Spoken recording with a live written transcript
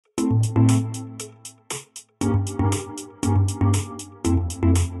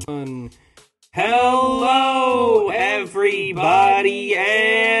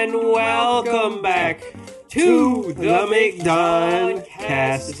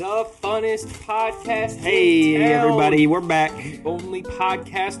Doncast, the funnest podcast. Hey, in town. everybody, we're back. The only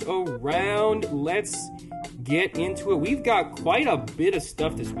podcast around. Let's get into it. We've got quite a bit of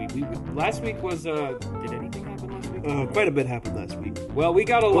stuff this week. Last week was did anything happen last week? Quite a bit happened last week. Well, we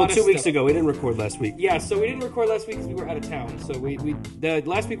got a lot of 2 weeks stuff. ago. We didn't record last week. Yeah, so we didn't record last week because we were out of town. So the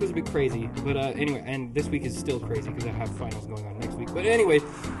last week was a bit crazy, but anyway, and this week is still crazy because I have finals going on next week. But anyway,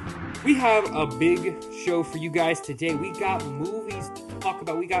 we have a big show for you guys today. We got movies to talk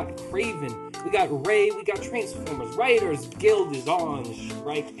about. We got Craven, we got Ray, we got Transformers. Writers Guild is on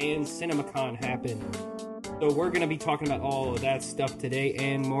strike, and CinemaCon happened. So we're going to be talking about all of that stuff today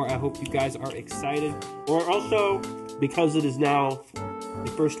and more. I hope you guys are excited. Or also, because it is now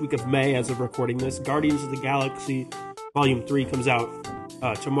the first week of May as of recording this, Guardians of the Galaxy Volume 3 comes out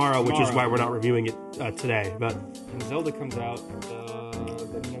tomorrow, which is why we're not reviewing it today. But And Zelda comes out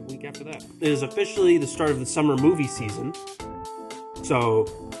the week after that. it is officially the start of the summer movie season. So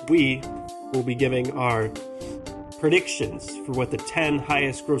we will be giving our predictions for what the 10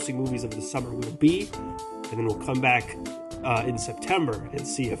 highest grossing movies of the summer will be. And then we'll come back in September and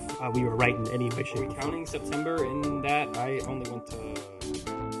see if we were right in any way, shape, or form. Counting September in that, I only went to...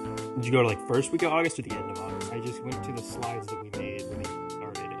 Did you go to like first week of August or the end of August? I just went to the slides that we made when it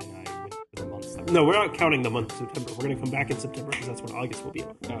started, and I went to the months that No, we're not counting the month of September. We're going to come back in September because that's when August will be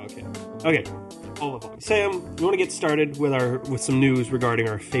on. Oh, okay. Okay, All of August. Sam, you want to get started with some news regarding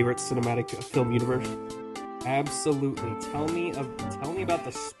our favorite cinematic film universe? Absolutely. Tell me about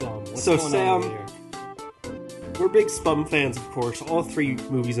the Spum. What's So, going Sam, on over there? We're big Spum fans, of course. All 3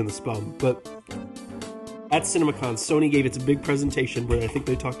 movies in the Spum, but at CinemaCon, Sony gave its big presentation where I think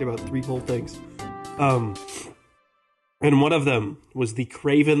they talked about 3 whole things. And one of them was the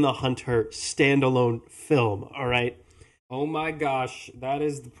Craven the Hunter standalone film, all right? Oh my gosh, that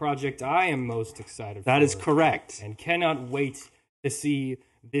is the project I am most excited for. That is correct. And cannot wait to see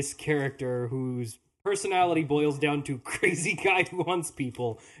this character whose personality boils down to crazy guy who hunts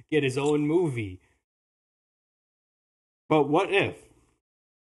people get his own movie. But what if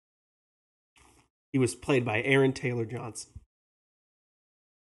he was played by Aaron Taylor Johnson?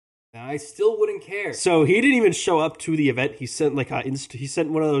 Now, I still wouldn't care. So he didn't even show up to the event. He sent he sent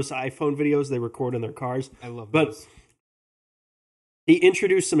one of those iPhone videos they record in their cars. I love But those. he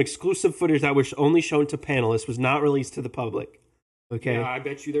introduced some exclusive footage that was only shown to panelists, was not released to the public. Okay? Yeah, I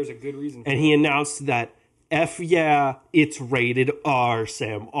bet you there's a good reason for And it. he announced that, it's rated R,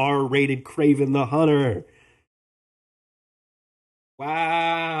 Sam. R-rated Craven the Hunter.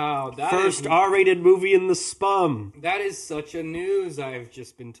 Wow, First R-rated movie in the Spum. that is such a news I've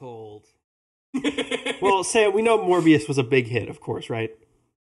just been told. Well, Sam, we know Morbius was a big hit, of course, right?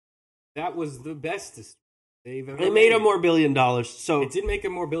 That was the bestest they've ever It made him more $1 billion, so... It did make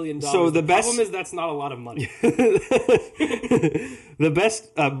him more $1 billion. So the best- problem is that's not a lot of money. The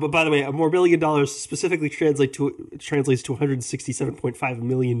best, but by the way, a more $1 billion specifically translates to $167.5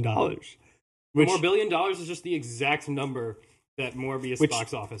 million. Which, More $1 billion is just the exact number that Morbius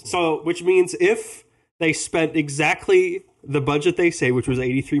box office made. so, which means if they spent exactly the budget they say, which was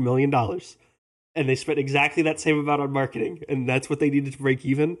 $83 million, and they spent exactly that same amount on marketing, and that's what they needed to break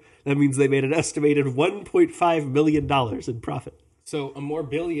even, that means they made an estimated $1.5 million in profit. So a more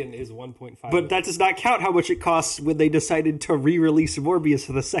billion is 1.5. But that does not count how much it costs when they decided to re-release Morbius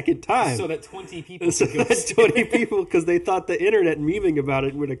for the second time. so that 20 people So could go that's see 20 it. people because they thought the internet memeing about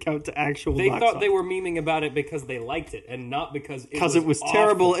it would account to actual They box thought they office. were memeing about it because they liked it and not because Because it was awful.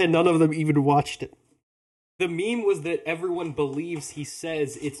 terrible and none of them even watched it. The meme was that everyone believes he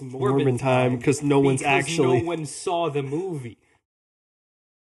says it's Morbin Morbin time because no one's actually... no one saw the movie.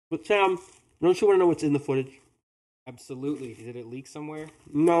 But Sam, don't you want to know what's in the footage? Absolutely. Did it leak somewhere?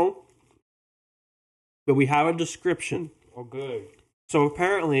 No. But we have a description. Oh, good. So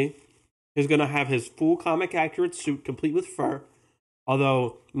apparently, he's going to have his full comic accurate suit complete with fur.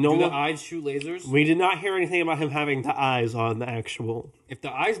 Although, no Do the one... eyes shoot lasers? We did not hear anything about him having the eyes on the actual... If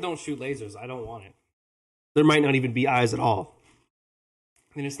the eyes don't shoot lasers, I don't want it. There might not even be eyes at all.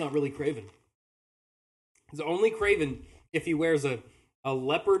 Then it's not really Craven. It's only Craven if he wears a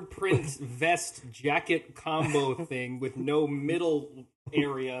leopard print vest jacket combo thing with no middle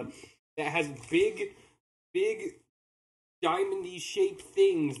area that has big diamondy shaped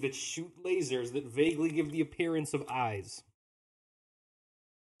things that shoot lasers that vaguely give the appearance of eyes.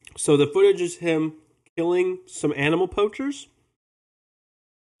 So the footage is him killing some animal poachers.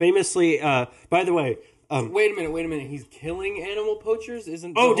 Famously, by the way... Wait a minute. He's killing animal poachers?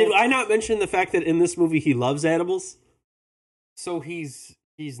 Isn't did I not mention the fact that in this movie he loves animals? So he's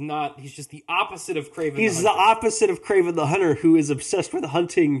just the opposite of Craven. He's the opposite of Craven the Hunter, who is obsessed with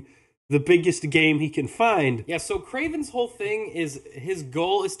hunting the biggest game he can find. Yeah, so Craven's whole thing is his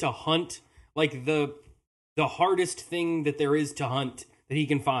goal is to hunt like the hardest thing that there is to hunt that he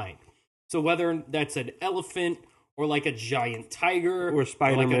can find. So whether that's an elephant or like a giant tiger Or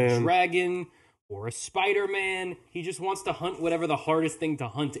Spider-Man. like a dragon or a Spider-Man, he just wants to hunt whatever the hardest thing to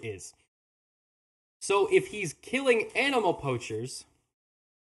hunt is. So if he's killing animal poachers,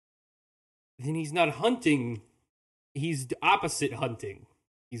 then he's not hunting, he's opposite hunting.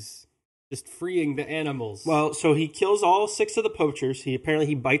 He's just freeing the animals. Well, so he kills all 6 of the poachers. He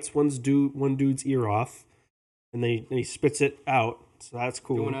bites one dude's ear off, and then he spits it out. So that's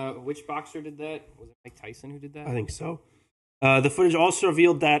cool. Which boxer did that? Was it Mike Tyson who did that? I think so. The footage also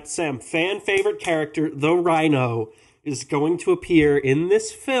revealed that Sam, fan favorite character, the Rhino, is going to appear in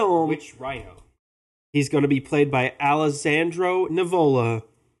this film. Which Rhino? He's going to be played by Alessandro Nivola.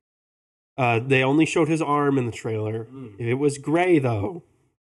 They only showed his arm in the trailer. It was gray, though.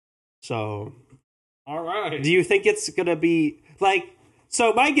 So, all right. Do you think it's going to be like...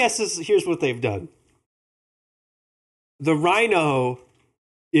 So my guess is, here's what they've done. The Rhino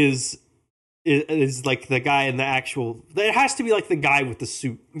is like the guy in the actual... It has to be like the guy with the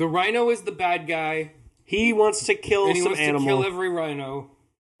suit. The Rhino is the bad guy. He wants to kill and he some wants animal. to kill every rhino.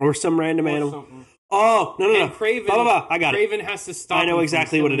 Or some random animal. Something. Oh, no. And Craven, I got Craven has to stop I know him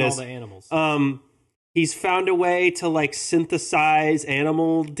exactly from what it killing is. all the animals. He's found a way to like synthesize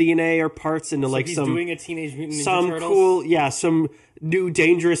animal DNA or parts into so like he's some doing a Teenage Mutant Ninja some Turtles? cool, some new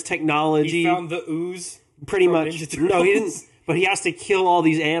dangerous technology. He found the ooze. Pretty from much. Ninja No, he Turtles. didn't. But he has to kill all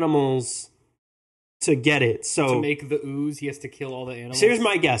these animals to get it. So To make the ooze, he has to kill all the animals. so here's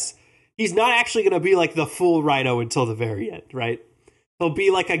my guess. He's not actually going to be like the full Rhino until the very end, right? He'll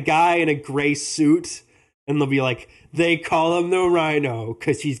be like a guy in a gray suit, and they'll be like, they call him the Rhino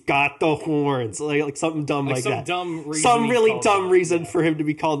because he's got the horns, like something dumb like some that. dumb reason Some he's really called dumb that, reason yeah. for him to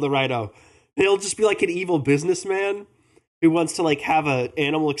be called the Rhino. He'll just be like an evil businessman who wants to like have an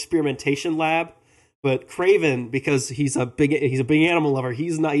animal experimentation lab. But Craven, because he's a big animal lover, he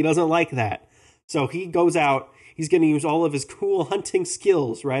doesn't like that. So he goes out. He's going to use all of his cool hunting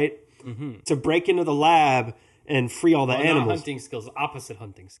skills, right, to break into the lab and free all the animals. Not hunting skills, opposite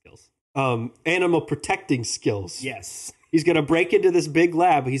hunting skills. Animal protecting skills. Yes. He's going to break into this big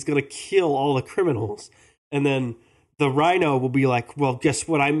lab. He's going to kill all the criminals. And then the Rhino will be like, well, guess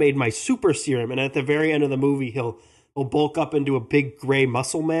what? I made my super serum. And at the very end of the movie, he'll bulk up into a big gray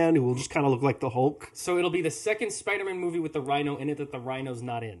muscle man who will just kind of look like the Hulk. So it'll be the second Spider-Man movie with the Rhino in it that the Rhino's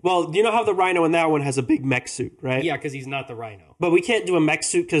not in. Well, you know how the Rhino in that one has a big mech suit, right? Yeah, because he's not the Rhino. But we can't do a mech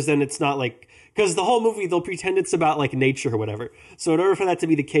suit because then it's not like... Because the whole movie, they'll pretend it's about like nature or whatever. So in order for that to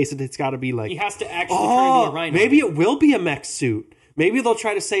be the case, it's got to be like... He has to actually turn into a Rhino. Maybe it will be a mech suit. Maybe they'll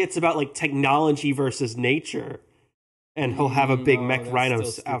try to say it's about like technology versus nature. And he'll have a big mech Rhino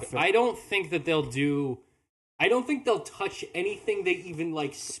outfit. I don't think that they'll do... I don't think they'll touch anything they even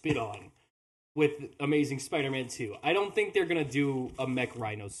like spit on with Amazing Spider-Man 2. I don't think they're gonna do a mech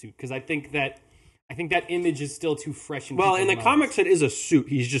Rhino suit because I think that image is still too fresh. In Well, in the minds. comics, it is a suit.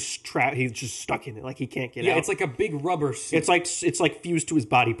 He's just stuck in it, like he can't get out. Yeah, it's like a big rubber suit. It's like fused to his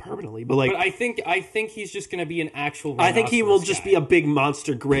body permanently. But like, But I think he's just gonna be an actual. I think he will rhinoceros just guy. be a big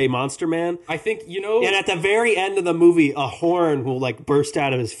monster, gray monster man. I think And at the very end of the movie, a horn will like burst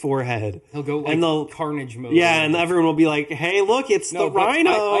out of his forehead. he'll go like and they'll Carnage mode. Yeah, and everyone will be like, "Hey, look, it's the but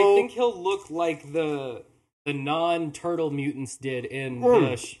Rhino." I think he'll look like the non-turtle mutants did in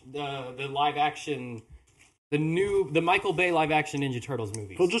the live action. The Michael Bay live action Ninja Turtles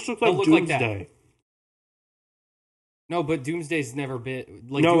movies. He'll just look like Doomsday. No, but Doomsday's never been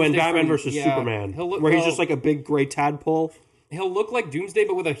like no, in Doomsday Batman from- versus yeah, Superman, he'll look, where he's just like a big gray tadpole. He'll look like Doomsday,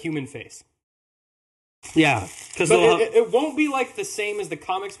 but with a human face. Yeah, because But it won't be like the same as the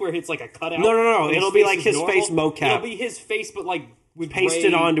comics where it's like a cutout. No. and It'll his be face like is his normal. face mocap. It'll be his face, but like with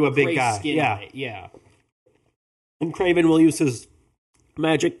pasted onto a big gray guy. Skin Yeah. on it. Yeah. And Craven will use his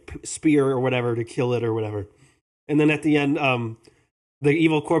magic spear or whatever to kill it or whatever. And then at the end, the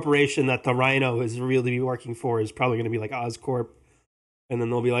evil corporation that the Rhino is really working for is probably going to be like Oscorp. And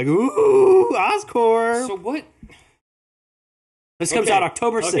then they'll be like, ooh, Oscorp. So what? This comes out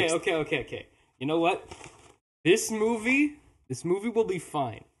October 6th. Okay. You know what? This movie will be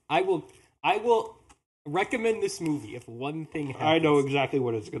fine. I will recommend this movie if one thing happens. I know exactly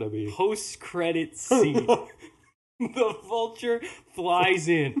what it's going to be. Post-credit scene. The Vulture flies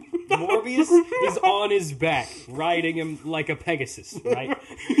in. Morbius is on his back, riding him like a Pegasus, right?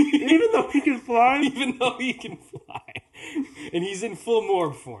 Even though he can fly? Even though he can fly. And he's in full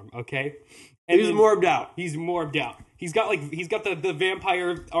morb form, okay? And He's then morbed out. He's morbed out. He's got the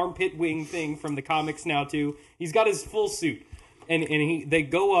vampire armpit wing thing from the comics now, too. He's got his full suit. and they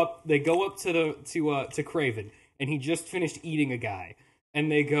go up to Craven, and he just finished eating a guy,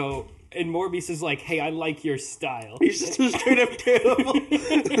 and they go, and Morbius is like, "Hey, I like your style." He's just straight up terrible.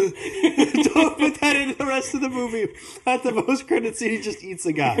 Don't put that in the rest of the movie. At the post-credit scene, he just eats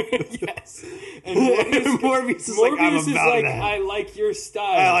a guy. Yes. And Morbius is like, I'm about that. I like your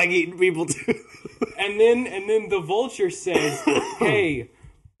style. I like eating people too. And then the Vulture says, "Hey,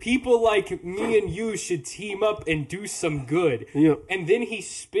 people like me and you should team up and do some good." Yep. And then he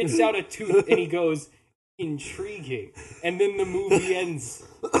spits out a tooth and he goes, "Intriguing." And then the movie ends.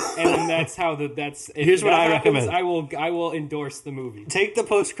 And then that's how Here's what I recommend. I will endorse the movie. Take the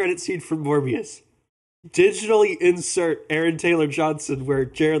post-credit scene from Morbius. Digitally insert Aaron Taylor Johnson where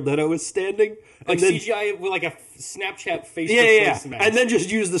Jared Leto is standing. Like and then, CGI with like a Snapchat face yeah. mask. And then just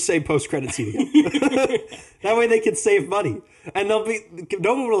use the same post-credit scene again. That way they can save money. And no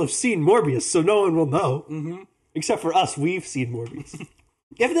one will have seen Morbius, so no one will know. Mm-hmm. Except for us, we've seen Morbius.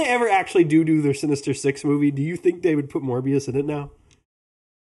 If they ever actually do their Sinister Six movie, do you think they would put Morbius in it now?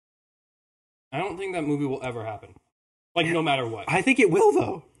 I don't think that movie will ever happen. Like, no matter what. I think it will,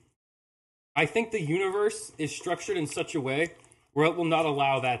 though. I think the universe is structured in such a way where it will not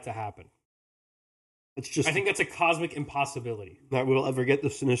allow that to happen. It's just. I think that's a cosmic impossibility. That we'll ever get the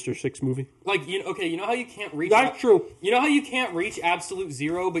Sinister Six movie? Like, you know how you can't reach... That's true. You know how you can't reach absolute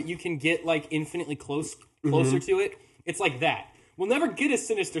zero, but you can get, like, infinitely closer to it? It's like that. We'll never get a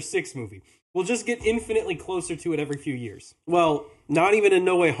Sinister Six movie. We'll just get infinitely closer to it every few years. Well, not even in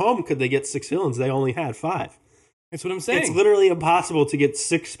No Way Home could they get 6 villains. They only had 5. That's what I'm saying. It's literally impossible to get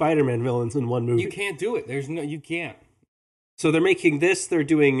 6 Spider-Man villains in one movie. You can't do it. You can't. So they're making this. They're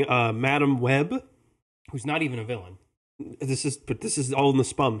doing Madam Web, who's not even a villain. This is all in the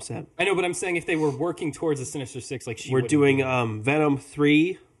spum, Sam. I know, but I'm saying if they were working towards a Sinister Six, like we're doing Venom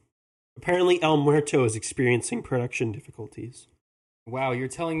 3. Apparently, El Muerto is experiencing production difficulties. Wow, you're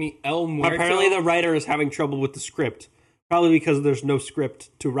telling me El Muerto? Apparently the writer is having trouble with the script. Probably because there's no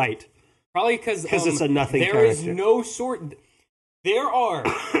script to write. Probably because it's a nothing there character. Is no sort... There are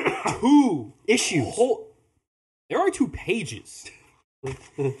 2 issues. There are 2 pages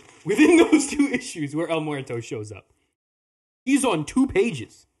within those 2 issues where El Muerto shows up. He's on 2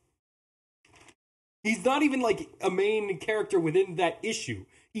 pages. He's not even like a main character within that issue.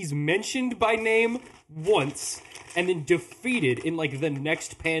 He's mentioned by name once and then defeated in like the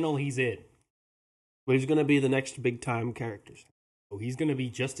next panel he's in. But he's going to be the next big time character. Oh, he's going to be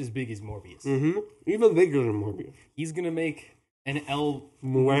just as big as Morbius. Mm-hmm. Even bigger than Morbius. He's going to make an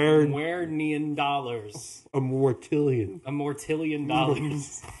Muernian dollars. A Mortillion. A Mortillion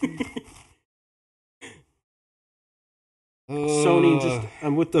dollars. Sony just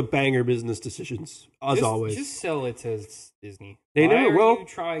with the banger business decisions as always. Just sell it to Disney. They Why never are will. You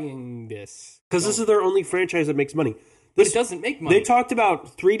trying this? Because this is their only franchise that makes money. But it doesn't make money. They talked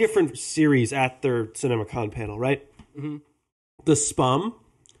about 3 different series at their CinemaCon panel, right? Mm-hmm. The Spum,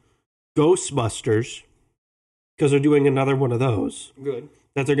 Ghostbusters, because they're doing another one of those. Good.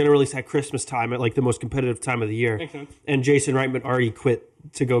 That they're going to release at Christmas time, at like the most competitive time of the year. Makes sense. And Jason Reitman already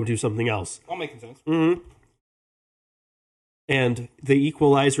quit to go do something else. All making sense. Mm-hmm. And The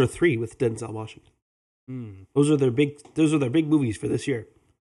Equalizer 3 with Denzel Washington. Mm. Those are their big movies for this year.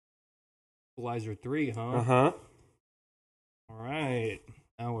 Equalizer 3, huh? Uh-huh. All right.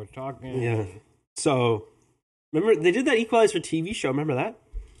 Now we're talking. Yeah. So, remember they did that Equalizer TV show, remember that?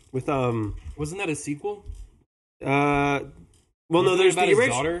 With wasn't that a sequel? Well, no, there's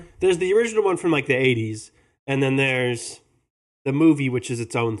the original one from like the 80s, and then there's the movie which is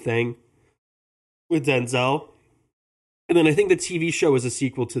its own thing with Denzel. And then I think the TV show is a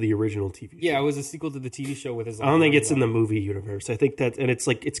sequel to the original TV show. Yeah, it was a sequel to the TV show with his... I don't think it's in the movie universe. I think that... And it's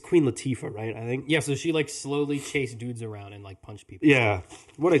like... It's Queen Latifah, right? I think. Yeah, so she like slowly chased dudes around and like punched people. Yeah.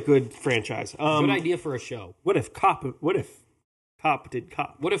 What a good franchise. Good idea for a show. What if Cop did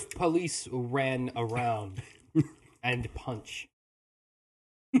Cop? What if police ran around and punch?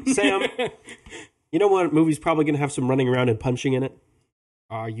 Sam, you know what movie's probably going to have some running around and punching in it?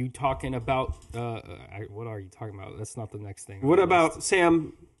 Are you talking about... what are you talking about? That's not the next thing. What about,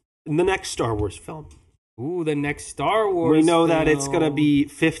 Sam, the next Star Wars film? Ooh, the next Star Wars We know film. that it's going to be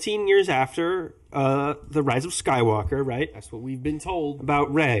 15 years after The Rise of Skywalker, right? That's what we've been told.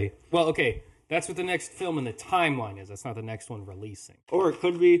 About Rey. Well, okay. That's what the next film in the timeline is. That's not the next one releasing. Or it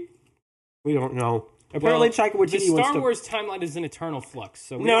could be. We don't know. Apparently, Taika Waititi the Star Wars timeline is in eternal flux.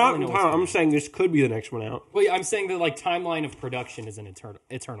 So I'm saying this could be the next one out. Well, yeah, I'm saying the like timeline of production is in eternal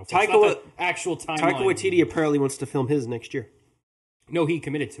flux. Not the actual timeline. Taika Waititi apparently wants to film his next year. No, he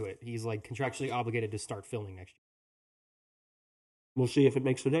committed to it. He's like contractually obligated to start filming next year. We'll see if it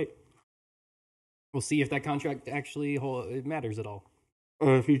makes the date. We'll see if that contract actually it matters at all.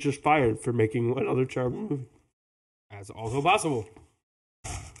 Or if he's just fired for making another terrible movie. That's also possible.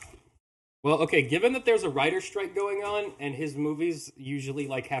 Well, okay, given that there's a writer's strike going on, and his movies usually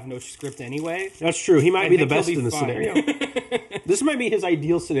like have no script anyway. That's true. He might be the think he'll best be in this fine. scenario. This might be his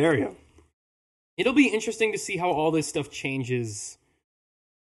ideal scenario. It'll be interesting to see how all this stuff changes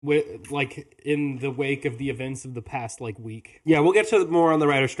with like in the wake of the events of the past like week. Yeah, we'll get to more on the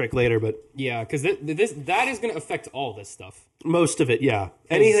writer's strike later, but Yeah, because that is going to affect all this stuff. most of it, yeah.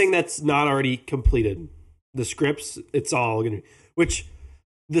 Anything that's not already completed. The scripts, it's all going to... Which,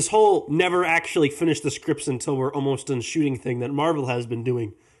 this whole never actually finish the scripts until we're almost done shooting thing that Marvel has been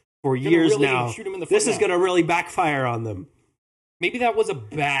doing for years really now. shoot 'em in the This foot is now. going to really backfire on them. Maybe that was a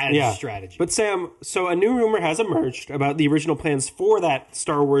bad Yeah. strategy. But Sam, so a new rumor has emerged about the original plans for that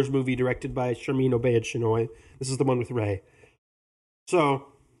Star Wars movie directed by Sharmeen Obaid-Chinoy. This is the one with Rey. So,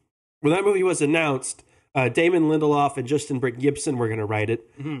 when that movie was announced, Damon Lindelof and Justin Britt Gibson were going to write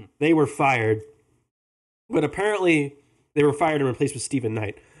it. Mhm. They were fired. But apparently, they were fired and replaced with Stephen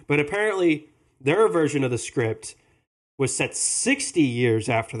Knight. But apparently, their version of the script was set 60 years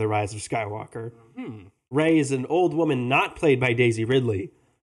after the rise of Skywalker. Rey is an old woman not played by Daisy Ridley.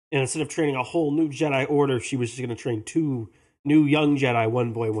 And instead of training a whole new Jedi Order, she was just going to train 2 new young Jedi,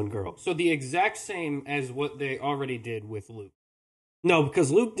 1 boy, 1 girl. So the exact same as what they already did with Luke. No,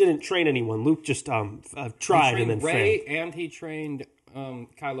 because Luke didn't train anyone. Luke just tried He and then trained Rey failed. and he trained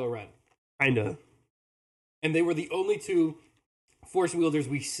Kylo Ren. Kinda. And they were the only 2 Force wielders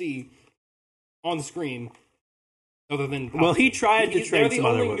we see on the screen, other than Palpatine. Well, he tried to train They're some the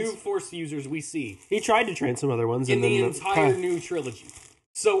other only ones. new Force users we see He tried to train some other ones. in and the then entire new trilogy.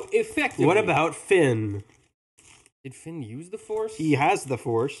 So effectively, What about Finn? did Finn use the Force? He has the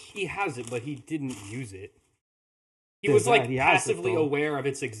Force. He has it, but he didn't use it. He There's was like that. He has it, passively though. aware of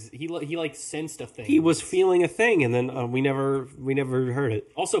its. He like sensed a thing. He was feeling a thing, and then we never heard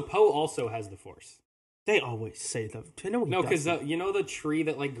it. Also, Poe also has the Force. They always say that. No, No, because you know the tree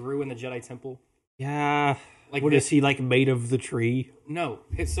that like grew in the Jedi Temple. yeah. Like What this- is he like made of the tree? No,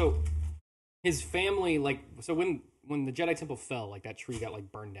 his family when the Jedi Temple fell, like that tree got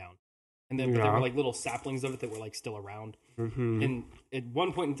like burned down, and then but there Yeah. were like little saplings of it that were like still around. Mm-hmm. And at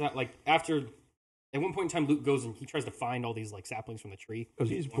one point in time, at one point in time, Luke goes and he tries to find all these like saplings from the tree 'Cause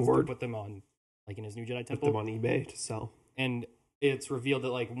he's Wants to bored. put them on like in his new Jedi Put Temple, them on eBay to sell. and it's revealed that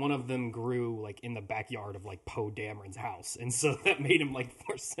like one of them grew like in the backyard of like Poe Dameron's house, and so that made him like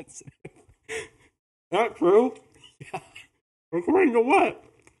force sensitive. That true? Yeah. According to what?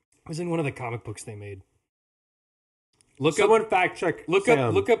 It was in one of the comic books they made. Look Someone up, fact check. look Sam.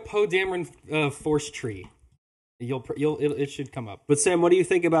 up, look up Poe Dameron Force tree. It should come up. But Sam, what do you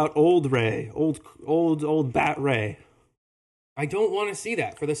think about old Ray? Old Bat Ray? I don't want to see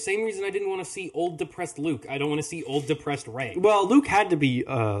that for the same reason I didn't want to see old depressed Luke. I don't want to see old depressed Rey. Well, Luke had to be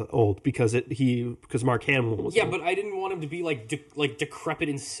old because Mark Hamill was. Yeah, old. but I didn't want him to be like decrepit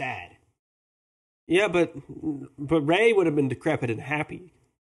and sad. Yeah, but Ray would have been decrepit and happy.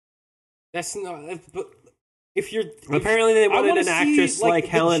 That's not. But if you're Apparently, they I wanted wanna an see, actress like the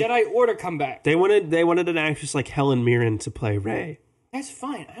Helen. Jedi Order come back. They wanted an actress like Helen Mirren to play Ray. That's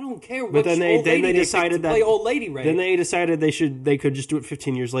fine. I don't care. But then they decided to that play old lady Rey. Then they decided they could just do it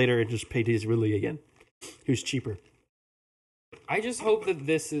 15 years later and just pay Daisy Ridley again, who's cheaper. I just hope that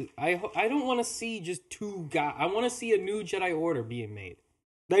this is. I don't want to see just 2 guys. I want to see a new Jedi Order being made.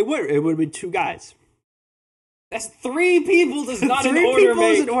 It would be 2 guys. That's 3 people. Does not 3 an order people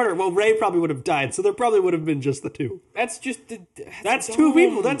is make. an order. Well, Ray probably would have died, so there probably would have been just the 2. That's just. That's dumb. 2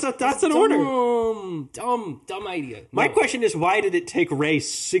 people. That's an order. Dumb idea. My No. question is, why did it take Ray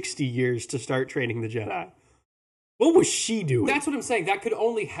 60 years to start training the Jedi? What was she doing? That's what I'm saying. That could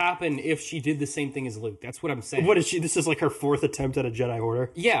only happen if she did the same thing as Luke. That's what I'm saying. What is she? This is like her 4th attempt at a Jedi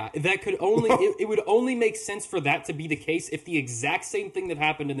Order. Yeah, that could only. it would only make sense for that to be the case if the exact same thing that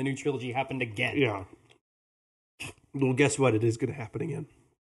happened in the new trilogy happened again. Yeah. Well, guess what? It is going to happen again.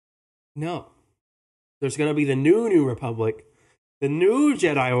 No. There's going to be the new Republic, the new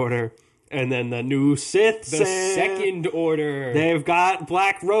Jedi Order, and then the new Sith. The Second Order. They've got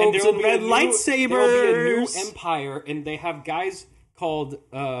black robes there will and be a red new- lightsabers. There will be a new empire, and they have guys called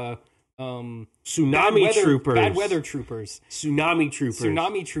Tsunami troopers. Bad weather troopers. Tsunami troopers.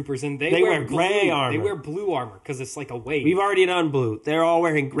 Tsunami troopers, and they wear gray blue. armor. They wear blue armor because it's like a wave. We've already done blue. They're all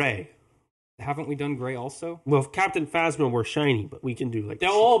wearing gray. Haven't we done gray also? Well, Captain Phasma were shiny, but we can do like... They'll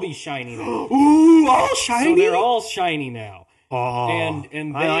all be shiny now. Ooh, all shiny? So they're all shiny now. Oh,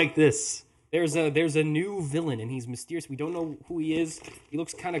 and I they- like this. There's a new villain, and he's mysterious. We don't know who he is. He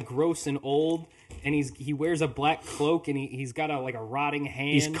looks kind of gross and old, and he wears a black cloak, and he's got a rotting hand.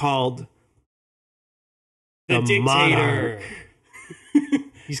 He's called The dictator. monarch.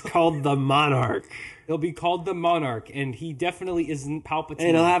 He's called the Monarch. He'll be called the Monarch, and he definitely isn't Palpatine.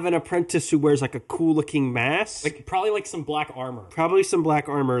 And he'll have an apprentice who wears like a cool looking mask. like probably like some black armor. Probably some black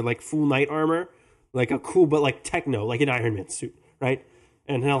armor, like full knight armor. Like a cool, but like techno, like an Iron Man suit, right?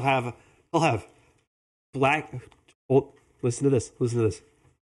 And he'll have black. Oh, listen to this.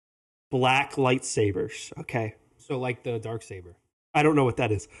 Black lightsabers. Okay. So like the Darksaber. I don't know what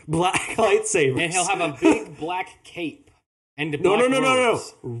that is. Black lightsabers. And he'll have a big black cape. And no.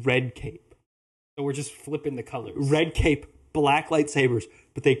 robes. Red cape. So we're just flipping the colors. Red cape, black lightsabers,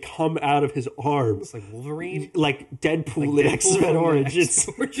 but they come out of his arms. It's like Wolverine. Like Deadpool Like in X-Men Deadpool Origins.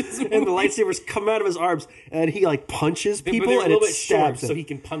 And the lightsabers come out of his arms, and he like punches But people, they're a and little it bit short, stabs him. so he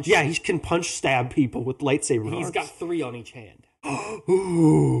can punch. Yeah, them. he can punch, stab people with lightsaber arms. He's got 3 on each hand.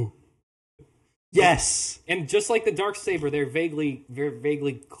 Ooh. Yes. And just like the Darksaber, they're very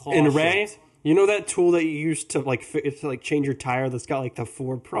vaguely claw And Rey, shaped. you know that tool that you use to like change your tire that's got like the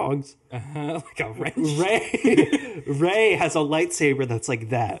 4 prongs? Like a wrench. Rey has a lightsaber that's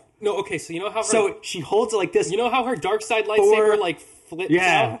like that. No, okay, so you know how So she holds it like this. you know how her dark side lightsaber like flips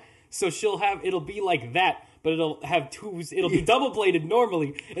Yeah. out? So it'll be like that, but it'll have it'll be double bladed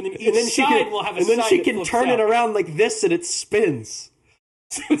normally, and then each side will have a and then side she that can flips turn out. it around like this and it spins.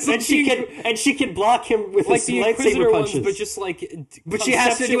 So And she can block him with like his the lightsaber Inquisitor punches. ones, but just like But she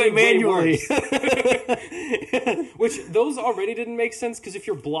has to do it manually. Which those already didn't make sense because if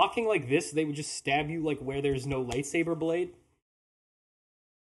you're blocking like this, they would just stab you like where there's no lightsaber blade.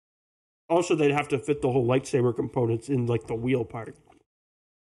 Also, they'd have to fit the whole lightsaber components in like the wheel part.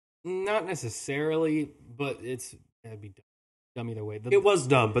 Not necessarily, but that'd be dumb either way. It was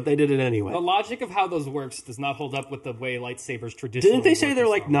dumb, but they did it anyway. The logic of how those works does not hold up with the way lightsabers traditionally. Didn't they say work they're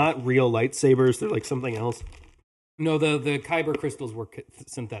in like Star Wars. not real lightsabers? They're like something else. No, the Kyber crystals were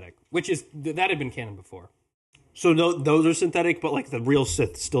synthetic, which is that had been canon before. So no, those are synthetic, but like the real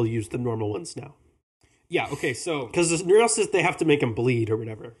Sith still use the normal ones now. Yeah. Okay. So Because the real Sith, they have to make them bleed or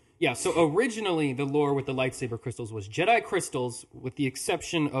whatever. yeah. So originally, the lore with the lightsaber crystals was Jedi crystals, with the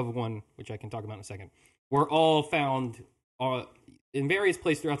exception of one, which I can talk about in a second, were all found in various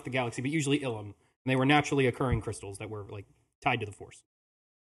places throughout the galaxy, but usually Ilum. And they were naturally occurring crystals that were like tied to the Force.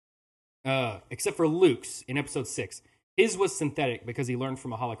 Except for Luke's in Episode 6, his was synthetic because he learned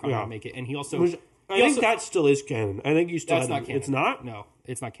from a holocron how to make it, and he also. I think that still is canon. I think you still. That's not canon. It's not. No,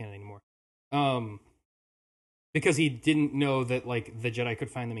 it's not canon anymore. Because he didn't know that like the Jedi could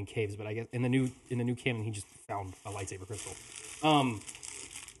find them in caves, but I guess in the new canon he just found a lightsaber crystal.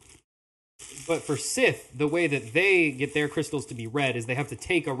 But for Sith, the way that they get their crystals to be red is they have to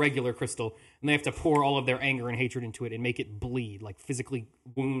take a regular crystal and they have to pour all of their anger and hatred into it and make it bleed, like physically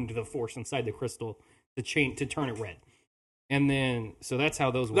wound the Force inside the crystal to turn it red. And then so that's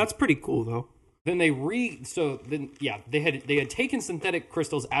how those work. That's pretty cool though. Then they had taken synthetic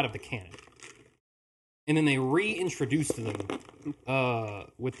crystals out of the canon. And then they reintroduced them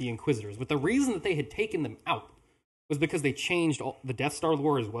with the Inquisitors. But the reason that they had taken them out was because they changed the Death Star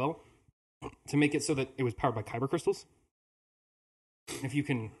lore as well to make it so that it was powered by Kyber crystals. If you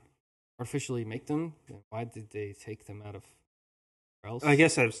can artificially make them, then why did they take them out of where else? I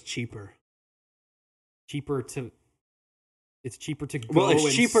guess that's cheaper. It's cheaper to go and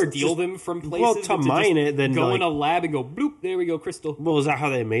steal them from places. Well, to mine it, then go like, in a lab and go bloop. There we go, crystal. Well, is that how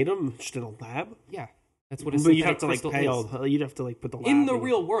they made them? Just in a lab? Yeah, that's what a But you'd have synthetic to like crystal pay is. all. You'd have to like put the lab In the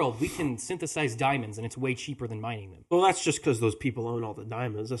real world, we can synthesize diamonds, and it's way cheaper than mining them. Well, that's just because those people own all the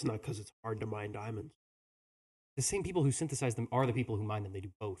diamonds. That's not because it's hard to mine diamonds. The same people who synthesize them are the people who mine them. They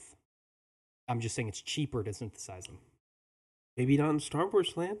do both. I'm just saying it's cheaper to synthesize them. Maybe not in Star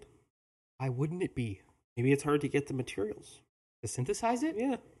Wars land. Why wouldn't it be? Maybe it's hard to get the materials. To synthesize it?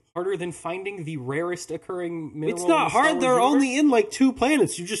 Yeah. Harder than finding the rarest occurring mineral. It's in the not Star hard. Wars They're universe? only in like 2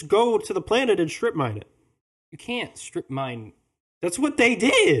 planets. You just go to the planet and strip mine it. You can't strip mine. That's what they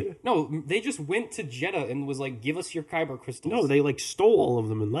did. No, they just went to Jeddah and was like, "Give us your Kyber crystals." No, they like stole all of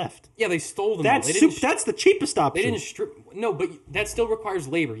them and left. Yeah, they stole them. That's They didn't that's the cheapest They option. didn't strip. No, but that still requires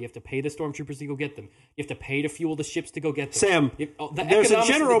labor. You have to pay the stormtroopers to go get them. You have to pay to fuel the ships to go get them. Sam, The there's a economics of it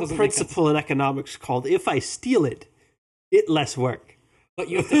general doesn't make sense. principle in economics called if I steal it, it less work. But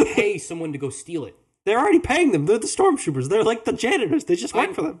you have to pay someone to go steal it. They're already paying them. They're the stormtroopers. They're like the janitors. They just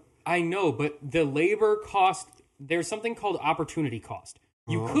work for them. I know, but the labor cost, there's something called opportunity cost.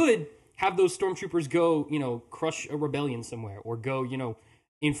 You could have those stormtroopers go, crush a rebellion somewhere, or go,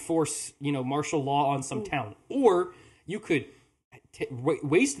 enforce, martial law on some town. Or you could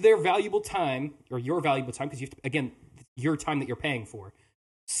waste their valuable time, or your valuable time, because you have to, again, your time that you're paying for.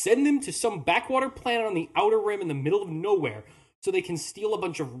 Send them to some backwater planet on the outer rim in the middle of nowhere so they can steal a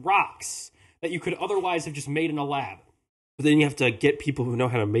bunch of rocks that you could otherwise have just made in a lab. But then you have to get people who know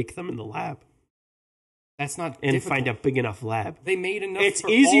how to make them in the lab. That's not and difficult. Find a big enough lab. They made enough. It's for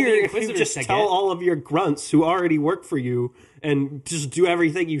easier all the if you Inquisitors just to tell get. all of your grunts who already work for you and just do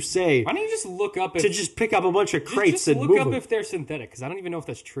everything you say Why don't you just look up if, to just pick up a bunch of crates just and look move up them. if they're synthetic? Because I don't even know if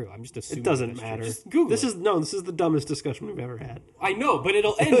that's true. I'm just assuming It doesn't that's matter. True. Just Google this it. This is the dumbest discussion we've ever had. I know, but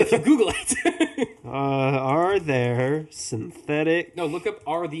it'll end if you Google it. Are there synthetic No, look up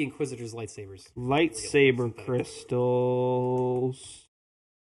are the Inquisitors lightsabers. lightsaber crystals?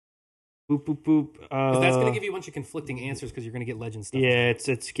 Boop, boop, boop. 'Cause that's going to give you a bunch of conflicting answers because you're going to get legend stuff. Yeah,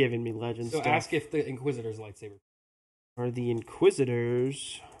 it's giving me legend So stuff. ask if the Inquisitors lightsaber. Are the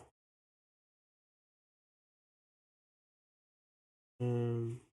Inquisitors...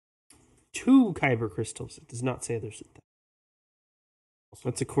 two kyber crystals. It does not say they're synthetic.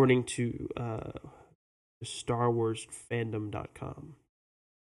 That's according to StarWarsFandom.com.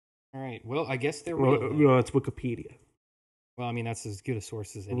 All right. Well, I guess they're Well, real. no, it's Wikipedia. Well, I mean, that's as good a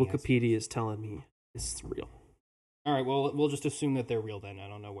source as any. Wikipedia is telling me it's real. All right. Well, we'll just assume that they're real then. I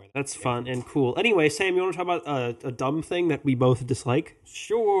don't know where. That's fun and cool. Anyway, Sam, you want to talk about a dumb thing that we both dislike?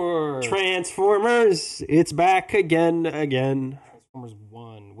 Sure. Transformers. It's back again. Transformers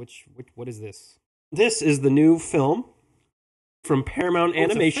 1. What is this? This is the new film from Paramount it's a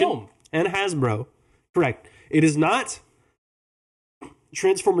Animation film. and Hasbro. Correct. It is not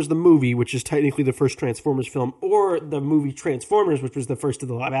Transformers the movie, which is technically the first Transformers film, or the movie Transformers, which was the first of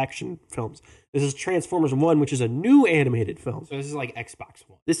the live-action films. This is Transformers 1, which is a new animated film. So this is like Xbox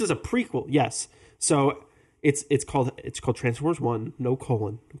One. This is a prequel, yes. So it's called Transformers 1, no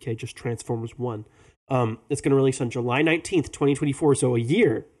colon. Okay, just Transformers 1. It's going to release on July 19th, 2024, so a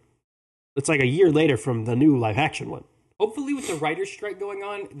year. It's like a year later from the new live-action one. Hopefully, with the writer's strike going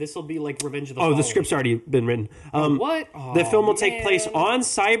on, this will be like Revenge of the Oh, the Fallen. script's already been written. What? Oh, The film will take place man. on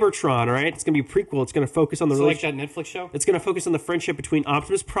Cybertron, all right? It's going to be a prequel. It's going to focus on the So like relationship. that Netflix show? It's going to focus on the friendship between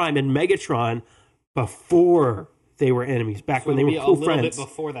Optimus Prime and Megatron before they were enemies, back when they It'll were be cool a little friends. bit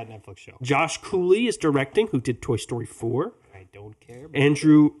before that Netflix show. Josh Cooley is directing, who did Toy Story 4. I don't care.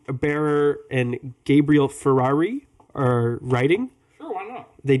 Andrew Barrer and Gabriel Ferrari are writing. Sure, why not?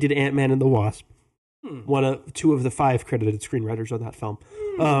 They did Ant-Man and the Wasp. Two of the 5 credited screenwriters on that film.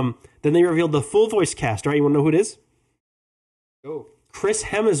 Then they revealed the full voice cast. All right, you want to know who it is? Go. Chris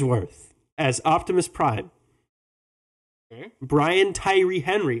Hemsworth as Optimus Prime. Okay. Brian Tyree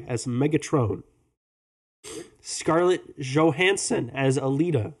Henry as Megatron. Scarlett Johansson as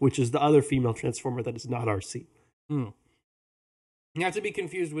Alita, which is the other female Transformer that is not RC. Not to be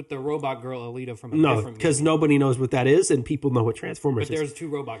confused with the robot girl Alita from a No, different because movie. nobody knows what that is, and people know what Transformers But is. there's 2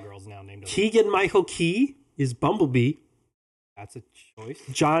 robot girls now named Alita. Keegan-Michael Key is Bumblebee. That's a choice.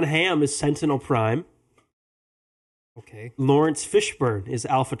 John Hamm is Sentinel Prime. Okay. Lawrence Fishburne is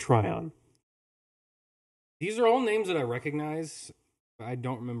Alpha Trion. These are all names that I recognize. But I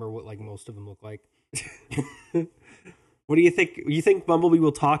don't remember what like most of them look like. What do you think? You think Bumblebee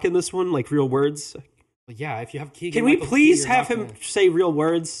will talk in this one, like real words? But yeah, if you have Keegan, Can we Michael Key, please you're have not him gonna- say real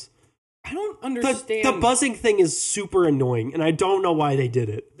words? I don't understand. The buzzing thing is super annoying, and I don't know why they did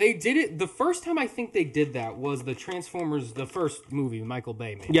it. They did it the first time I think they did that was the Transformers, the first movie Michael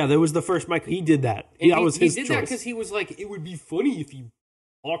Bay made. Yeah, that was the first Michael. He did that. And That was his he did choice. that because he was like, it would be funny if he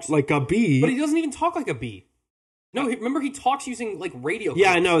talks Like a bee. but he doesn't even talk like a bee. No, remember he talks using like radio. Yeah,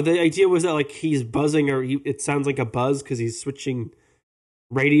 I clips. know. The idea was that like he's buzzing, or it sounds like a buzz because he's switching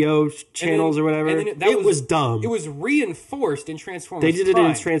radio channels or whatever. and then that It was dumb. It was reinforced in Transformers. They did it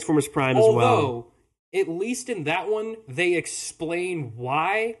Prime. in Transformers Prime as well. Although, at least in that one, they explain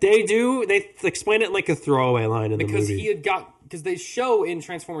why. They do. They explain it in like a throwaway line in the Because movie. he had got because they show in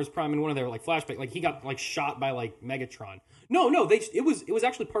Transformers Prime in one of their like flashbacks, like he got like shot by like Megatron. No, it was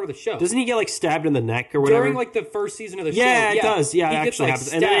actually part of the show. Doesn't he get like stabbed in the neck or whatever? During like the first season of the show. yeah, it does. Yeah, he it gets, actually like, happens,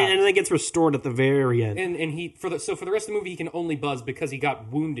 stabbed. and then it gets restored at the very end. And he for the rest of the movie he can only buzz because he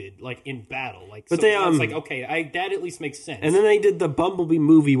got wounded like in battle. Like, But so they, that's like okay, that at least makes sense. And then they did the Bumblebee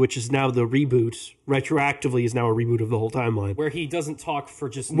movie, which is now the reboot. Retroactively, is now a reboot of the whole timeline. where he doesn't talk for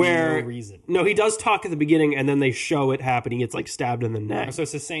just Where no reason. No, he does talk at the beginning, and then they show it happening. It's like stabbed in the neck. So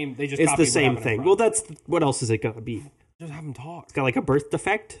it's the same. They just It's copied the what same happened in thing. Prime. Well, that's what else is it gonna be? Just have him talk. It's got like a birth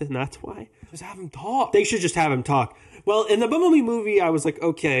defect, and that's why. Just have him talk. They should just have him talk. Well, in the Bumblebee movie, I was like,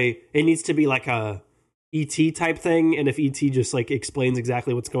 okay, it needs to be like a ET type thing, and if ET just like explains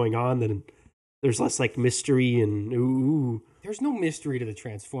exactly what's going on, then there's less like mystery and ooh. There's no mystery to the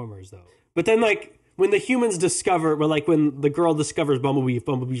Transformers though. But then like when the humans discover, well, like when the girl discovers Bumblebee, if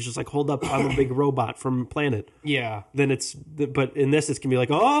Bumblebee's just like, hold up, I'm a big robot from planet. Yeah. Then but in this, it's gonna be like,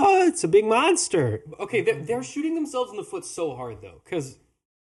 oh, it's a big monster. Okay, they're shooting themselves in the foot so hard though, because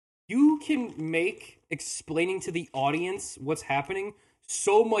you can make explaining to the audience what's happening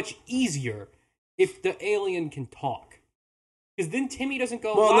so much easier if the alien can talk. Because then Timmy doesn't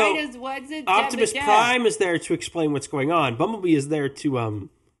go, Well, no. what's it? Optimus Prime is there to explain what's going on. Bumblebee is there to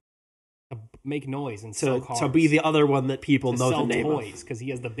make noise and sell cars. to be the other one that people know sell the name toys, because he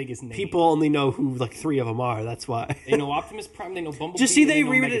has the biggest name. People only know who like 3 of them are. That's why. They know Optimus Prime, they know Bumblebee, Just see, they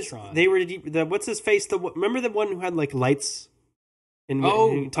know Megatron. they were the what's his face? Remember the one who had like lights?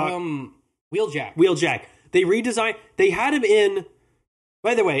 Wheeljack. Wheeljack. They redesigned. They had him in.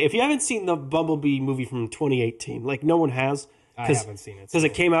 By the way, if you haven't seen the Bumblebee movie from 2018, like no one has, I haven't seen it because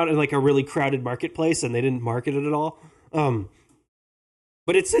it came out in like a really crowded marketplace and they didn't market it at all.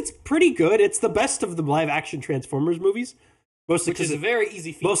 But it's pretty good. It's the best of the live action Transformers movies, mostly because it's a very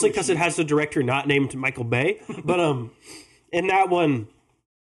easy feat. Mostly because it has a director not named Michael Bay. But in that one,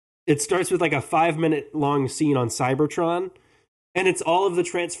 it starts with like a 5-minute long scene on Cybertron, and it's all of the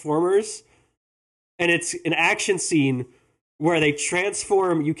Transformers, and it's an action scene where they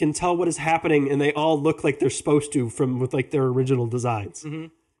transform. You can tell what is happening, and they all look like they're supposed to with like their original designs. Mm-hmm.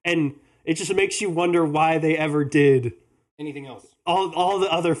 And it just makes you wonder why they ever did anything else. All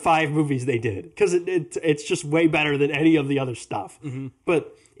the other 5 movies they did, because it's just way better than any of the other stuff. Mm-hmm.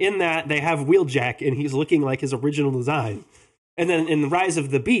 But in that, they have Wheeljack, and he's looking like his original design. And then in Rise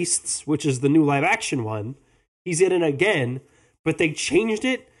of the Beasts, which is the new live action one, he's in it again, but they changed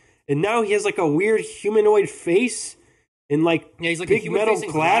it, and now he has like a weird humanoid face and like he's like big metal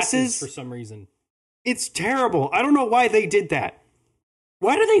glasses for some reason. It's terrible. I don't know why they did that.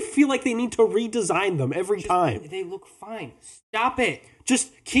 Why do they feel like they need to redesign them every time? They look fine. Stop it.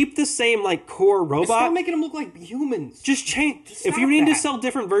 Just keep the same like core robot. Stop making them look like humans. Just change. If you need to sell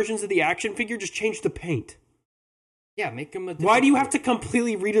different versions of the action figure, just change the paint. Yeah, make them a different Why do you have to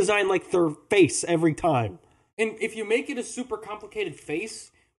completely redesign like their face every time? And if you make it a super complicated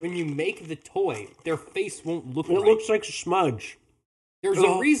face, when you make the toy, their face won't look right. It looks like smudge. There's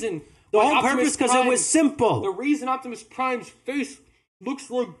a reason. The whole purpose, because it was simple. The reason Optimus Prime's face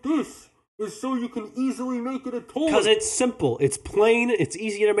looks like this is so you can easily make it a toy. Because it's simple. It's plain. It's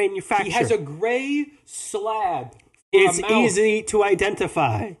easy to manufacture. He has a gray slab. It's easy to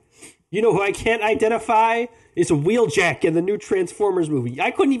identify. You know who I can't identify? Is Wheeljack in the new Transformers movie.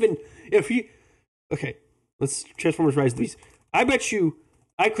 I couldn't even... Okay, let's Transformers Rise of the Beast. I bet you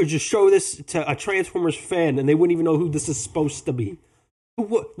I could just show this to a Transformers fan and they wouldn't even know who this is supposed to be.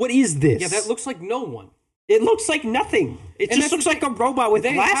 What is this? Yeah, that looks like no one. It looks like nothing. It just looks like a robot with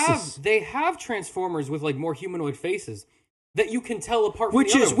glasses. They have Transformers with like more humanoid faces that you can tell apart from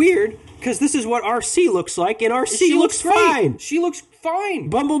Which is weird, because this is what RC looks like, and RC looks fine. She looks fine.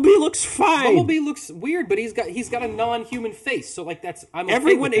 Bumblebee looks fine. Bumblebee looks weird, but he's got a non-human face, so like I'm okay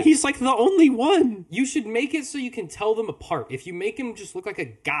everyone. with that. He's like the only one. You should make it so you can tell them apart. If you make him just look like a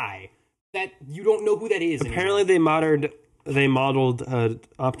guy, that you don't know who that is. Apparently, they modeled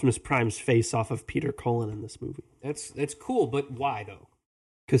Optimus Prime's face off of Peter Cullen in this movie. That's cool, but why though?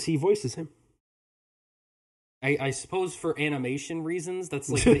 Because he voices him. I suppose for animation reasons, that's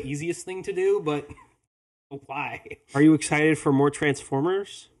like the easiest thing to do, but why? Are you excited for more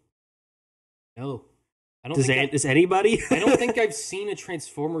Transformers? No. I don't Does anybody? I don't think I've seen a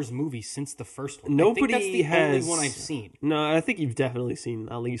Transformers movie since the first one. Nobody I think that's the has. only one I've seen. No, I think you've definitely seen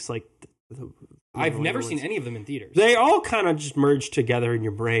at least like... I've never seen any of them in theaters. They all kind of just merge together in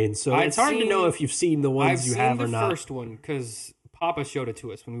your brain, so it's hard to know if you've seen the ones you have or not. I've seen the first one, because Papa showed it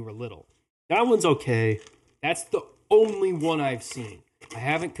to us when we were little. That one's okay. That's the only one I've seen. I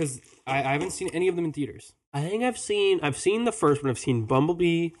haven't, because I haven't seen any of them in theaters. I think I've seen the first one. I've seen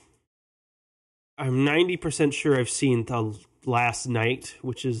Bumblebee. I'm 90% sure I've seen The Last Night,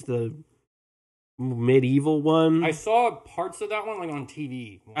 which is the medieval one. I saw parts of that one like on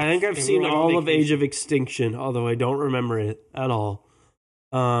TV. I think I've seen all of Age of Extinction, although I don't remember it at all.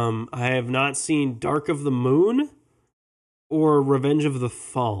 I have not seen Dark of the Moon or Revenge of the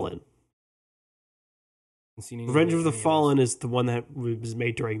Fallen. Revenge of the Fallen is the one that was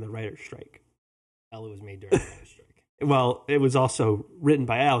made during the writer's strike. Hell, it was made during the writer's strike. Well, it was also written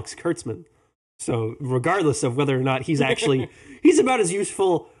by Alex Kurtzman. So regardless of whether or not he's actually... he's about as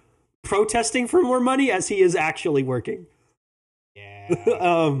useful protesting for more money as he is actually working.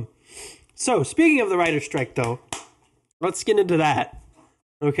 Yeah. So, speaking of the writer's strike, though, let's get into that.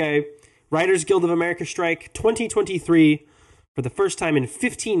 Okay? Writers Guild of America strike 2023. For the first time in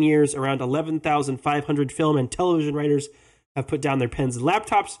 15 years, around 11,500 film and television writers have put down their pens and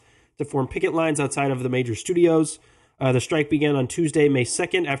laptops to form picket lines outside of the major studios. The strike began on Tuesday, May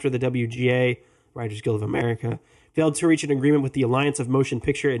 2nd, after the WGA, Writers Guild of America, failed to reach an agreement with the Alliance of Motion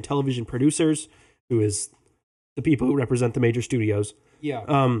Picture and Television Producers, who is the people who represent the major studios.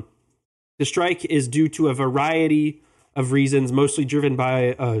 Yeah. The strike is due to a variety of reasons, mostly driven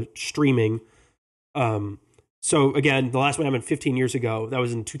by streaming. So again, the last one happened 15 years ago. That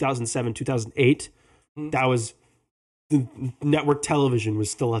was in 2007, 2008. That was network television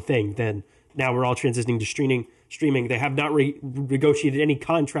was still a thing then. Now we're all transitioning to streaming. They have not negotiated any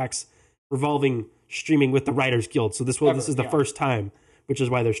contracts revolving streaming with the Writers Guild. So this is the first time, which is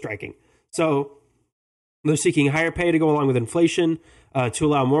why they're striking. So they're seeking higher pay to go along with inflation, to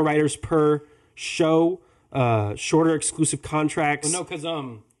allow more writers per show, shorter exclusive contracts. Well, no, because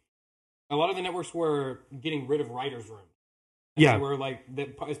a lot of the networks were getting rid of writers' room. Yeah, they were like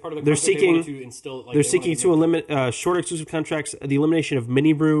as part of the they're seeking to instill. Like, they're seeking to eliminate short exclusive contracts, the elimination of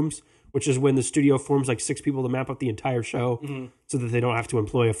mini rooms, which is when the studio forms like 6 people to map out the entire show, so that they don't have to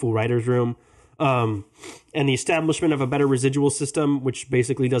employ a full writers' room, and the establishment of a better residual system, which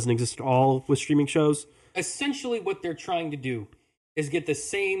basically doesn't exist at all with streaming shows. Essentially, what they're trying to do is get the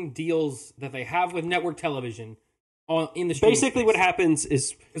same deals that they have with network television in the streaming Basically, space. what happens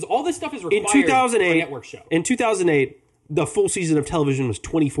is because all this stuff is required in 2008 for a network show. In 2008. The full season of television was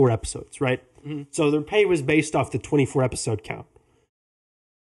 24 episodes, right? So their pay was based off the 24 episode count.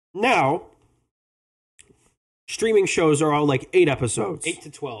 Now, streaming shows are all like 8 episodes. 8 to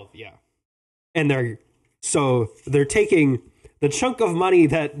 12, yeah. And they're taking the chunk of money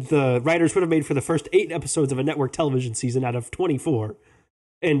that the writers would have made for the first 8 episodes of a network television season out of 24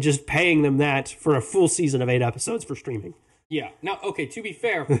 and just paying them that for a full season of 8 episodes for streaming. Yeah. Now, okay, to be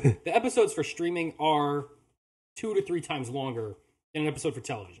fair, the episodes for streaming are 2 to 3 times longer than an episode for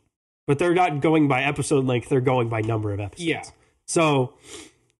television. But they're not going by episode length, they're going by number of episodes. Yeah. So,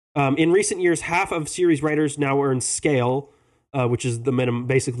 in recent years, half of series writers now earn scale, which is the minimum,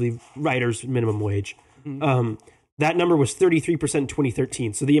 basically writers' minimum wage. That number was 33% in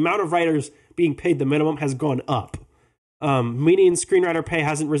 2013. So the amount of writers being paid the minimum has gone up. Median screenwriter pay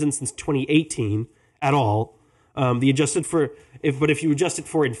hasn't risen since 2018 at all. If you adjust it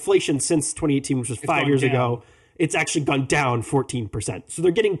for inflation since 2018, which was 5 years ago, it's actually gone down 14%. So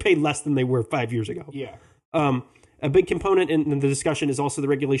they're getting paid less than they were 5 years ago. Yeah. A big component in the discussion is also the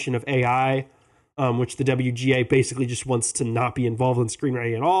regulation of AI, which the WGA basically just wants to not be involved in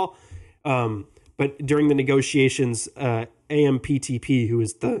screenwriting at all. But during the negotiations, AMPTP, who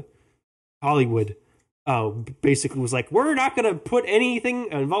is the Hollywood, basically was like, we're not going to put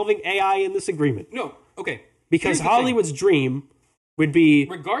anything involving AI in this agreement. No, okay. Because Hollywood's dream would be...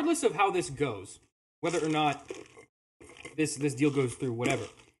 Regardless of how this goes, whether or not this deal goes through, whatever,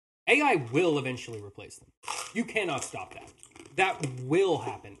 AI will eventually replace them. You cannot stop that. That will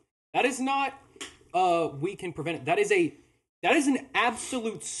happen. That is not, we can prevent it. That is an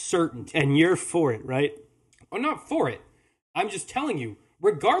absolute certainty. And you're for it, right? I'm not for it. I'm just telling you,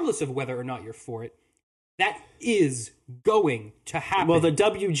 regardless of whether or not you're for it, that is going to happen. Well, the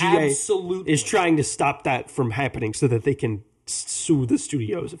WGA absolutely is trying to stop that from happening so that they can sue the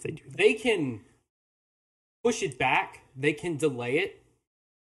studios if they do that. They can push it back. They can delay it.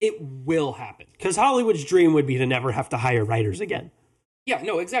 It will happen. Because Hollywood's dream would be to never have to hire writers again. Yeah,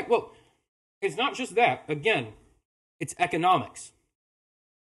 no, exactly. Well, it's not just that. Again, it's economics.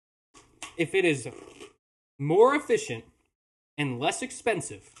 If it is more efficient and less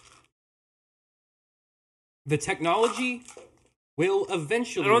expensive, the technology will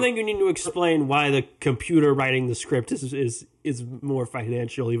eventually... I don't think you need to explain why the computer writing the script is more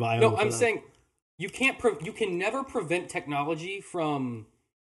financially viable. No, I'm saying you can never prevent technology from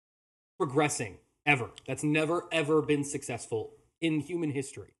progressing, ever. That's never, ever been successful in human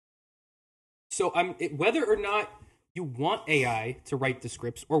history. So whether or not you want AI to write the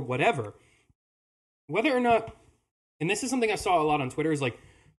scripts or whatever, whether or not... And this is something I saw a lot on Twitter, is like,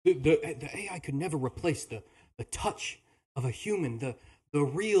 the AI could never replace the touch of a human, the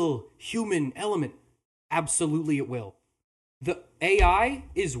real human element. Absolutely it will. The AI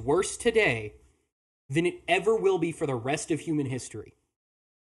is worse today than it ever will be for the rest of human history.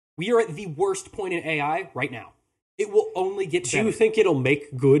 We are at the worst point in AI right now. It will only get better. Do you think it'll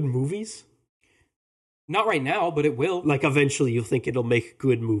make good movies? Not right now, but it will. Like, eventually you think it'll make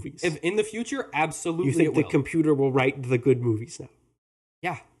good movies? If in the future, absolutely you think it will. the computer will write the good movies now?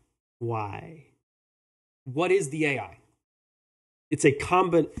 Yeah. Why? What is the AI? It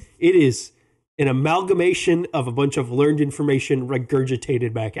is an amalgamation of a bunch of learned information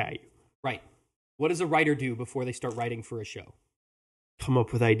regurgitated back at you. Right. What does a writer do before they start writing for a show? Come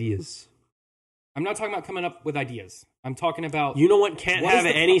up with ideas. I'm not talking about coming up with ideas. I'm talking about... You know what can't have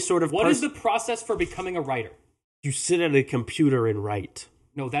any sort of... What is the process for becoming a writer? You sit at a computer and write.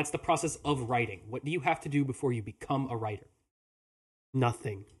 No, that's the process of writing. What do you have to do before you become a writer?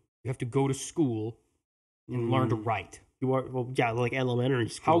 Nothing. You have to go to school and learn to write. You are, well, yeah, like elementary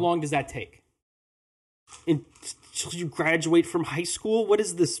school. How long does that take? Until you graduate from high school? What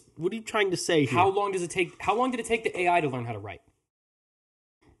is this? What are you trying to say here? How long did it take the AI to learn how to write?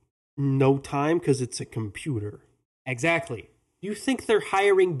 No time, because it's a computer. Exactly. You think they're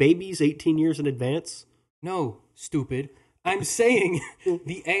hiring babies 18 years in advance? No, stupid. I'm saying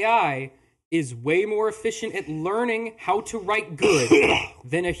the AI is way more efficient at learning how to write good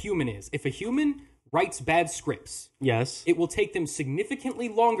than a human is. If a human writes bad scripts, Yes. it will take them significantly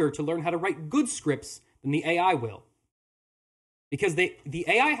longer to learn how to write good scripts than the AI will. Because the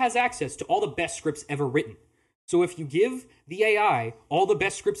AI has access to all the best scripts ever written. So if you give the AI all the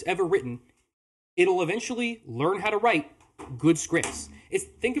best scripts ever written, it'll eventually learn how to write good scripts.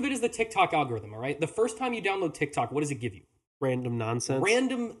 Think of it as the TikTok algorithm, all right? The first time you download TikTok, what does it give you? Random nonsense.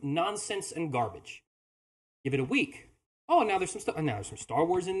 Random nonsense and garbage. Give it a week. Oh, now there's some stuff. Now there's some Star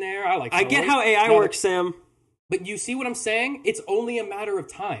Wars in there. I like Star I get Wars. how AI Now works, Sam. But you see what I'm saying? It's only a matter of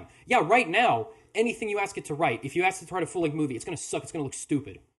time. Yeah, right now, anything you ask it to write, if you ask it to write a full-length movie, it's going to suck. It's going to look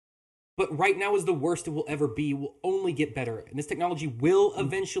stupid. But right now is the worst it will ever be. It will only get better. And this technology will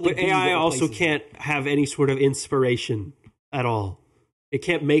eventually But be AI what also replaces it. can't have any sort of inspiration at all. It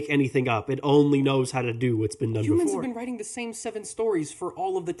can't make anything up. It only knows how to do what's been done Humans before. have been writing the same 7 stories for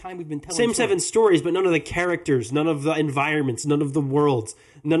all of the time we've been telling Same 7 stories, but none of the characters, none of the environments, none of the worlds,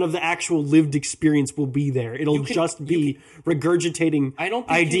 none of the actual lived experience will be there. It'll just be regurgitating I don't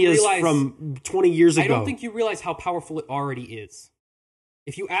think you ideas realize- from 20 years ago. I don't think you realize how powerful it already is.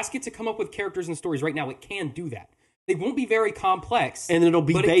 If you ask it to come up with characters and stories right now, it can do that. They won't be very complex. And it'll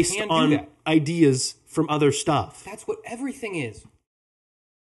be but it based can do on that. ideas from other stuff. That's what everything is.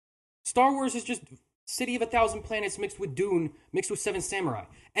 Star Wars is just City of a Thousand Planets mixed with Dune, mixed with Seven Samurai.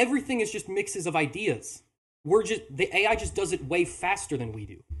 Everything is just mixes of ideas. The AI just does it way faster than we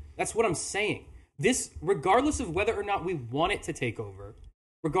do. That's what I'm saying. This, regardless of whether or not we want it to take over,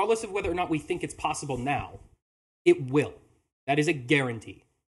 regardless of whether or not we think it's possible now, it will. That is a guarantee.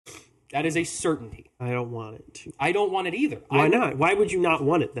 That is a certainty. I don't want it to. I don't want it either. Why not? Why would you not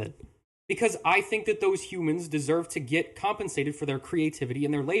want it then? Because I think that those humans deserve to get compensated for their creativity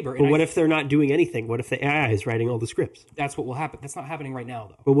and their labor. But what if they're not doing anything? What if the AI is writing all the scripts? That's what will happen. That's not happening right now,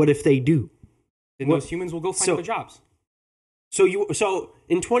 though. But what if they do? Then those humans will go find other jobs. So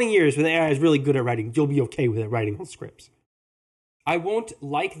in 20 years, when the AI is really good at writing, you'll be okay with it writing all the scripts. I won't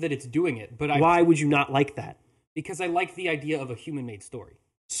like that it's doing it, but why would you not like that? Because I like the idea of a human-made story.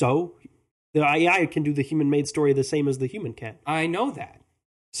 So the AI can do the human-made story the same as the human can. I know that.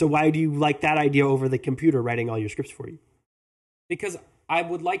 So why do you like that idea over the computer writing all your scripts for you? Because I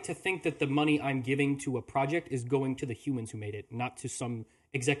would like to think that the money I'm giving to a project is going to the humans who made it, not to some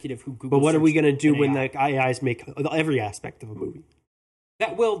executive who Google. But what are we going to do an when AI. the AIs make every aspect of a movie?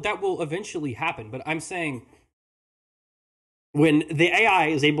 That will eventually happen. But I'm saying When the AI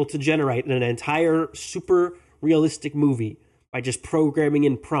is able to generate an entire super realistic movie by just programming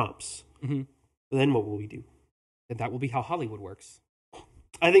in prompts, then what will we do? that will be how Hollywood works.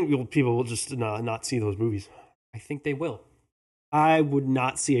 I think people will just not see those movies. I think they will. I would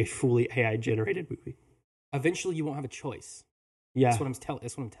not see a fully AI-generated movie. Eventually, you won't have a choice. Yeah. That's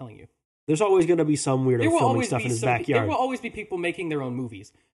what I'm telling you. There's always going to be some weirdo filming stuff in his backyard. There will always be people making their own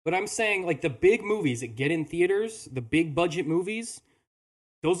movies. But I'm saying, like, the big movies that get in theaters, the big budget movies,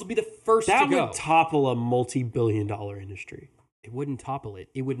 those will be the first to go. That would topple a multi-billion-dollar industry. It wouldn't topple it.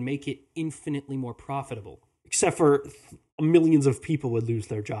 It would make it infinitely more profitable. Except for millions of people would lose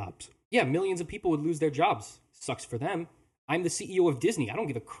their jobs. Yeah, millions of people would lose their jobs. Sucks for them. I'm the CEO of Disney. I don't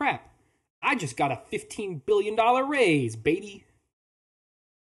give a crap. I just got a $15 billion raise, baby.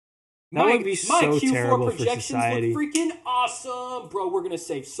 That would be my so Q4 terrible for projections society. look freaking awesome. Bro, we're going to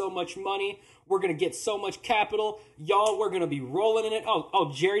save so much money. We're going to get so much capital. Y'all, we're going to be rolling in it.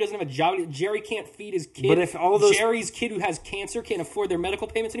 Oh, Jerry doesn't have a job. Jerry can't feed his kid. But if all those... Jerry's kid who has cancer can't afford their medical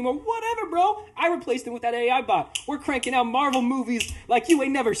payments anymore. Whatever, bro. I replaced him with that AI bot. We're cranking out Marvel movies like you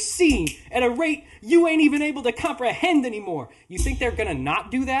ain't never seen at a rate you ain't even able to comprehend anymore. You think they're going to not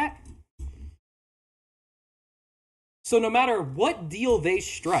do that? So no matter what deal they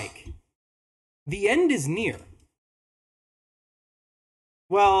strike, the end is near.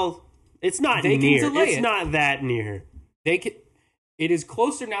 Well, it's not They can near. delay It's it. not that near. They can. It is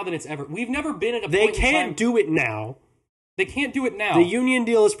closer now than it's ever. We've never been at a They point in time. can't do it now. They can't do it now. The union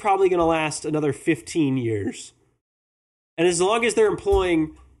deal is probably going to last another 15 years. And as long as they're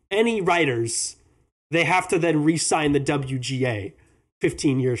employing any writers, they have to then re-sign the WGA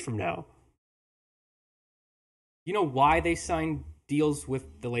 15 years from now. You know why they sign deals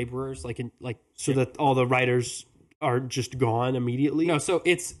with the laborers? So that all the writers are just gone immediately? No, so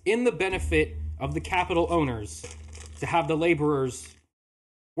it's in the benefit of the capital owners to have the laborers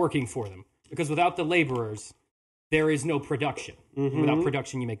working for them. Because without the laborers, there is no production. Mm-hmm. Without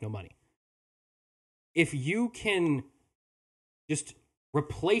production, you make no money. If you can just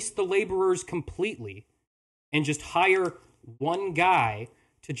replace the laborers completely and just hire one guy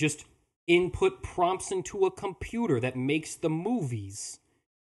to just input prompts into a computer that makes the movies,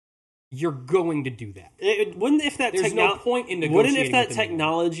 you're going to do that. Wouldn't if that There's no point in negotiating. Wouldn't if that with the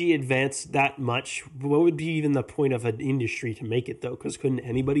technology advanced that much? What would be even the point of an industry to make it though? Because couldn't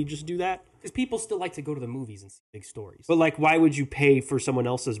anybody just do that? Because people still like to go to the movies and see big stories. But like, why would you pay for someone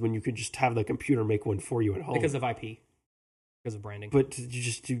else's when you could just have the computer make one for you at home? Because of IP. Because of branding. But you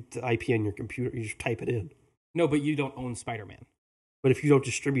just do the IP on your computer. You just type it in. No, but you don't own Spider-Man. But if you don't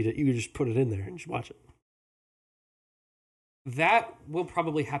distribute it, you can just put it in there and just watch it. That will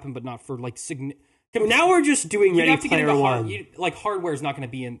probably happen, but not for like Now we're just doing Ready Player One. Like hardware is not going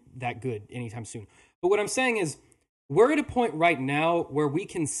to be that good anytime soon. But what I'm saying is, we're at a point right now where we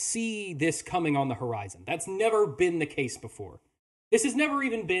can see this coming on the horizon. That's never been the case before. This has never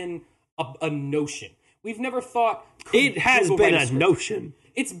even been a notion. We've never thought it has been a notion.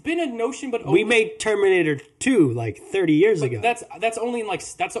 It's been a notion, but we made Terminator 2 like 30 years ago. That's only like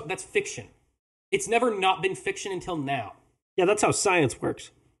that's fiction. It's never not been fiction until now. Yeah, that's how science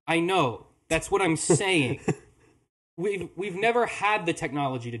works. I know. That's what I'm saying. We've never had the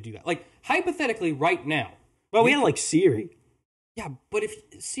technology to do that. Like hypothetically, right now. Well, we had like Siri. Yeah, but if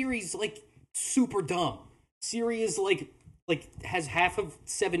Siri's like super dumb, Siri is like has half of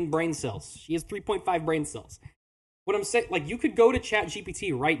 7 brain cells. She has 3.5 brain cells. What I'm saying, like, you could go to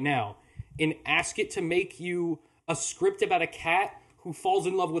ChatGPT right now and ask it to make you a script about a cat who falls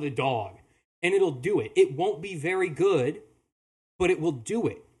in love with a dog, and it'll do it. It won't be very good, but it will do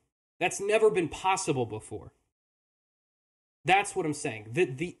it. That's never been possible before. That's what I'm saying.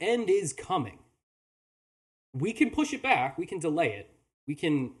 The end is coming. We can push it back. We can delay it. We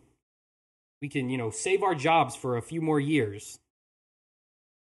can, save our jobs for a few more years.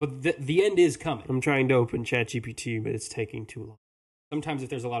 But the end is coming. I'm trying to open ChatGPT, but it's taking too long. Sometimes if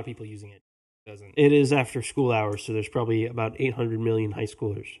there's a lot of people using it, it doesn't. It is after school hours, so there's probably about 800 million high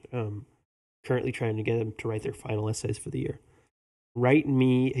schoolers currently trying to get them to write their final essays for the year. Write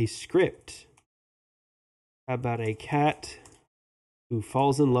me a script about a cat who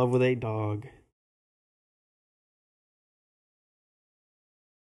falls in love with a dog.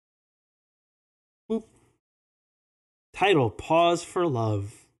 Boop. Title, Pause for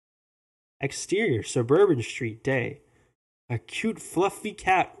Love. Exterior, suburban street, day. A cute, fluffy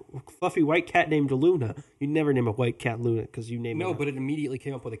white cat named Luna. You never name a white cat Luna because you name it. No, but it immediately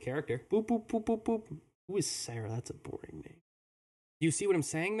came up with a character. Boop, boop, boop, boop, boop. Who is Sarah? That's a boring name. You see what I'm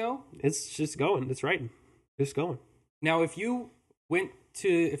saying, though? It's just going. It's writing. It's going. Now, if you went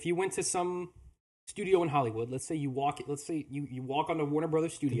to some studio in Hollywood, let's say you walk onto Warner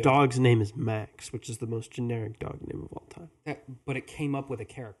Brothers studio. The dog's name is Max, which is the most generic dog name of all time. But it came up with a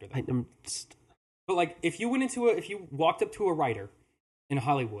character. But like, if you walked up to a writer in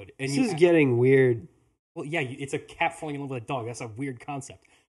Hollywood, and this is getting weird. Well, yeah, it's a cat falling in love with a dog. That's a weird concept.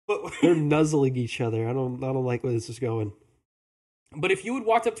 But they're nuzzling each other. I don't like where this is going. But if you had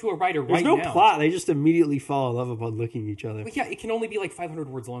walked up to a writer There's now... no plot. They just immediately fall in love upon looking at each other. Well, yeah, it can only be like 500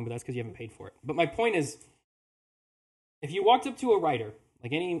 words long, but that's because you haven't paid for it. But my point is, if you walked up to a writer,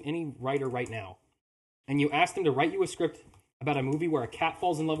 like any writer right now, and you asked them to write you a script about a movie where a cat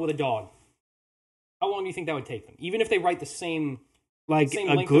falls in love with a dog, how long do you think that would take them? Even if they write the same... Like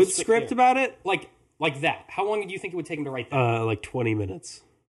a good script about it? Like that. How long do you think it would take them to write that? Like 20 minutes.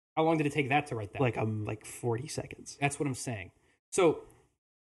 How long did it take that to write that? Like 40 seconds. That's what I'm saying. So,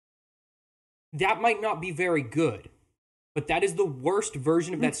 that might not be very good, but that is the worst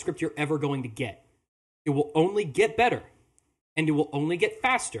version of that script you're ever going to get. It will only get better, and it will only get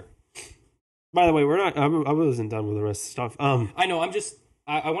faster. By the way, I wasn't done with the rest of the stuff. I know,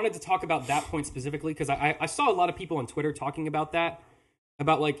 I wanted to talk about that point specifically, because I saw a lot of people on Twitter talking about that,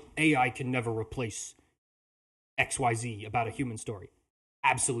 about like, AI can never replace XYZ about a human story.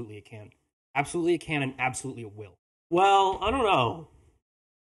 Absolutely it can. Absolutely it can, and absolutely it will. Well, I don't know.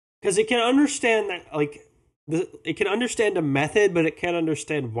 Because it can understand that, like, it can understand a method, but it can't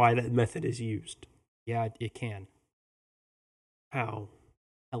understand why that method is used. Yeah, it can. How?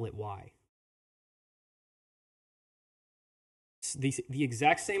 Tell it why. The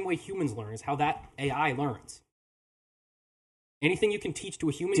exact same way humans learn is how that AI learns. Anything you can teach to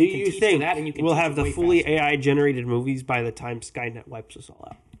a human, Do you can you teach think to that, and you can we'll teach have it the way fully faster. AI-generated movies by the time Skynet wipes us all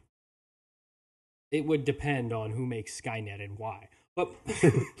out? It would depend on who makes Skynet and why. But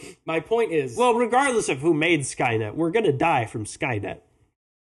my point is... Well, regardless of who made Skynet, we're going to die from Skynet.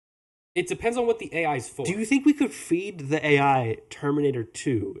 It depends on what the AI is for. Do you think we could feed the AI Terminator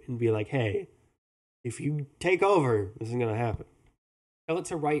 2 and be like, hey, if you take over, this is going to happen? Tell it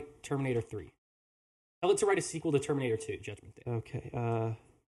to write Terminator 3. Tell it to write a sequel to Terminator 2, Judgment Day. Okay.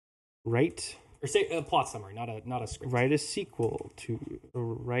 Write. Or say a plot summary, not a script. Write a sequel to.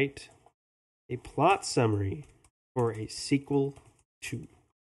 Write a plot summary for a sequel to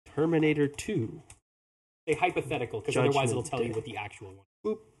Terminator 2. A hypothetical, because otherwise it'll tell you what the actual one.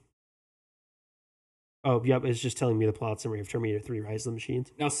 Boop. Oh, yep, it's just telling me the plot summary of Terminator 3, Rise of the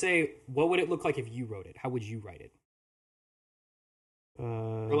Machines. Now say, what would it look like if you wrote it? How would you write it?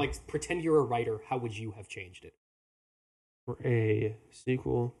 Or like, pretend you're a writer, how would you have changed it? For a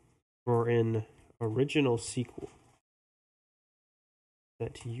sequel, for an original sequel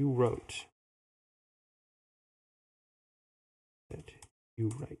that you wrote. That you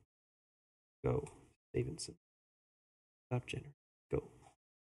write. Go. Stevenson. Stop Jenner. Go.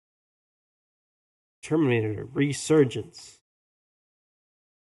 Terminator Resurgence.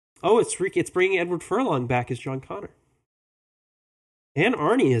 Oh, it's bringing Edward Furlong back as John Connor. And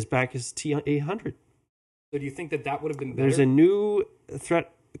Arnie is back as T-800. So do you think that would have been better? There's a new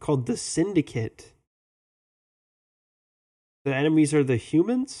threat called the Syndicate. The enemies are the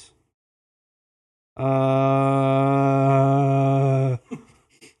humans?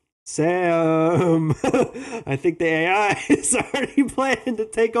 Sam, I think the AI is already planning to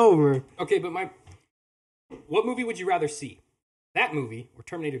take over. Okay, but what movie would you rather see? That movie or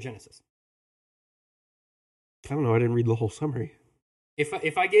Terminator Genesis? I don't know. I didn't read the whole summary.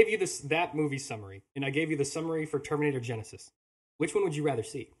 If I gave you that movie summary and I gave you the summary for Terminator Genesis, which one would you rather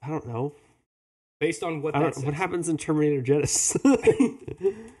see? I don't know. Based on what that says. What happens in Terminator Genesis?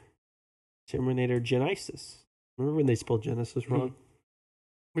 Terminator Genesis. Remember when they spelled Genesis wrong?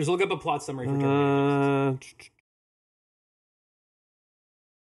 Mm-hmm. Just look up a plot summary for Terminator Genesis.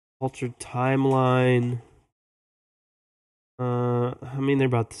 Altered timeline. I mean, they're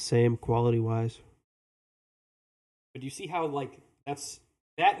about the same quality-wise. But do you see how, like,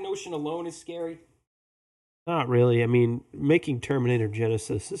 that notion alone is scary? Not really. I mean, making Terminator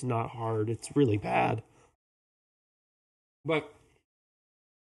Genesis is not hard. It's really bad. But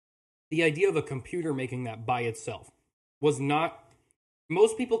the idea of a computer making that by itself was not...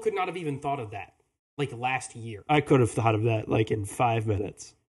 Most people could not have even thought of that, like, last year. I could have thought of that, like, in 5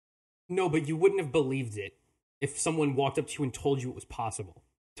 minutes. No, but you wouldn't have believed it if someone walked up to you and told you it was possible.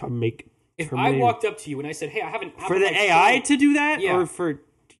 To make If Terminator... I walked up to you and I said, hey, I have an... For the AI to do that? Yeah. Or for...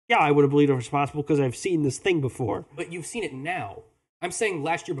 Yeah, I would have believed it was possible because I've seen this thing before. But you've seen it now. I'm saying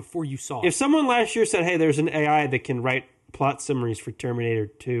last year before you saw it. If someone last year said, hey, there's an AI that can write plot summaries for Terminator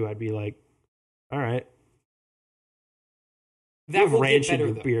 2, I'd be like, all right. That you have will ranch get better, in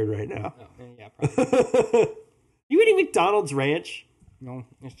your though. beard right now. Oh, yeah, probably. You eating McDonald's ranch? No,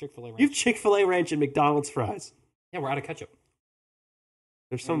 it's Chick-fil-A ranch. You have Chick-fil-A ranch and McDonald's fries. Yeah, we're out of ketchup.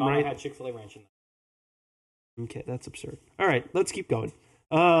 There's some I right... had Chick-fil-A ranch in there. Okay, that's absurd. All right, let's keep going.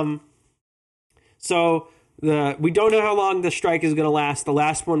 So we don't know how long the strike is going to last. The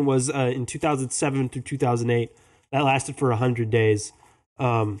last one was in 2007 through 2008. That lasted for 100 days.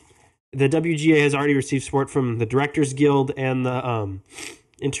 The WGA has already received support from the Directors Guild and the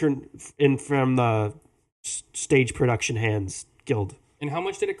from the Stage Production Hands Guild. And how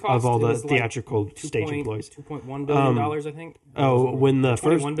much did it cost? Of all the It was theatrical like stage employees. $2.1 billion, I think. Oh, when the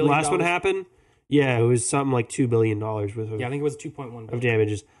last one $21 happened? Yeah, it was something like $2 billion worth of, Yeah, I think it was $2.1 billion. of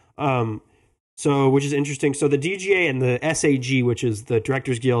damages. So, which is interesting. So the DGA and the SAG, which is the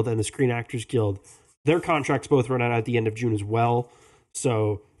Directors Guild and the Screen Actors Guild, their contracts both run out at the end of June as well.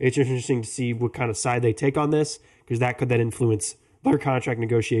 So it's interesting to see what kind of side they take on this, because that could then influence their contract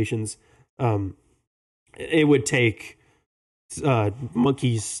negotiations. It would take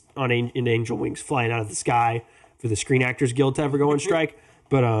monkeys in angel wings flying out of the sky for the Screen Actors Guild to ever go on strike,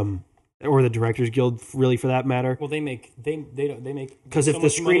 but or the Directors Guild, really, for that matter. Well, they make because if the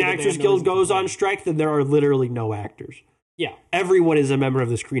Screen Actors Guild goes on strike, then there are literally no actors. Yeah, everyone is a member of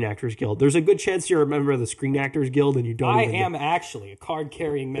the Screen Actors Guild. There's a good chance you're a member of the Screen Actors Guild, and you don't. I am actually a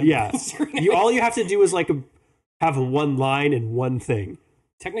card-carrying member. Yeah, of the Screen all you have to do is have one line and one thing.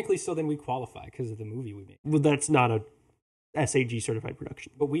 Technically, so then we qualify because of the movie we made. Well, that's not a SAG certified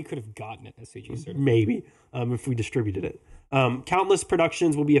production. But we could have gotten it SAG certified. Maybe, if we distributed it. Countless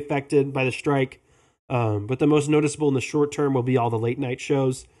productions will be affected by the strike, but the most noticeable in the short term will be all the late night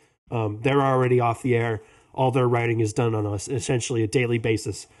shows. They're already off the air. All their writing is done on essentially a daily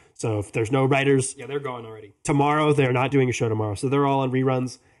basis. So if there's no writers... Yeah, they're gone already. Tomorrow, they're not doing a show tomorrow. So they're all on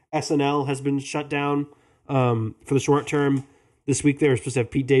reruns. SNL has been shut down for the short term. This week they were supposed to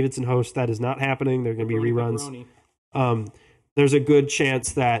have Pete Davidson host. That is not happening. They're going to be reruns. There's a good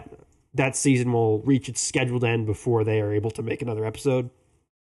chance that that season will reach its scheduled end before they are able to make another episode.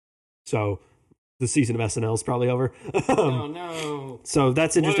 So the season of SNL is probably over. Oh no! So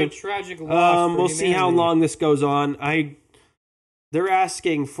that's interesting. What a tragic loss for we'll see how humanity. long this goes on. They're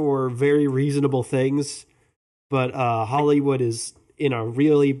asking for very reasonable things, but Hollywood is in a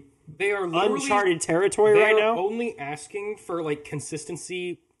really They are literally uncharted territory they right are now only asking for like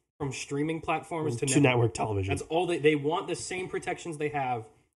consistency from streaming platforms to network television. That's all they want. The same protections they have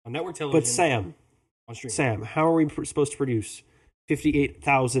on network television. But Sam, on streaming. Sam, how are we supposed to produce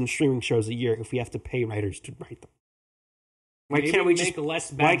 58,000 streaming shows a year if we have to pay writers to write them? Why Maybe can't we make just less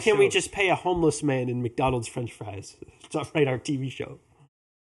bad Why can't we shows. just pay a homeless man in McDonald's French fries to write our TV show?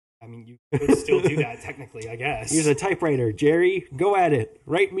 I mean, you could still do that technically, I guess. Here's a typewriter, Jerry. Go at it.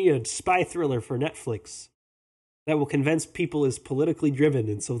 Write me a spy thriller for Netflix that will convince people is politically driven,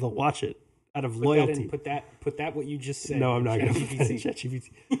 and so they'll watch it out of loyalty. Put that what you just said. No, I'm not going to ChatGPT.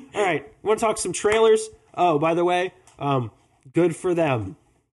 ChatGPT. All right, want to talk some trailers? Oh, by the way, good for them.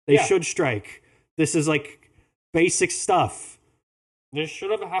 They should strike. This is like basic stuff. This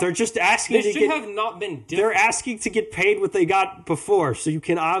should have happened. They're just asking This to should get. have not been They're different. asking to get paid what they got before, so you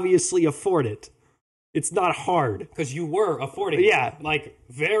can obviously afford it. It's not hard. Because you were affording Yeah. it, like,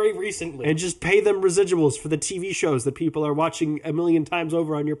 very recently. And just pay them residuals for the TV shows that people are watching a million times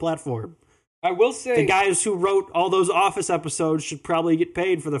over on your platform. I will say... The guys who wrote all those Office episodes should probably get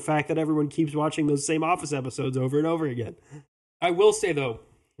paid for the fact that everyone keeps watching those same Office episodes over and over again. I will say, though,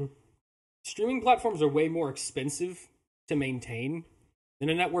 streaming platforms are way more expensive to maintain than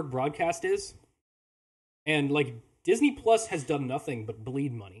a network broadcast is. And, like, Disney Plus has done nothing but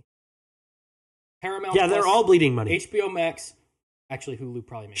bleed money. Paramount Yeah, they're Plus, all bleeding money. HBO Max... Actually, Hulu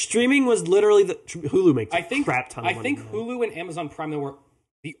probably makes... Streaming was literally Hulu makes a crap ton of money. I think now. Hulu and Amazon Prime, though, were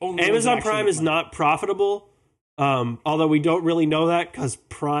the only ones that Amazon actually Prime make is money. not profitable, although we don't really know that because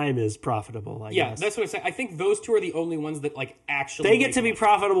Prime is profitable, I Yeah, guess. that's what I'm saying. I think those two are the only ones that, like, actually They get make to be money.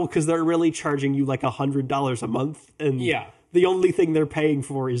 profitable because they're really charging you like $100 a month, and Yeah. the only thing they're paying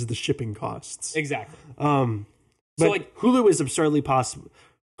for is the shipping costs. Exactly. But So, like- Hulu is absurdly possible.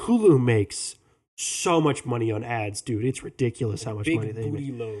 Hulu makes so much money on ads, dude. It's ridiculous how much money Big they make.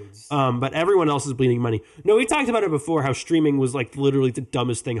 booty loads. But everyone else is bleeding money. No, we talked about it before, how streaming was like literally the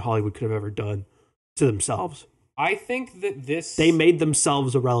dumbest thing Hollywood could have ever done to themselves. I think that this... They made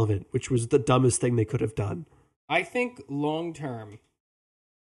themselves irrelevant, which was the dumbest thing they could have done. I think long term,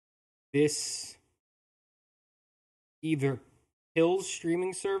 this either kills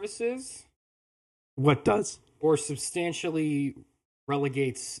streaming services What does? or substantially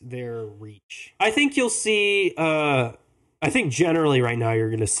relegates their reach. I think you'll see, I think generally right now you're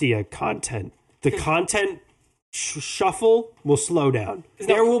going to see the content shuffle will slow down.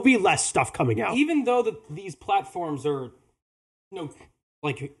 There will be less stuff coming out. Even though these platforms are,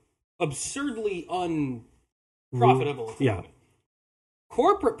 like absurdly unprofitable. Yeah.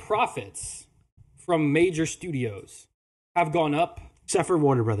 Corporate profits from major studios have gone up, Except for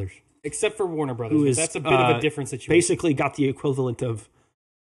Warner Brothers, except for Warner Brothers. who But is that's a bit of a different situation. basically got the equivalent of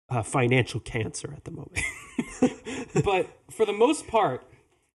financial cancer at the moment. But for the most part,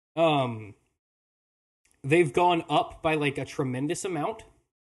 they've gone up by like a tremendous amount.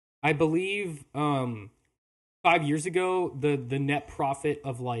 I believe 5 years ago, the net profit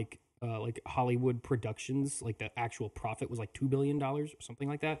of like Hollywood productions, like the actual profit was like $2 billion or something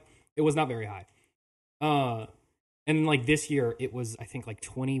like that. It was not very high. And like this year, it was I think like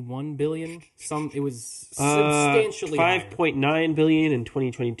 21 billion. It was substantially higher. 5.9 billion in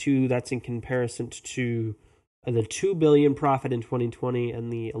 2022. That's in comparison to the 2 billion profit in 2020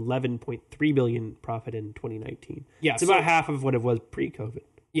 and the 11.3 billion profit in 2019. Yeah, it's about half of what it was pre-COVID.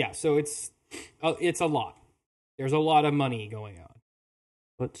 Yeah, so it's a lot. There's a lot of money going on.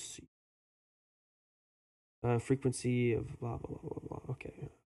 Let's see. Frequency of blah blah blah blah blah. Okay.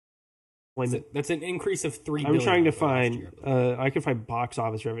 That's an increase of 3 I'm billion trying to over last find. year, I believe. I can find box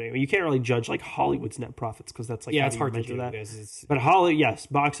office revenue. You can't really judge like Hollywood's net profits because that's like Yeah, how it's do you hard to measure do. that. But Yes,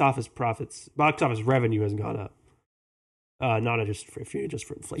 box office profits, box office revenue has gone up. Not just for if you adjust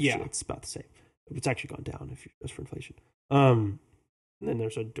for inflation, Yeah. it's about the same. It's actually gone down if you adjust for inflation. And then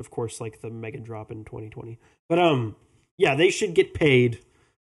there's of course like the mega drop in 2020. But yeah, they should get paid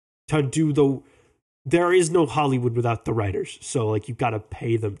to do the. There is no Hollywood without the writers, so like you got to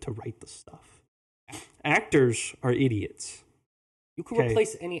pay them to write the stuff. Actors are idiots. You could Okay.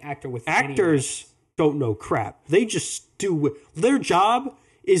 replace any actor with Actors don't know crap. They just do. Their job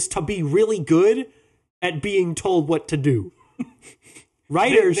is to be really good at being told what to do.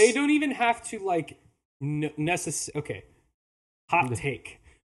 Writers, They don't even have to like Okay, hot take,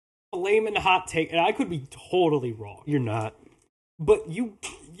 flaming hot take, and I could be totally wrong, You're not. but you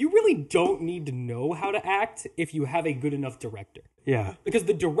you really don't need to know how to act if you have a good enough director. Yeah. Because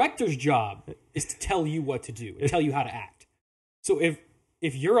the director's job is to tell you what to do and tell you how to act. So if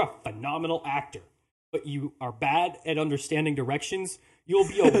you're a phenomenal actor, but you are bad at understanding directions, you'll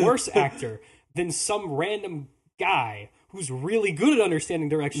be a worse actor than some random guy who's really good at understanding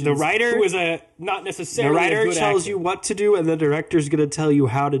directions. The writer who is not necessarily the writer a good tells actor. you what to do, and the director's going to tell you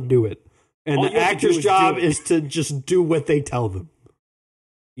how to do it. And All the you have to do actor's is job do it. is to just do what they tell them.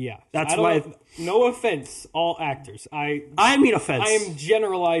 Yeah, That's I don't why. know- no offense, all actors. I mean offense. I am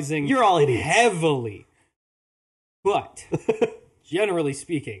generalizing. You're all idiots. Heavily, but generally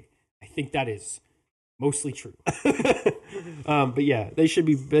speaking, I think that is mostly true. But yeah, they should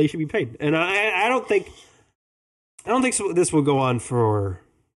be paid, and I don't think this will go on for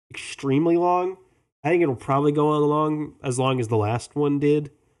extremely long. I think it'll probably go on as long as the last one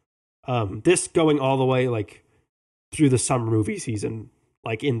did. This going all the way like through the summer movie season,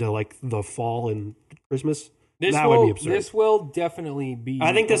 like into like the fall and Christmas. That would be absurd. This will definitely be.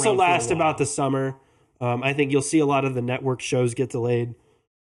 I think this will around for a last while. about the summer. I think you'll see a lot of the network shows get delayed.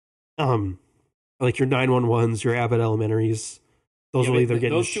 Like your 911s, your Abbott Elementaries. Those will either get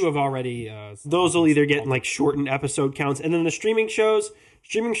those two have already. those will either get like shortened episode counts, and then the streaming shows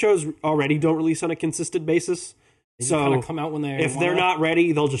already don't release on a consistent basis. They So kind of come out when if they're not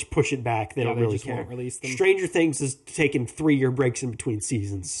ready, they'll just push it back. They don't really care. Won't release them. Stranger Things is taking 3-year breaks in between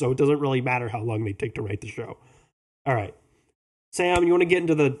seasons, so it doesn't really matter how long they take to write the show. All right, Sam, you want to get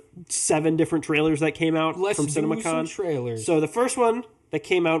into the 7 different trailers that came out Let's from do some CinemaCon? trailers. So the first one that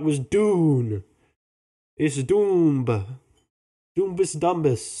came out was Dune. It's Doom. Doombus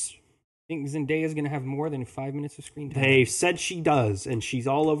Dumbus. I think Zendaya's going to have more than 5 minutes of screen time. They said she does, and she's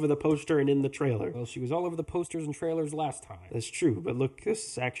all over the poster and in the trailer. Well, she was all over the posters and trailers last time. That's true, but look, this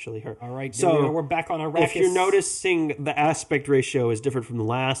is actually her. All right, So, we're back on Arrakis. If you're noticing the aspect ratio is different from the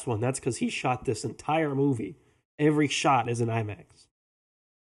last one, that's because he shot this entire movie. Every shot is in IMAX.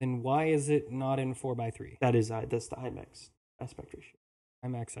 then why is it not in 4:3? That's the IMAX aspect ratio.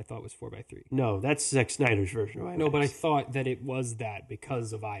 IMAX, I thought was 4:3. No, that's Zack Snyder's version of IMAX. No, but I thought that it was that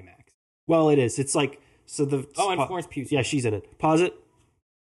because of IMAX. Well, it is. It's like so the. Oh, and Florence Pugh's. Yeah, she's in it. Pause it.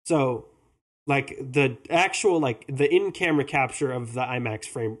 So, like the actual the in-camera capture of the IMAX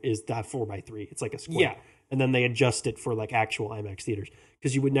frame is that 4:3. It's like a square. Yeah. And then they adjust it for like actual IMAX theaters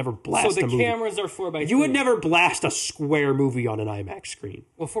because you would never blast So a the movie. cameras are 4:3. You would never blast a square movie on an IMAX screen.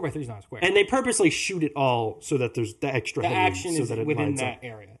 Well, 4:3 is not a square. And they purposely shoot it all so that there's the extra the headroom action so is that it within lines that up.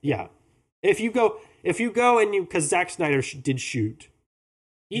 area. Yeah. If you go and because Zack Snyder did shoot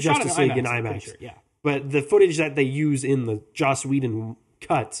He shot Justice in League in I'm pretty IMAX. sure, yeah. But the footage that they use in the Joss Whedon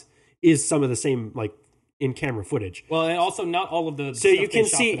cut is some of the same like in-camera footage. Well, and also not all of the. So stuff you they can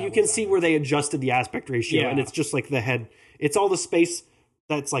shot see for that you can was see IMAX. where they adjusted the aspect ratio, Yeah. and it's just like the head. It's all the space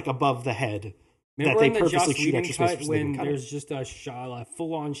that's like above the head Remember that they in the purposely Joss shoot Whedon extra space cut for so they can when cut it. there's just a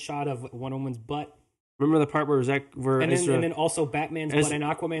full-on shot of one woman's butt, Remember the part where and Ezra, then also Batman's Ez- butt and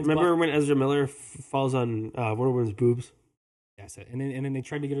Aquaman's remember butt. when Ezra Miller falls on Wonder Woman's boobs? That's it. And then they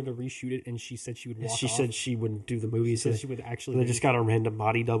tried to get her to reshoot it, and she said she would walk She off. said she wouldn't do the movie, so Said she would actually. they just got a random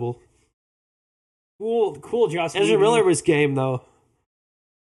body double. cool. Joss Ezra Whedon. Miller was game though.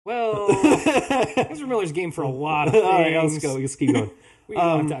 Well, All Ezra Miller's game for a lot of things. right, let's go. Let's keep going. We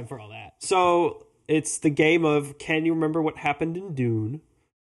don't have time for all that. So it's the game of can you remember what happened in Dune?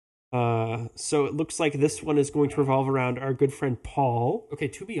 So it looks like this one is going to revolve around our good friend Paul. Okay,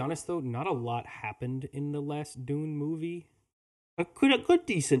 to be honest though, not a lot happened in the last Dune movie. A good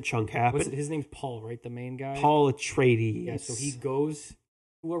decent chunk happened. His name's Paul, right? The main guy. Paul Atreides. Yeah. So he goes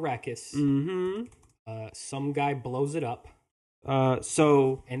to Arrakis. Mm-hmm. Some guy blows it up,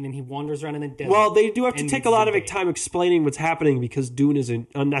 So and then he wanders around in the desert. well, they do have to and take a lot of Zendaya. time explaining what's happening because Dune is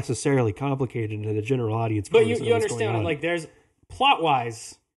unnecessarily complicated and the general audience. But probably doesn't you know what's going understand it. on. Like there's plot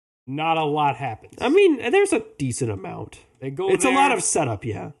wise, not a lot happens. I mean, there's a decent amount. They go. It's there, a lot of setup,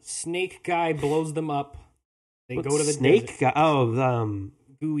 yeah. Snake guy blows them up. They What, go to the snake desert. guy. Oh,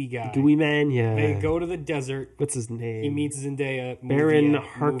 Gooey guy. Gooey man. Yeah. They go to the desert. What's his name? He meets Zendaya. Baron movie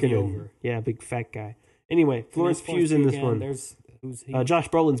Harkonnen. over. Yeah, big fat guy. Anyway, Florence And there's Pugh's in Pugh this again. one. There's who's he? Josh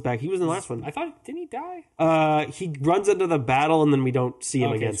Brolin's back. He was in the last one. I thought didn't he die? He runs into the battle and then we don't see him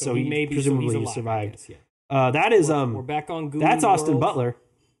Okay, again. So he may be, presumably he's he alive, I survived. guess, yeah. That is We're back on Goo. that's Austin World. Butler.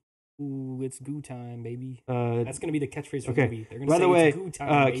 Ooh, it's Goo time, baby. Uh, That's gonna be the catchphrase for the okay. movie. They're gonna By say the way, it's Goo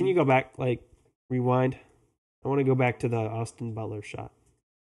time, baby. can you go back, like rewind? I want to go back to the Austin Butler shot.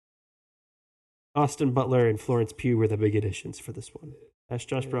 Austin Butler and Florence Pugh were the big additions for this one. That's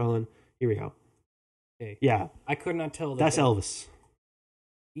Josh Brolin. Here we go. Okay. Yeah, I could not tell. that's Elvis.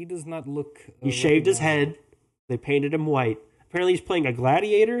 He does not look. He shaved his head. They painted him white, Apparently, he's playing a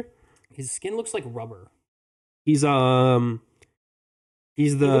gladiator. His skin looks like rubber. He's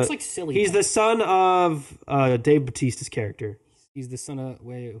He's He the looks like silly. he's the son of Dave Bautista's character, He's the son of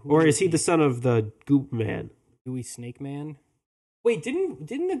or is he the son of the Goop Man? Gooey Snake Man? Wait, didn't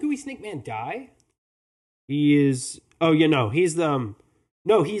the Gooey Snake Man die? He is. Oh, you know, he's the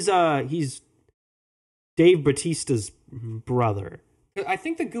he's Dave Bautista's brother. I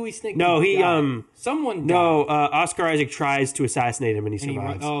think the Gooey Snake. No, he died. Someone. No, died. Oscar Isaac tries to assassinate him and he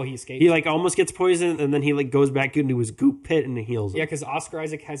survives. He escaped. He like almost gets poisoned and then he like goes back into his goop pit and heals him. Yeah, because Oscar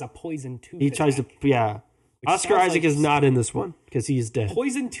Isaac has a poison tooth. He tries to Oscar Isaac is not in this one because he's dead.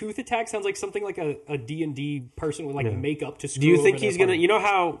 Poison tooth attack sounds like something like a D&D person with like makeup to screw. Do you think over he's their gonna? You know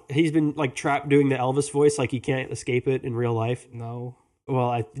how he's been like trapped doing the Elvis voice, like he can't escape it in real life. No.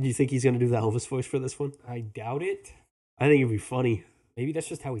 Well, do you think he's gonna do the Elvis voice for this one? I doubt it. I think it'd be funny. Maybe that's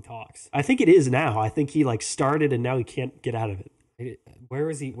just how he talks. I think it is now. I think he like started and now he can't get out of it. Where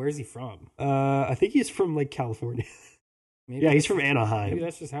is he from? I think he's from like California. Maybe yeah, he's from Anaheim. Maybe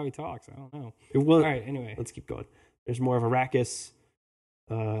that's just how he talks. I don't know. All right, anyway. Let's keep going. There's more of Arrakis.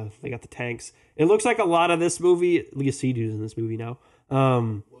 They got the tanks. It looks like a lot of this movie. Leah Seydoux in this movie now.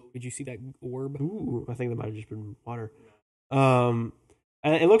 Did you see that orb? Ooh, I think that might have just been water. And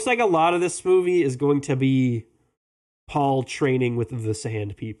it looks like a lot of this movie is going to be Paul training with the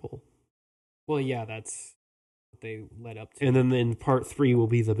Sand People. Well, yeah, that's what they led up to. And then in part 3 will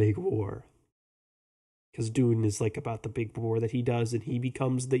be the big war. Because Dune is like about the big war that he does and he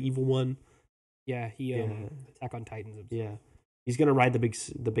becomes the evil one. Yeah, Attack on Titans. Yeah. He's going to ride the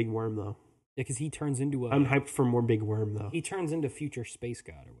big worm though. Yeah, because he turns into I'm hyped for more big worm though. He turns into future space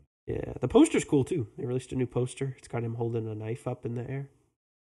god or whatever. Yeah, the poster's cool too. They released a new poster. It's got him holding a knife up in the air.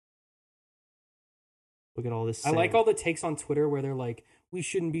 Look at all this sand. I like all the takes on Twitter where they're like, we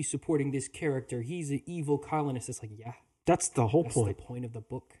shouldn't be supporting this character. He's an evil colonist. It's like, yeah. That's the whole point. point. That's the point of the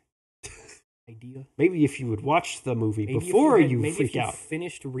book. Idea. Maybe if you would watch the movie before you freak out.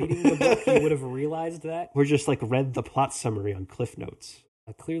 Finished reading the book, you would have realized that. Or just like read the plot summary on Cliff Notes.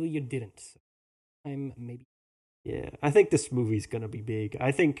 Clearly you didn't. Maybe. Yeah, I think this movie's gonna be big.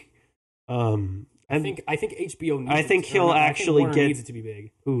 I think I think HBO needs I think he'll actually get needs it to be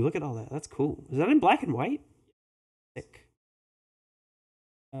big. Ooh, look at all that. That's cool. Is that in black and white? Thick.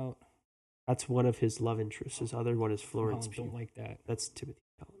 Oh. That's one of his love interests. His other one is Florence Pugh. Don't like that. That's Timothy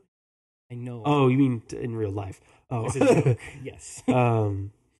Chalamet. I know. Oh, you mean in real life? Oh, it's a joke. Yes. Look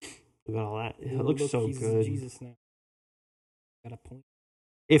at all that. It looks so good. Jesus now. Got a point.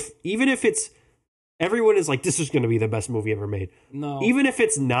 Even if it's everyone is like, this is going to be the best movie ever made. No. Even if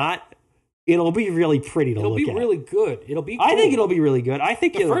it's not, it'll be really pretty to look at. It'll be really good. It'll be. Cool. I think it'll be really good. I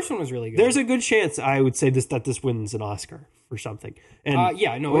think the first one was really good. There's a good chance I would say that this wins an Oscar for something. And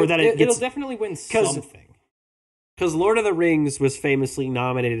yeah, no, or that it'll definitely win something. Because Lord of the Rings was famously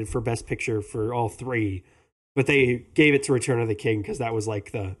nominated for Best Picture for all 3, but they gave it to Return of the King because that was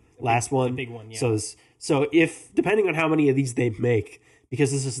like the last one. The big one, yeah. So if depending on how many of these they make,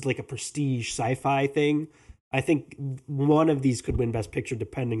 because this is like a prestige sci-fi thing, I think one of these could win Best Picture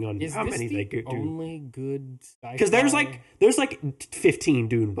depending on how many they do. Only good sci-fi? Because there's like 15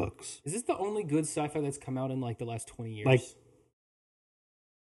 Dune books. Is this the only good sci-fi that's come out in like the last 20 years? Like,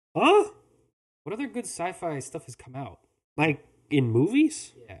 huh? What other good sci-fi stuff has come out? Like in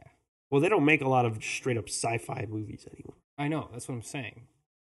movies? Yeah. Well, they don't make a lot of straight up sci-fi movies anymore. I know, that's what I'm saying.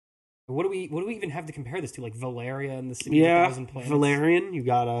 What do we even have to compare this to? Like Valeria and the City of a Thousand Planets? Valerian. You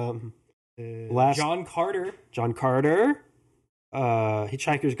got John Carter.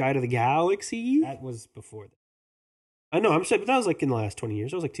 Hitchhiker's Guide to the Galaxy. That was before that. I know, I'm saying, but that was like in the last 20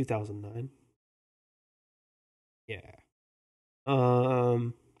 years. That was like 2009. Yeah.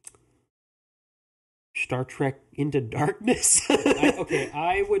 Star Trek Into Darkness.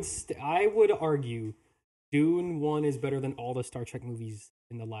 I would argue Dune 1 is better than all the Star Trek movies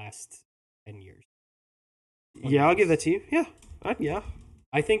in the last 10 years. Yeah, I'll give that to you. Yeah. Yeah.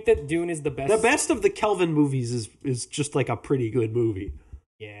 I think that Dune is the best. The best of the Kelvin movies is just like a pretty good movie.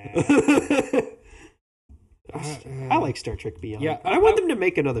 Yeah. I like Star Trek Beyond. Yeah, I want them to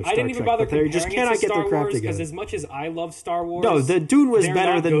make another Star Trek. I didn't even bother comparing they just cannot get their crap together. Because as much as I love Star Wars, no, the Dune was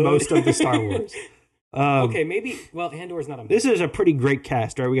better than most of the Star Wars. Okay, maybe. Well, Andor's not a. This is a pretty great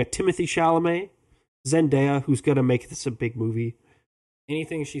cast. Right, we got Timothy Chalamet, Zendaya, who's gonna make this a big movie.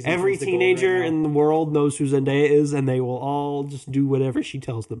 Anything she's every teenager in the world knows who Zendaya is, and they will all just do whatever she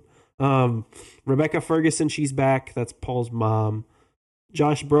tells them. Rebecca Ferguson, she's back. That's Paul's mom.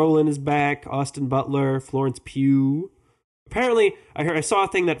 Josh Brolin is back. Austin Butler, Florence Pugh. Apparently, I saw a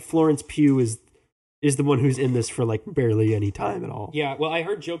thing that Florence Pugh is the one who's in this for like barely any time at all. Yeah, well, I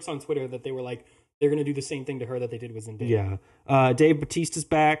heard jokes on Twitter that they were like, they're going to do the same thing to her that they did with Zendaya. Yeah. Dave Bautista's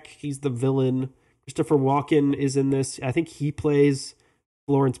back. He's the villain. Christopher Walken is in this. I think he plays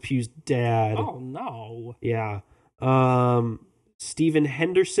Florence Pugh's dad. Oh, no. Yeah. Stephen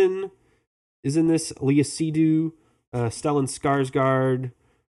Henderson is in this. Leah Seydoux, Stellan Skarsgård,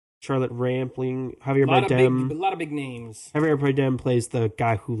 Charlotte Rampling, Javier Bardem. A lot of big names. Javier Bardem plays the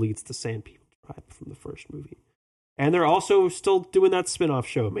guy who leads the Sand People tribe from the first movie. And they're also still doing that spin-off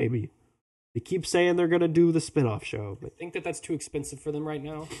show, maybe. They keep saying they're going to do the spin-off show. I think that's too expensive for them right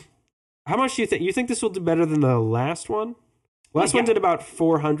now. How much do you think? You think this will do better than the last one? Last one did about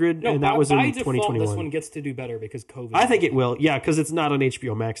 400, and that was in 2021. This one gets to do better because COVID. I think it will, yeah, because it's not on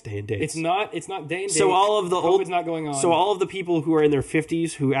HBO Max day and date. It's not day and date. So all of the COVID's not going on. So all of the people who are in their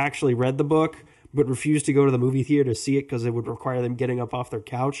 50s who actually read the book but refused to go to the movie theater to see it because it would require them getting up off their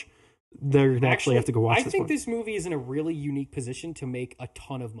couch, they're going to actually have to go watch this one. I think this movie is in a really unique position to make a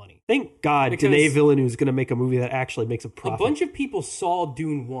ton of money. Thank God Denis Villeneuve is going to make a movie that actually makes a profit. A bunch of people saw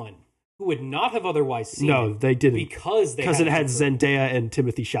Dune 1 who would not have otherwise seen it. No, they didn't. Because it had Zendaya and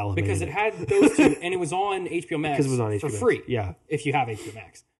Timothée Chalamet. Because it had those two, and it was on HBO Max because it was on HBO for Max. free. Yeah. If you have HBO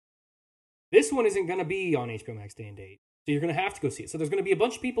Max. This one isn't going to be on HBO Max day and date. So you're going to have to go see it. So there's going to be a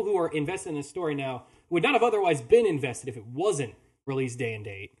bunch of people who are invested in this story now who would not have otherwise been invested if it wasn't released day and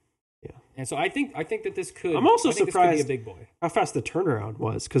date. Yeah. And so I think that this could. I'm also surprised this could be a big boy. How fast the turnaround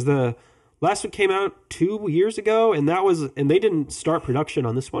was, because the last one came out 2 years ago, and they didn't start production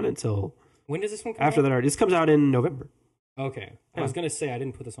on this one until. When does this one come after out? that? This comes out in November. Okay. I was going to say I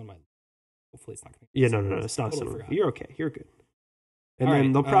didn't put this on my. Hopefully it's not going to. Yeah, no, it's not. Totally You're okay. You're good. And all then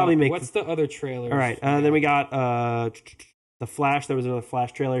right, they'll probably make. What's the other trailer? All right. Then we got the Flash. There was another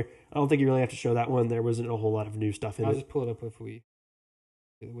Flash trailer. I don't think you really have to show that one. There wasn't a whole lot of new stuff in it. I'll just pull it up if we.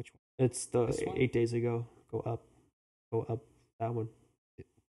 Which one? It's the 8 days ago. Go up. That one.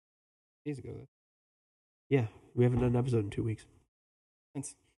 Days ago. Yeah, we haven't done an episode in 2 weeks.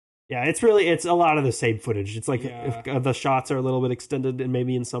 It's it's a lot of the same footage. It's like if the shots are a little bit extended and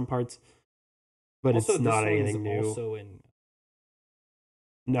maybe in some parts, but also, it's not anything new. Also in.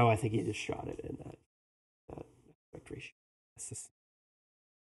 No, I think he just shot it in that aspect ratio.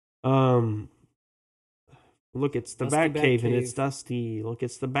 Look, it's the Batcave and it's dusty. Look,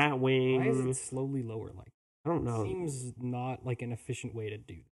 it's the Batwing. Why is it slowly lower? Like I don't know. It seems not like an efficient way to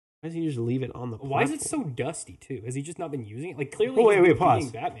do that. Why doesn't he just leave it on the platform? Why is it so dusty, too? Has he just not been using it? Like, clearly wait,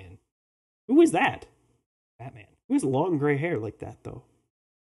 pause. Batman. Who is that? Batman. Who has long gray hair like that, though?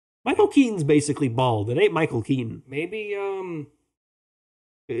 Michael Keaton's basically bald. It ain't Michael Keaton. Maybe,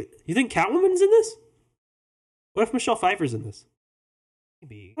 You think Catwoman's in this? What if Michelle Pfeiffer's in this?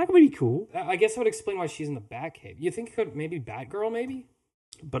 Maybe. That would be cool. I guess that would explain why she's in the Batcave. You think it could maybe Batgirl, maybe?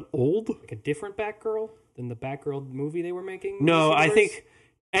 But old? Like a different Batgirl than the Batgirl movie they were making? No, I think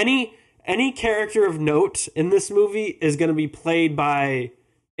any character of note in this movie is going to be played by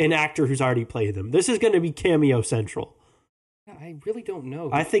an actor who's already played them. This is going to be cameo central. Yeah, I really don't know.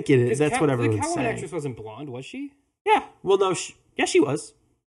 I think it is. That's what everyone's saying. The Catwoman actress wasn't blonde, was she? Yeah. Well, no. She was.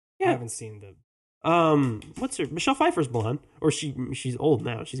 Yeah. I haven't seen the. What's her? Michelle Pfeiffer's blonde, or she's old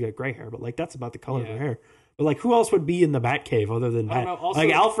now. She's got gray hair, but like that's about the color of her hair. But like, who else would be in the Batcave other than Bat? Also,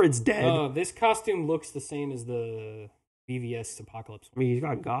 like Alfred's dead. This costume looks the same as the BVS Apocalypse. I mean, he's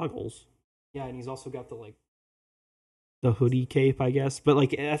got goggles. Yeah, and he's also got the hoodie cape, I guess. But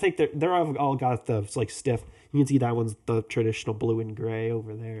like, I think they're all got the like stiff. You can see that one's the traditional blue and gray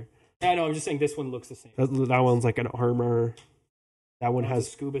over there. Yeah, no, I'm just saying this one looks the same. That one's like an armor. That one has a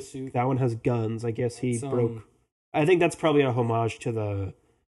scuba suit. That one has guns. I guess he broke. I think that's probably a homage to the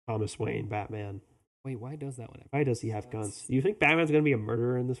Thomas Wayne Batman. Wait, why does that one have Why does he have guns? Do you think Batman's going to be a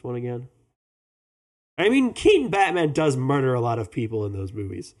murderer in this one again? I mean, Keaton Batman does murder a lot of people in those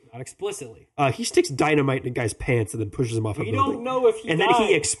movies. Not explicitly. He sticks dynamite in a guy's pants and then pushes him off a building. We don't know if he And died. then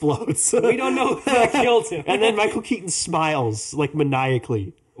he explodes. We don't know if that killed him. And then Michael Keaton smiles, like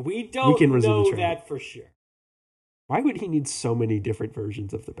maniacally. We don't know that for sure. Why would he need so many different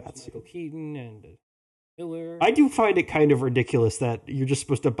versions of the Batsuit? Michael Keaton and Miller. I do find it kind of ridiculous that you're just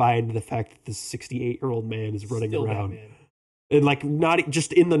supposed to buy into the fact that this 68-year-old man is running around. Batman. And like not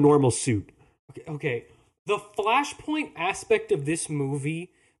just in the normal suit. Okay. The Flashpoint aspect of this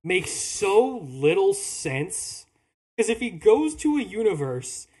movie makes so little sense. Because if he goes to a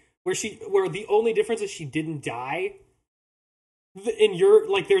universe where the only difference is she didn't die, and you're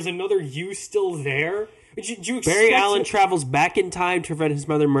like there's another you still there. Barry Allen travels back in time to prevent his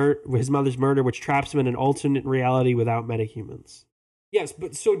mother's murder, which traps him in an alternate reality without metahumans. Yes,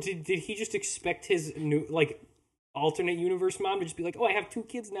 but so did he just expect his new alternate universe mom to just be like, "Oh, I have 2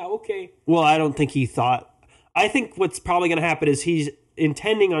 kids now, okay"? Well, I don't think he thought. I think what's probably going to happen is he's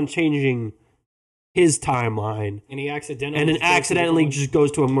intending on changing his timeline, And he accidentally and then just goes to accidentally the one- just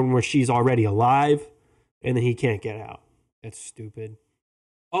goes to a one where she's already alive, and then he can't get out. That's stupid.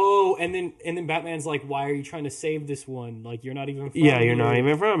 Oh, and then Batman's like, "Why are you trying to save this one? Like, you're not even from Yeah, you're not here."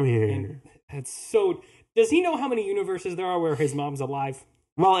 even from here. And that's so. Does he know how many universes there are where his mom's alive?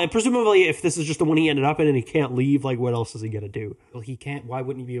 Well, and presumably, if this is just the one he ended up in and he can't leave, like, what else is he gonna do? Well, he can't. Why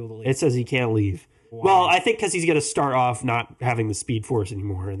wouldn't he be able to leave? It says he can't leave. Why? Well, I think because he's gonna start off not having the Speed Force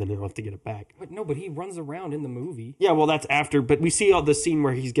anymore, and then he'll have to get it back. But he runs around in the movie. Yeah, well, that's after. But we see all the scene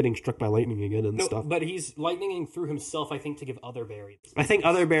where he's getting struck by lightning again and No, stuff. but he's lightninging through himself, I think, to give other Barry. I think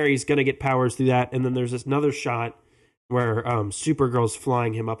Otherberry's gonna get powers through that, and then there's this another shot where Supergirl's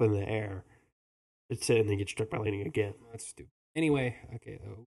flying him up in the air. It's and they get struck by lightning again. That's stupid. Anyway, okay.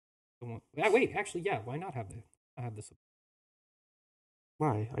 Wait, actually, yeah. Why not have this? I have this.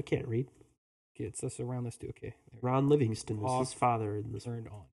 Why? I can't read. Okay, it's us around this too. Okay, there. Ron Livingston was Off. his father in this, Turned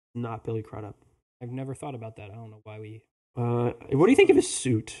on. not Billy Crudup. I've never thought about that. I don't know why we. What do you think of his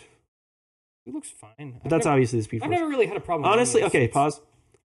suit? It looks fine. But that's obviously the Speed I've Force. never really had a problem. With Honestly, any of okay, those pause. suits.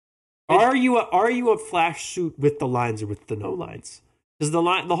 Are you a Flash suit with the lines or with the no lines? Because the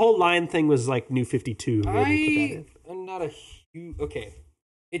whole line thing was like New 52. when they put that in. I'm not a huge. Okay,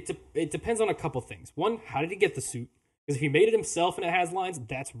 it depends on a couple things. One, how did he get the suit? Because if he made it himself and it has lines,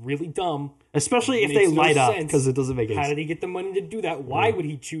 that's really dumb. Especially if It they makes no light up, sense. because it doesn't make any How sense. did he get the money to do that? Why would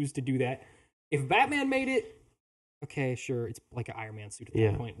he choose to do that? If Batman made it, okay, sure, it's like an Iron Man suit at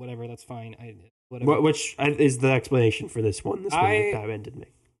that point. Whatever, that's fine. Whatever. Which is the explanation for this one. This one that Batman did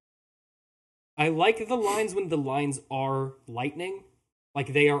make. I like the lines when the lines are lightning,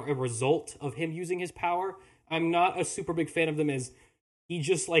 like they are a result of him using his power. I'm not a super big fan of them as he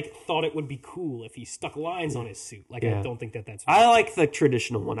just like thought it would be cool if he stuck lines on his suit. Like I don't think that's. I like the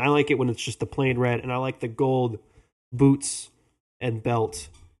traditional one. I like it when it's just the plain red, and I like the gold boots and belt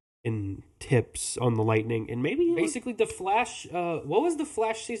and tips on the lightning, and maybe basically the Flash. What was the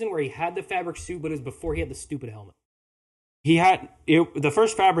Flash season where he had the fabric suit, but it was before he had the stupid helmet? he had the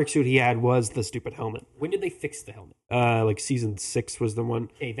first fabric suit he had was the stupid helmet. When did they fix the helmet? Like season 6 was the one.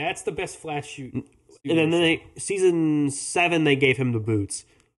 Okay, that's the best Flash suit. And then season 7 they gave him the boots.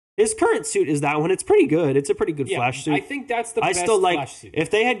 His current suit is that one. It's pretty good. It's a pretty good Flash suit. I think that's the I best still like Flash suit.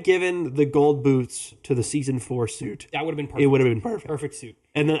 if they had given the gold boots to the season 4 suit. That would have been perfect. It would have been perfect. Perfect suit.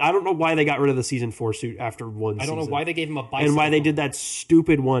 And then I don't know why they got rid of the season 4 suit after one season. I don't know why they gave him a bicycle. And why they did that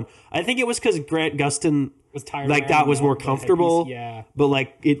stupid one. I think it was because Grant Gustin was tired. Like that was more comfortable. Yeah. But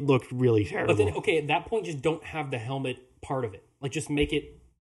like it looked really terrible. But then okay, at that point just don't have the helmet part of it. Like just make it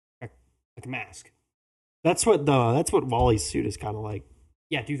like a mask. That's what Wally's suit is kind of like.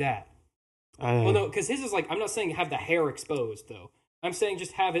 Yeah, do that. Well, no, because his is like I'm not saying have the hair exposed though. I'm saying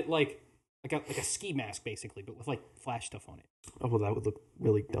just have it like a ski mask basically, but with like Flash stuff on it. Oh, well, that would look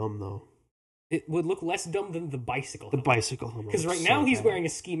really dumb though. It would look less dumb than the bicycle. The bicycle helmet. Because right now he's wearing a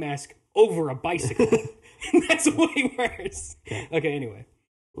ski mask over a bicycle. That's what he wears. Okay, anyway.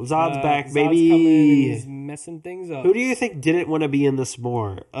 Zod's back, Zod's baby. coming, he's messing things up. Who do you think didn't want to be in this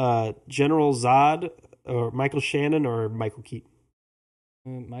more? General Zod or Michael Shannon or Michael Keaton?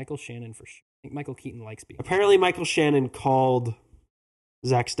 Michael Shannon for sure. I think Michael Keaton likes being. Apparently, Michael Shannon called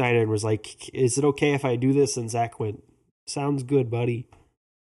Zack Snyder and was like, "Is it okay if I do this?" And Zack went, "Sounds good, buddy."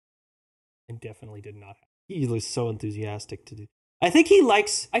 And definitely did not. He was so enthusiastic to do. I think he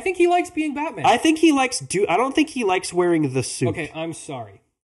likes being Batman. I don't think he likes wearing the suit. Okay, I'm sorry,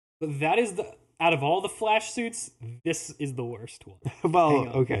 but that is out of all the Flash suits, this is the worst one. Well,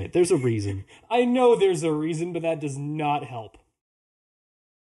 okay, there's a reason. I know there's a reason, but that does not help.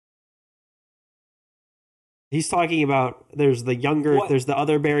 He's talking about there's the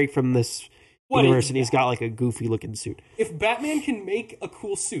other Barry from this universe, and he's got like a goofy looking suit. If Batman can make a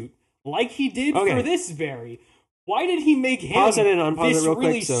cool suit like he did for this Barry, why did he make him Pause it and unpause this it real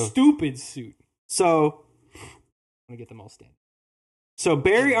really quick, so- stupid suit? So I'm gonna get them all standing. So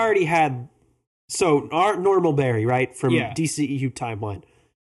Barry already had our normal Barry, right, from DCEU timeline.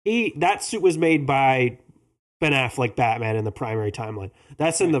 That suit was made by Ben Affleck Batman in the primary timeline.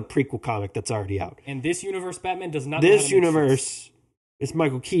 That's in the prequel comic that's already out. And this universe Batman does not. This universe, it's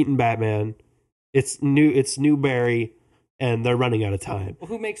Michael Keaton Batman. It's new Barry, and they're running out of time. Well,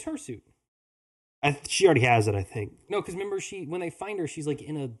 who makes her suit? She already has it, I think. No, because remember, when they find her, she's like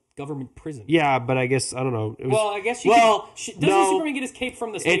in a government prison. Yeah, but I guess I don't know. I guess doesn't Superman get his cape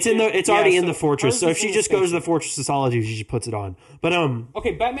from the station? It's already in the fortress. So if she just goes to the Fortress of Solitude, she puts it on. But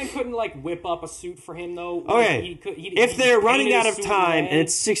okay, Batman couldn't like whip up a suit for him though. Okay, if they're running out of time and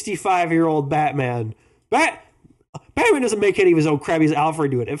it's 65-year-old Batman, Batman doesn't make any of his own crap. He's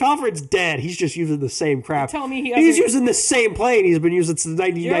Alfred doing it. If Alfred's dead, he's just using the same crap. You're telling me he's using the same plane he's been using since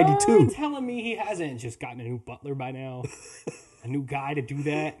 1992. You're telling me he hasn't just gotten a new butler by now? A new guy to do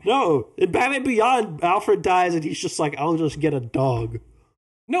that? No. In Batman Beyond, Alfred dies and he's just like, I'll just get a dog.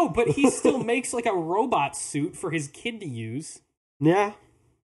 No, but he still makes like a robot suit for his kid to use. Yeah.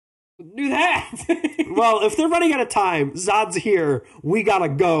 Do that. Well, if they're running out of time, Zod's here. We gotta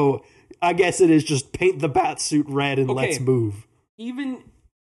go. I guess it is just paint the bat suit red and let's move. Even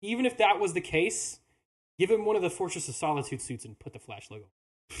if that was the case, give him one of the Fortress of Solitude suits and put the Flash logo.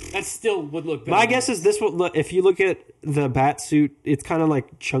 That still would look better. My guess is this would look, if you look at the bat suit, it's kind of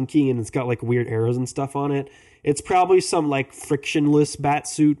like chunky and it's got like weird arrows and stuff on it. It's probably some like frictionless bat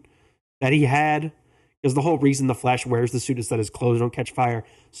suit that he had. Because the whole reason the Flash wears the suit is that his clothes don't catch fire.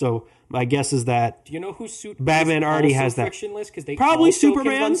 So my guess is that do you know whose suit Batman already has that frictionless? Because they probably also can run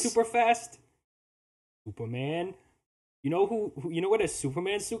Superman's super fast. Superman. You know who? You know what a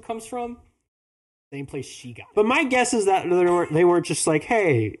Superman suit comes from? Same place she got it. But my guess is that they weren't just like,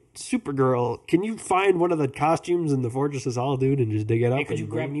 hey, Supergirl, can you find one of the costumes in the Fortress of Solitude and just dig it up? Hey, could you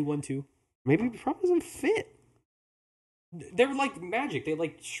grab me one too? Maybe it probably doesn't fit. They're like magic. They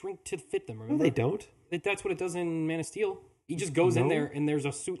like shrink to fit them. Remember? No, they don't. That's what it does in Man of Steel. He just goes in there and there's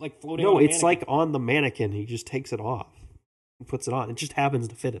a suit like floating. No, on it's like on the mannequin. He just takes it off and puts it on. It just happens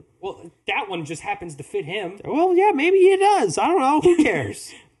to fit him. Well, that one just happens to fit him. Well, yeah, maybe it does. I don't know. Who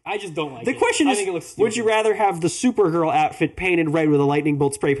cares? I just don't like the it. question I is, think it looks stupid. would you rather have the Supergirl outfit painted red with a lightning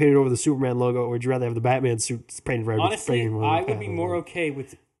bolt spray painted over the Superman logo, or would you rather have the Batman suit painted red with Honestly, spraying I would be more okay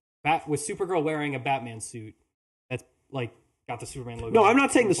with Supergirl wearing a Batman suit that's like got the Superman logo. No, I'm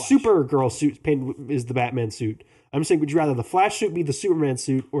not saying the Supergirl suit painted is the Batman suit. I'm saying, would you rather the Flash suit be the Superman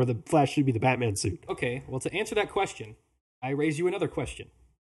suit or the Flash suit be the Batman suit? Okay, well, to answer that question, I raise you another question.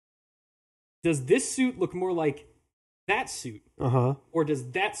 Does this suit look more like that suit? Uh-huh. Or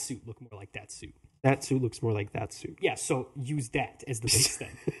does that suit look more like that suit? That suit looks more like that suit. Yeah, so use that as the base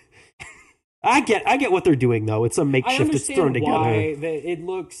then. I get what they're doing, though. It's a makeshift. It's thrown together. I understand why it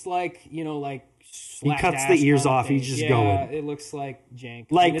looks like, like he cuts the ears off. He's just going. Yeah, it looks like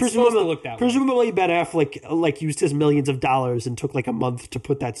jank. Like, it's supposed to look that way. presumably Ben Affleck used his millions of dollars and took like a month to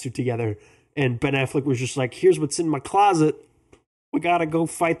put that suit together. And Ben Affleck was just like, here's what's in my closet. We gotta go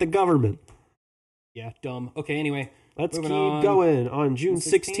fight the government. Yeah, dumb. Okay, anyway. Let's keep going. On June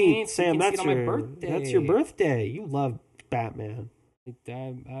 16th, Sam, that's my birthday. That's your birthday. You love Batman.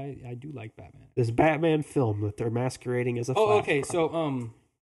 I do like Batman. This Batman film that they're masquerading as a Flash. Okay, so, oh,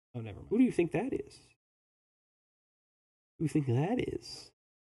 never mind. Who do you think that is? Who do you think that is?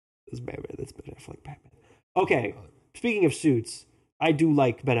 This Batman, that's Ben Affleck Batman. Okay, speaking of suits, I do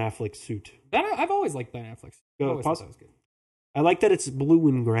like Ben Affleck's suit. I've always liked Ben Affleck's suit. Go, pause. That was good. I like that it's blue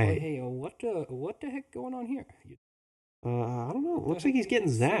and gray. Hey, what the heck going on here? I don't know. It looks like he's getting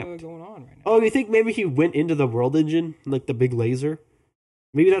zapped. Going on right now? Oh, you think maybe he went into the World Engine, like the big laser?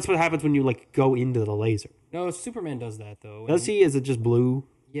 Maybe that's what happens when you like go into the laser. No, Superman does that though. Does he? Is it just blue?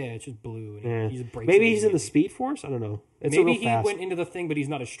 Yeah, it's just blue. And maybe he's in the Speed Force. I don't know. It's maybe he went into the thing, but he's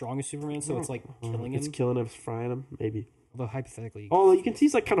not as strong as Superman, so it's like killing him. It's killing him, frying him. Maybe. Although hypothetically, you can see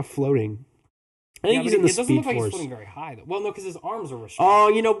he's like kind of floating. I think he's in the Speed Force. It doesn't look like he's floating very high though. Well, no, because his arms are restrained. Oh,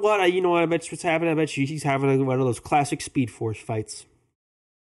 you know what? I bet you what's happening. I bet you he's having one of those classic Speed Force fights.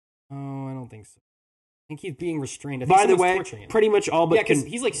 Oh, I don't think so. I think he's being restrained. By the way, pretty much all but because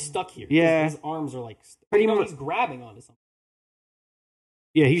he's like stuck here. Yeah, his arms are like pretty much. He's grabbing onto something.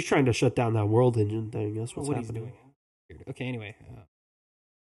 Yeah, he's trying to shut down that World Engine thing. That's what's happening. He's doing. Okay, anyway.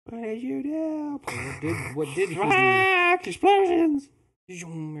 What did you do? What did he do? Explosions!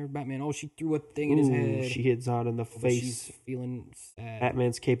 Batman. Oh, she threw a thing in his head. She hit Zod in the face. She's feeling sad.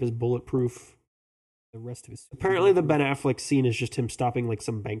 Batman's cape is bulletproof. The rest of his... Apparently the Ben Affleck scene is just him stopping like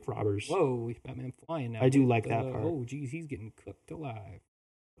some bank robbers. Whoa, Batman flying now. I do like that part. Oh, geez, he's getting cooked alive.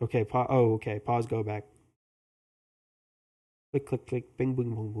 Okay, okay. Pause, go back. Click, click, click. Bing,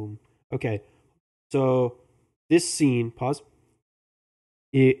 boom, boom, boom. Okay, so this scene, pause.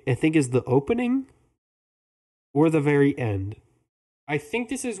 I think is the opening or the very end. I think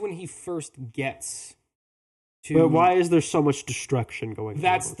this is when he first gets to... But why is there so much destruction going on?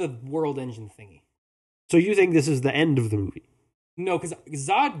 That's the World Engine thingy. So you think this is the end of the movie? No, because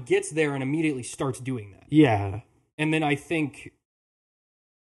Zod gets there and immediately starts doing that. Yeah. And then I think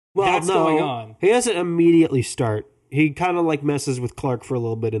that's going on. He doesn't immediately start. He kind of like messes with Clark for a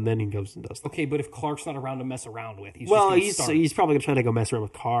little bit and then he goes and does that. Okay, but if Clark's not around to mess around with, he's probably trying to go mess around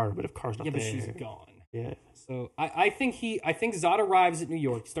with Carr, but if Carr's not there... Yeah, but she's gone. Yeah. So I think Zod arrives at New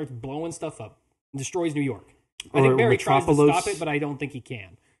York, starts blowing stuff up, and destroys New York. I think Barry tries to stop it, but I don't think he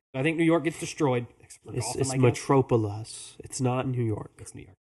can. I think New York gets destroyed. It's Metropolis. It's not New York. It's New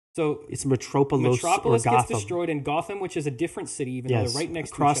York. So it's Metropolis Metropolis or Gotham. gets destroyed, and Gotham, which is a different city, even though they're right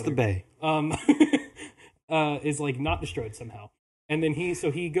next across to each the other, bay. is like not destroyed somehow. And then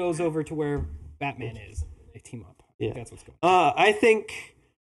he goes over to where Batman is. They team up. Yeah, that's what's going on. I think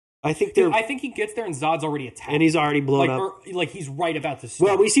I think he gets there and Zod's already attacked, and he's already blown up. He's right about to start.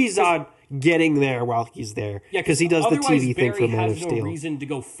 Well, we see Zod getting there while he's there. Yeah, because he does the TV thing for Man of Steel. Steel. No reason to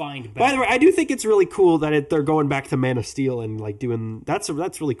go find Batman. By the way, I do think it's really cool that they're going back to Man of Steel and like doing that's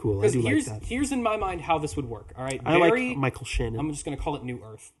really cool. I do like that. Here's in my mind how this would work. All right, I like Michael Shannon. I'm just going to call it New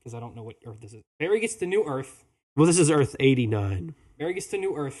Earth because I don't know what Earth this is. Barry gets to New Earth. Well, this is Earth 89. Barry gets to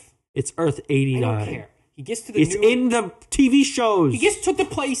New Earth. It's Earth 89. I don't care. He gets to the. It's in the TV shows. He gets to the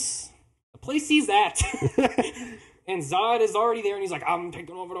place he's at, and Zod is already there, and he's like, "I'm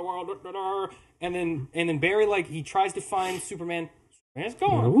taking over the world." And then Barry, like, he tries to find Superman. Superman's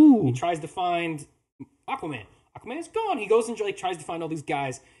gone. Ooh. He tries to find Aquaman. Aquaman's gone. He goes and like tries to find all these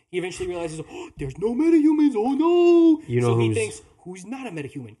guys. He eventually realizes, there's no metahumans. Oh no! So he thinks, who's not a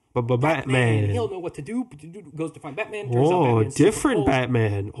metahuman? Batman. He'll know what to do. Goes to find Batman. Turns Whoa, out Batman's different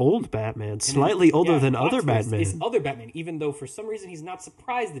Batman. Old Batman. Slightly older than other Batman. It's other Batman, even though for some reason he's not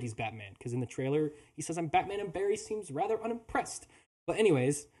surprised that he's Batman. Because in the trailer, he says, I'm Batman, and Barry seems rather unimpressed. But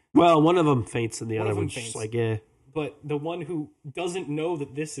anyways. Well, one of them faints and the other one's just like, yeah. But the one who doesn't know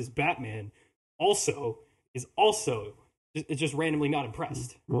that this is Batman is just randomly not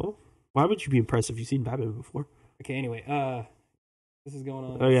impressed. Well, why would you be impressed if you've seen Batman before? Okay, anyway, this is going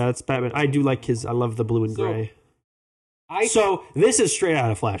on. Oh yeah, that's Batman. I do like I love the blue and gray. So this is straight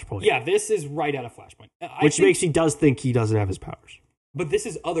out of Flashpoint. Yeah, this is right out of Flashpoint. Which makes he does think he doesn't have his powers. But this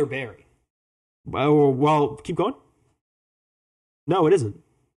is other Barry. Well, keep going. No, it isn't.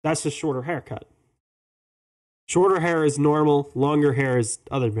 That's just shorter haircut. Shorter hair is normal. Longer hair is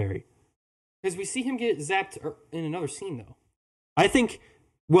other Barry. Because we see him get zapped in another scene, though. I think,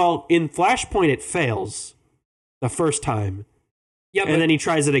 well, in Flashpoint it fails the first time. Yeah, and then he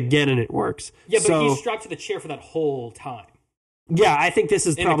tries it again and it works. Yeah, but he's strapped to the chair for that whole time. Yeah, I think this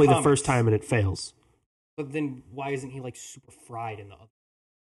is probably the first time and it fails. But then why isn't he like super fried in the other?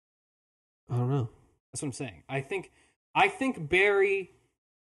 I don't know. That's what I'm saying. I think Barry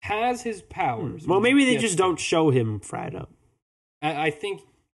has his powers. Well, maybe they just don't show him fried up. I think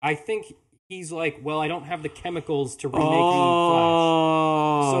he's like, well, I don't have the chemicals to remake me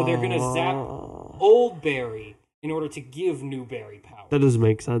Flash. So they're going to zap old Barry in order to give new Barry power. That doesn't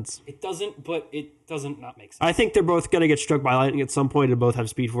make sense. It doesn't, but it doesn't not make sense. I think they're both going to get struck by lightning at some point and both have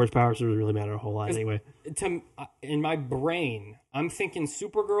Speed Force powers, so it doesn't really matter a whole lot anyway. In my brain, I'm thinking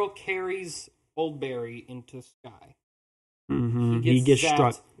Supergirl carries old Barry into Sky. Mm-hmm. He gets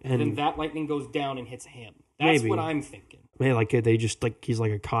struck. And then that lightning goes down and hits him. That's what I'm thinking. Man, like they just like he's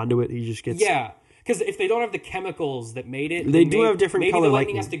like a conduit. He just gets because if they don't have the chemicals that made it, they do have different color. Maybe the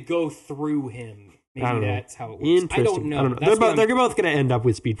lightning has to go through him. Maybe that's how it works. Interesting. I don't know. They're both going to end up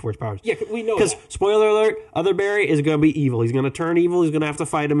with Speed Force powers. Yeah, we know because spoiler alert: Other Barry is going to be evil. He's going to turn evil. He's going to have to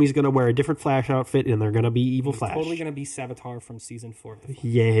fight him. He's going to wear a different Flash outfit, and they're going to be evil Flash. Totally going to be Savitar from season 4.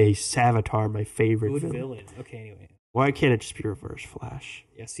 Yay, Savitar, my favorite villain. Okay, anyway. Why can't it just be Reverse Flash?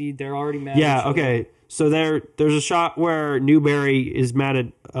 Yeah, see, they're already mad. Yeah, okay. So there's a shot where New Barry is mad at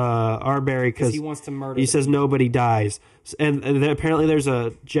our Barry because he wants to murder. He says nobody dies, and apparently there's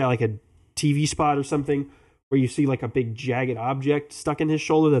a TV spot or something where you see like a big jagged object stuck in his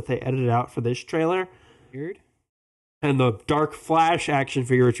shoulder that they edited out for this trailer. Weird. And the Dark Flash action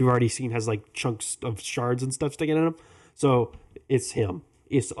figure, which you've already seen, has like chunks of shards and stuff sticking in him. So it's him.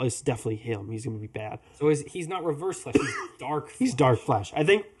 It's definitely him. He's going to be bad. So he's not Reverse Flash. He's Dark Flash. He's Dark Flash. I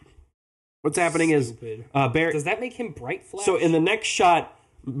think what's happening is Barry. Does that make him Bright Flash? So in the next shot,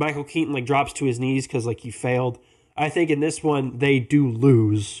 Michael Keaton like drops to his knees because like he failed. I think in this one they do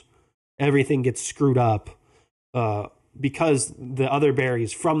lose. Everything gets screwed up because the other Barry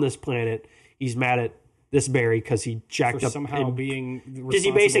is from this planet. He's mad at this Barry because he jacked up somehow being because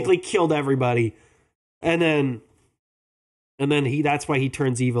he basically killed everybody, and then that's why he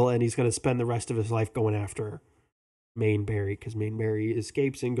turns evil, and he's going to spend the rest of his life going after Main Barry because Main Barry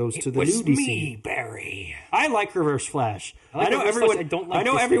escapes and goes to the new DC. Barry. I like Reverse Flash. I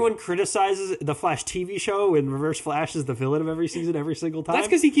know everyone criticizes the Flash TV show, and Reverse Flash is the villain of every season, every single time. That's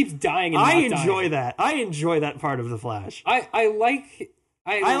because he keeps dying. And I enjoy that. I enjoy that part of the Flash. I like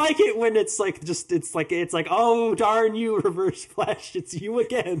it when it's like oh darn you, Reverse Flash, it's you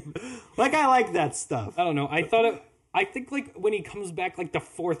again. Like I like that stuff. I don't know. I think like when he comes back like the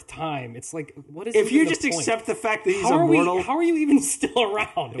fourth time, it's like, what is? If you even just the point? accept the fact that he's How are immortal, how are you even still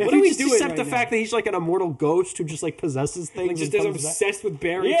around? if What are you we just doing? accept right the now? fact that he's like an immortal ghost who just like possesses things, Like just and is comes back- obsessed with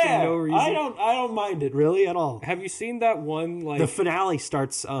Barry yeah, for no reason. I don't mind it really at all. Have you seen that one like The finale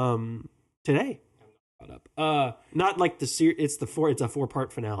starts today. Not like the series. It's a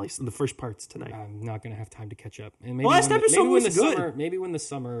 4-part finale. So the first part's tonight. I'm not gonna have time to catch up. And maybe The last when episode maybe when was the good. Summer, maybe when the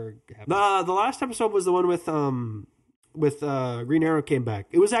summer happens. The last episode was the one with Green Arrow came back.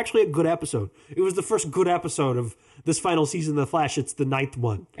 It was actually a good episode. It was the first good episode of this final season of The Flash. It's the 9th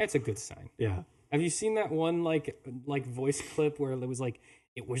one. That's a good sign. Yeah. Have you seen that one like voice clip where it was like,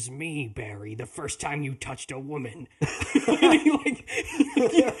 "It was me, Barry, the first time you touched a woman." And he, like,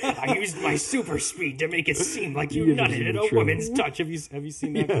 I used my super speed to make it seem like you Yeah, nutted at a true. woman's touch. Have you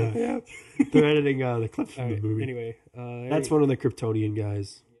seen that? clip? Yeah. They're editing the clips from All the right, movie. anyway, That's one of the Kryptonian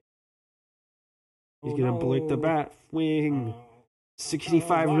guys. He's gonna break the bat wing.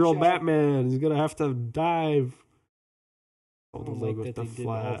 65-year-old watch out. Batman. He's gonna have to dive. Oh, the don't like logo's that the they did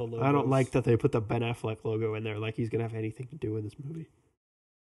flat. all the I don't logos. like that they put the Ben Affleck logo in there. Like he's gonna have anything to do in this movie.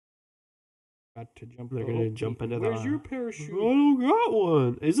 Got to jump. They're gonna jump into the. Where's your I parachute? don't got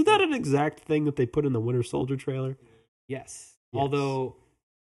one. Isn't that an exact thing that they put in the Winter Soldier trailer? Yes. Yes. Although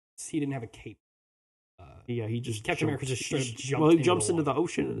he didn't have a cape. Yeah, he just Captain America just straight up jumped Well, he into jumps the into the water.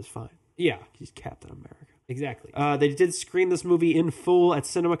 ocean and it's fine. Yeah, He's Captain America. exactly. They did screen this movie in full at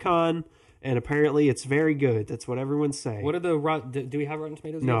CinemaCon, and apparently it's very good. That's what everyone's saying. What are the do we have Rotten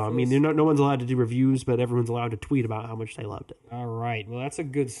Tomatoes? No, yet I for mean, this? no one's allowed to do reviews, but everyone's allowed to tweet about how much they loved it. All right. Well, that's a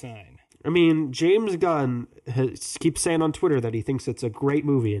good sign. I mean, James Gunn keeps saying on Twitter that he thinks it's a great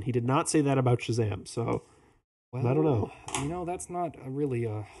movie, and he did not say that about Shazam. So Well, I don't know. You know, that's not really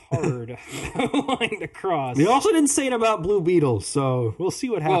a hard line to cross. He also didn't say it about Blue Beetle, so we'll see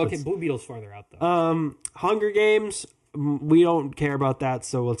what Well, happens. okay, Blue Beetle's farther out though. Hunger Games, we don't care about that,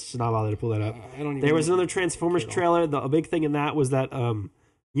 so let's just not bother to pull that up. I don't even. There was another Transformers trailer. The big thing in that was that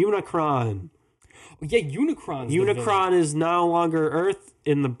Unicron. Oh, yeah, Unicron's the villain. Unicron is no longer Earth.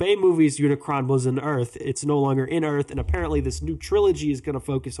 In the Bay movies, Unicron was in Earth. It's no longer in Earth, and apparently this new trilogy is going to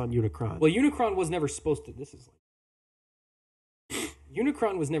focus on Unicron. Well, Unicron was never supposed to. This is like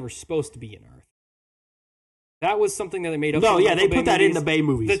Unicron was never supposed to be in Earth. That was something that they made up. No, in yeah, the they Bay put that in movies the Bay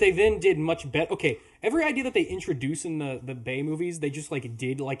movies. that they then did much better. Okay, every idea that they introduce in the Bay movies, they just like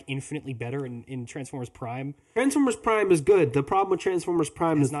did like infinitely better in Transformers Prime. Transformers Prime is good. The problem with Transformers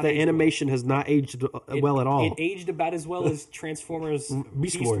Prime Has is not the aged animation has not aged well at all. It aged about as well as Transformers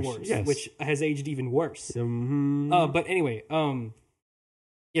Beast Wars, yes. which has aged even worse. Mhm. But anyway,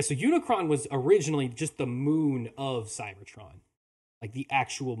 yeah. So Unicron was originally just the moon of Cybertron, like the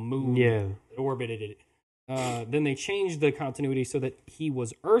actual moon Yeah. that orbited it. Then they changed the continuity so that he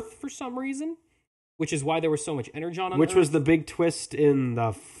was Earth for some reason, which is why there was so much energon on Which Earth. was the big twist in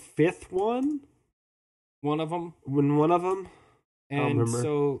the 5th one? one of them. When one of them? And remember.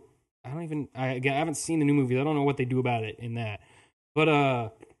 so I haven't seen the new movies. I don't know what they do about it in that.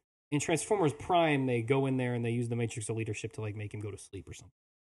 But in Transformers Prime, they go in there and they use the Matrix of Leadership to like make him go to sleep or something.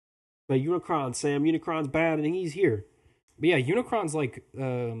 But Unicron, Sam, Unicron's bad and he's here. But yeah, Unicron's like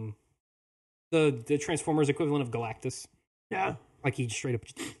the Transformers equivalent of Galactus. Yeah. Like he straight up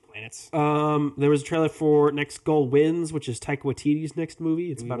just eats planets. There was a trailer for Next Goal Wins, which is Taika Waititi's next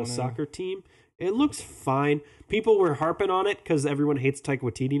movie. It's Do we about a wanna- soccer team. It looks fine. People were harping on it because everyone hates Taika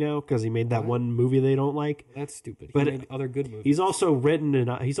Waititi now because he made that What? one movie they don't like. That's stupid. But He made other good movies. He's also written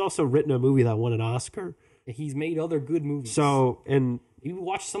a movie that won an Oscar. He's made other good movies. So and you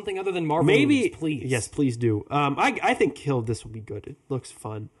watch something other than Marvel maybe movies, please. yes, please do. I think this will be good. It looks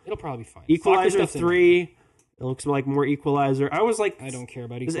fun. It'll probably be fine. Equalizer Soccer stuff's in 3. It looks like more Equalizer. I was like, there. I don't care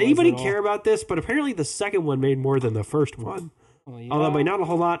about does Equalizer anybody at all. care about this? But apparently the second one made more than the first one. Well, yeah, Although by not a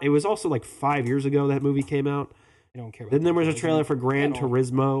whole lot. It was also like 5 years ago that movie came out. I don't care about Then there was a Equalizer trailer for Gran at all.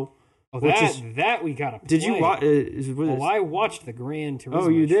 Turismo. Oh, which that, is- that we gotta play. Did you watch? Oh, I watched the Gran Turismo Oh,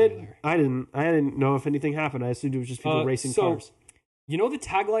 you did? trailer. I didn't. I didn't know if anything happened. I assumed it was just people racing so- cars. You know the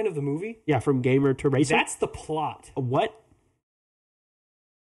tagline of the movie? Yeah, from gamer to racer. That's the plot. What?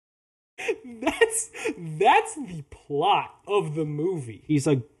 That's the plot of the movie. He's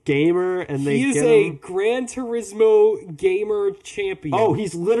a gamer, and they He is get a him. Gran Turismo gamer champion. Oh,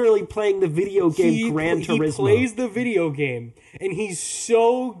 he's literally playing the video game Gran Turismo. He plays the video game, and he's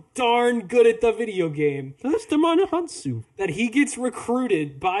so darn good at the video game That's Demon Hansu. that he gets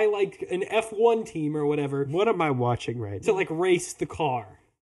recruited by like an F1 team or whatever What am I watching right to now? like race the car.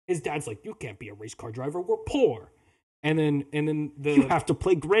 His dad's like, "You can't be a race car driver. We're poor." And then the You have to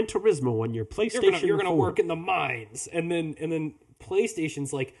play Gran Turismo on your PlayStation. you're gonna 4. work in the mines, and then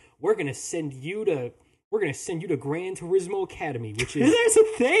PlayStation's like, we're gonna send you to we're going to send you to Gran Turismo Academy, which is... There's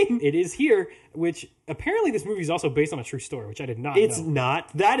a thing. It is here, which apparently this movie is also based on a true story, which I did not It's know.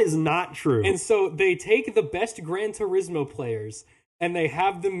 not. That is not true. And so they take the best Gran Turismo players and they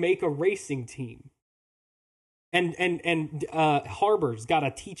have them make a racing team. And Harbor's got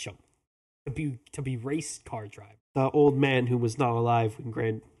to teach them to be race car drivers. The old man who was not alive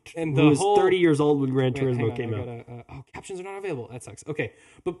when And who was 30 years old when Gran Turismo came out. Captions are not available. That sucks. Okay,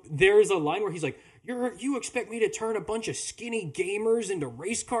 but there's a line where he's like, "You expect me to turn a bunch of skinny gamers into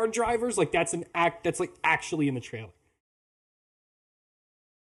race car drivers?" Like that's like actually in the trailer.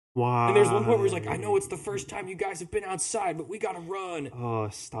 Wow. And there's one point where he's like, "I know it's the first time you guys have been outside, but we gotta run." Oh,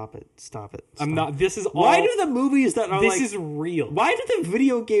 stop it! Stop it! I'm not. This is all. Why do the movies that are This like is real. Why do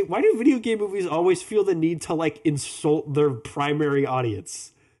video game movies always feel the need to like insult their primary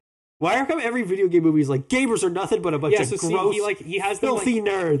audience? Why come every video game movie is like gamers are nothing but a bunch of gross, he has them, filthy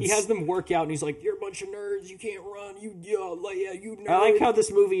nerds? He has them work out, and he's like, "You're a bunch of nerds. You can't run. You nerd." I like how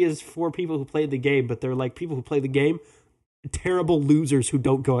this movie is for people who play the game, but they're like people who play the game, terrible losers who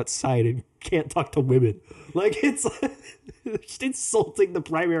don't go outside and can't talk to women. Like it's just insulting the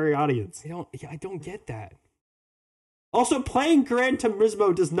primary audience. I don't get that. Also, playing Gran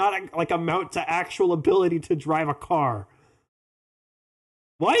Turismo does not like amount to actual ability to drive a car.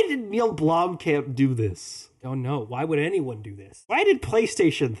 Why did Neil Blomkamp do this? Oh no! Why would anyone do this? Why did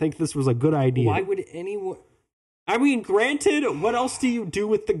PlayStation think this was a good idea? Why would anyone? I mean, granted, what else do you do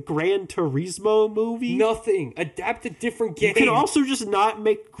with the Gran Turismo movie? Nothing. Adapt a different game. You can also just not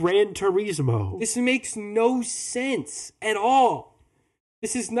make Gran Turismo. This makes no sense at all.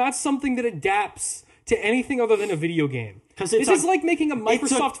 This is not something that adapts to anything other than a video game. This is like making a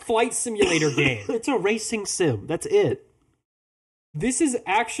Microsoft Flight Simulator game. It's a racing sim. That's it. This is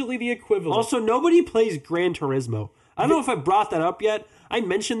actually the equivalent. Also, nobody plays Gran Turismo. I don't know if I brought that up yet. I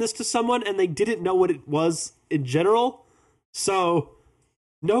mentioned this to someone, and they didn't know what it was in general. So,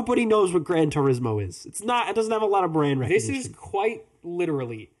 nobody knows what Gran Turismo is. It doesn't have a lot of brand recognition. This is quite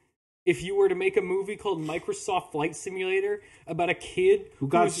literally, if you were to make a movie called Microsoft Flight Simulator about a kid who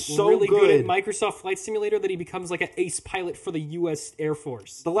got who's so really good at good Microsoft Flight Simulator that he becomes like an ace pilot for the U.S. Air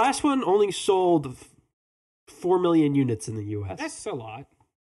Force. The last one only sold 4 million units in the U.S. That's a lot.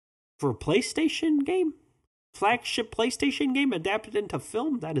 For a PlayStation game? Flagship PlayStation game adapted into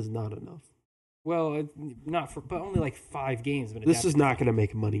film? That is not enough. Well, but only like 5 games. This is not going to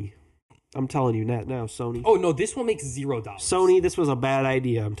make money. I'm telling you that now, Sony. Oh no, this will make $0. Sony, this was a bad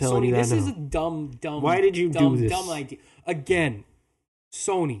idea. I'm telling you that this now. is a dumb. Why did you do this? Dumb idea. Again,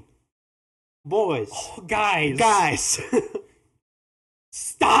 Sony. Boys. Oh, guys.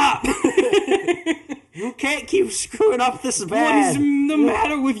 Stop! You can't keep screwing up this bad. What is the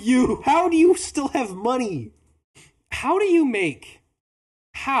matter with you? How do you still have money? How do you make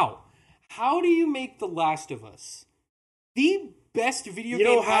The Last of Us the best video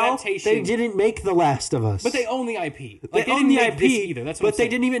game adaptation? They didn't make The Last of Us. But they own the IP. They own the IP either. That's what but they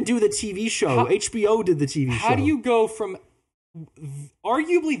didn't even do the TV show. HBO did the TV show. How do you go from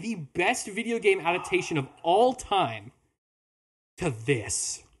arguably the best video game adaptation of all time to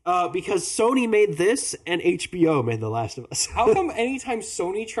this? Because Sony made this and HBO made The Last of Us. How come anytime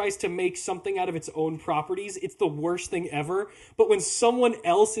Sony tries to make something out of its own properties, it's the worst thing ever, but when someone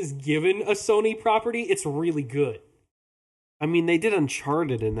else is given a Sony property, it's really good? I mean, they did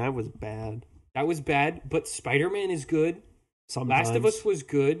Uncharted, and that was bad. That was bad, but Spider-Man is good. Sometimes. Last of Us was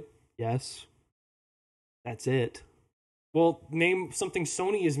good. Yes. That's it. Well, name something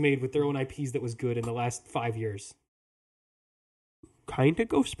Sony has made with their own IPs that was good in the last 5 years. Kinda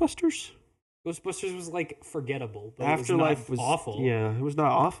Ghostbusters? Ghostbusters was, like, forgettable. But Afterlife was awful. Yeah, it was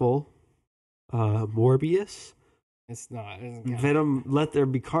not awful. Morbius? It's not. Venom, Let There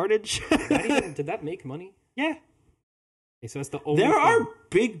Be Carnage? Did that make money? Yeah. Okay, so that's the only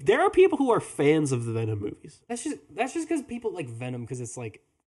There are people who are fans of the Venom movies. That's just because people like Venom because it's like,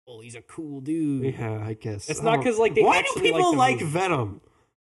 oh, he's a cool dude. Yeah, I guess. It's not because like they Why actually do people like movie. Venom?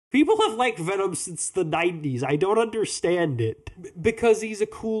 People have liked Venom since the 90s. I don't understand it. Because he's a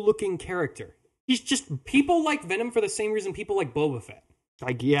cool looking character. He's just people like Venom for the same reason people like Boba Fett.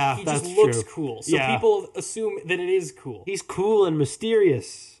 Like, yeah, he that's just looks true. cool. So people assume that it is cool. He's cool and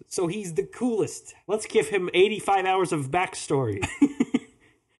mysterious. So he's the coolest. Let's give him 85 hours of backstory.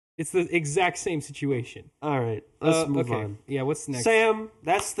 It's the exact same situation. All right, let's move on. Yeah, what's next? Sam,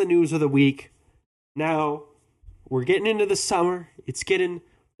 that's the news of the week. Now, we're getting into the summer. It's getting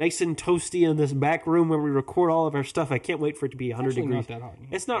nice and toasty in this back room where we record all of our stuff. I can't wait for it to be 100 degrees. Not that hot.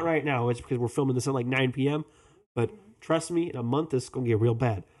 It's not right now. It's because we're filming this at like 9 p.m. But trust me, in a month, it's going to get real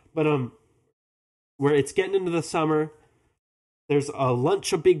bad. But where it's getting into the summer, There's a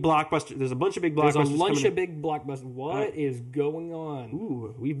bunch of big blockbusters. There's a bunch of big blockbusters. There's a lunch coming of big blockbusters. What is going on?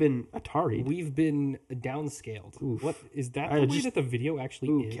 Ooh, we've been Atari. We've been downscaled. Oof. What is that? I The way just- that the video actually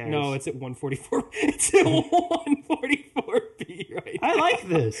Who is? cares? No, it's at 144. It's at 144p right I like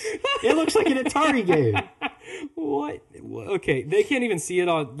this. It looks like an Atari game. What? Okay, they can't even see it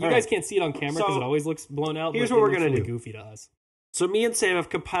on. You All guys right. can't see it on camera because So, it always looks blown out. here's but what it we're looks gonna really do. Goofy to us. So me and Sam have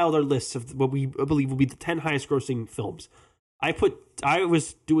compiled our list of what we believe will be the 10 highest grossing films. I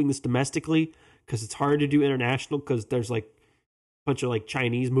was doing this domestically because it's hard to do international because there's like a bunch of like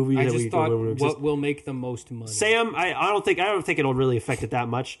Chinese movies I that just we thought don't exist. what will make the most money. Sam, I don't think it'll really affect it that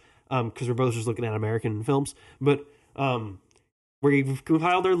much because we're both just looking at American films. But we've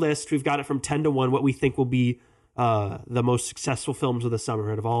compiled our list. We've got it from 10 to 1. What we think will be the most successful films of the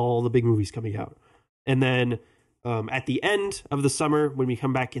summer out of all the big movies coming out, and then at the end of the summer when we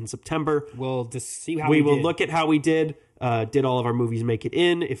come back in September, We'll just see how we will did. look at how we did. Did all of our movies make it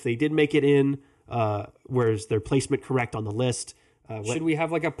in? If they did make it in, where's their placement correct on the list? Should we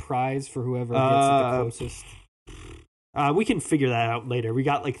have like a prize for whoever gets it the closest? We can figure that out later. We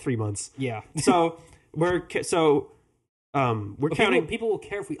got like 3 months. Yeah. So we're counting. People will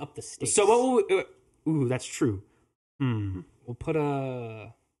care if we up the stakes. So what will ooh, that's true. We'll put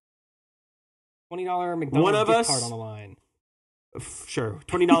a $20 McDonald's One of gift us- card on the line. Sure.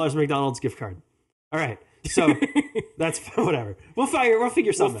 $20 McDonald's gift card. All right. So that's whatever. We'll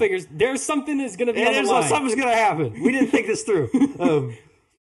figure something out. There's something that's gonna be on the And line. something's gonna happen. We didn't think this through.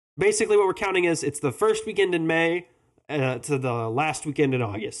 Basically, what we're counting is it's the first weekend in May to the last weekend in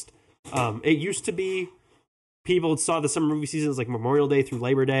August. It used to be people saw the summer movie seasons like Memorial Day through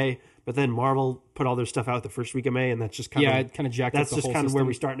Labor Day, but then Marvel put all their stuff out the first week of May, and that's just kind Yeah, of it kind of jacked up that's the just whole kind of where system.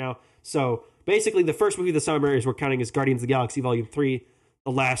 we start now. So basically, the first movie of the summer is we're counting is Guardians of the Galaxy Volume 3.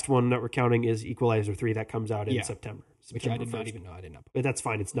 The last one that we're counting is Equalizer 3 that comes out in September. Which I September did not 1st. even know. I did not. But that's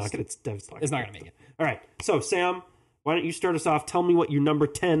fine. It's not gonna. It's not It's not gonna make it. All right. So Sam, why don't you start us off? Tell me what your number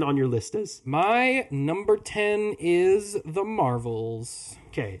 10 on your list is. My number 10 is The Marvels.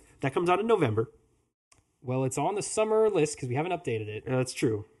 Okay, that comes out in November. Well, it's on the summer list because we haven't updated it. That's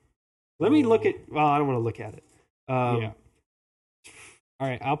true. Let me look at. Well, I don't want to look at it. Yeah. All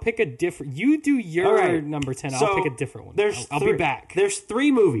right, I'll pick a different. You do your All right. number 10. So, I'll pick a different one. There's I'll be back. There's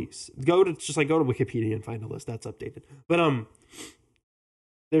 3 movies. Go to Wikipedia and find a list that's updated. But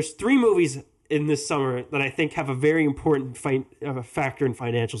there's 3 movies in this summer that I think have a very important factor in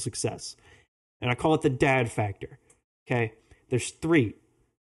financial success, and I call it the dad factor. Okay, there's 3.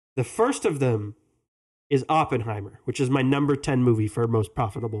 The first of them is Oppenheimer, which is my number 10 movie for most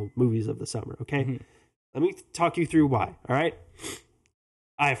profitable movies of the summer. Okay, let me talk you through why. All right.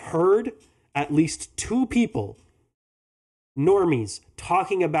 I've heard at least 2 people, normies,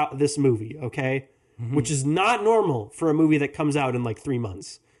 talking about this movie, okay? Which is not normal for a movie that comes out in like 3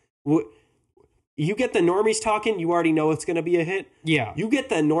 months. You get the normies talking, you already know it's going to be a hit. Yeah. You get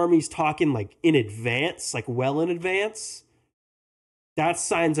the normies talking like in advance, like well in advance. That's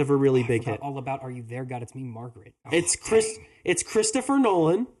signs of a really big hit. All about Are You There, God? It's Me, Margaret. Oh, It's Christopher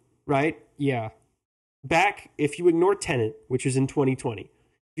Nolan, right? Yeah. Back, if you ignore Tenet, which was in 2020.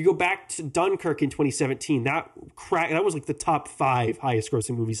 If you go back to Dunkirk in 2017, that was like the top 5 highest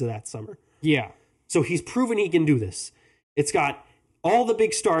grossing movies of that summer. Yeah. So he's proven he can do this. It's got all the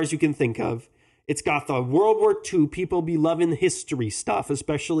big stars you can think of. It's got the World War II people be loving history stuff,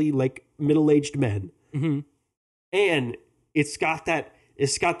 especially like middle-aged men. And it's got that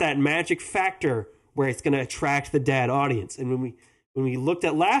magic factor where it's going to attract the dad audience. And when we looked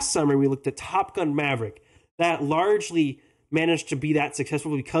at last summer, we looked at Top Gun Maverick. That largely managed to be that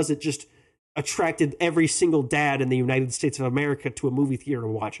successful because it just attracted every single dad in the United States of America to a movie theater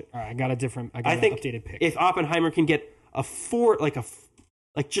and watch it. All right, I got an updated pick. If Oppenheimer can get a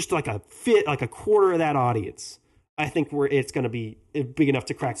quarter of that audience, I think it's going to be big enough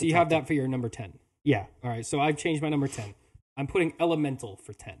to crack. So you have that for your number 10. Yeah. All right, so I've changed my number 10. I'm putting Elemental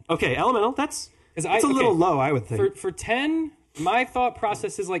for 10. Okay, Elemental. That's a little low, I would think. For 10, my thought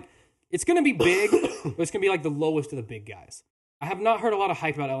process is like, it's going to be big, but it's going to be like the lowest of the big guys. I have not heard a lot of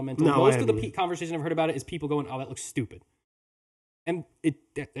hype about Elemental. No, Most I of the haven't. conversation I've heard about it is people going, "Oh, that looks stupid," and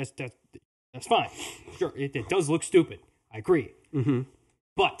that's fine. Sure, it does look stupid. I agree.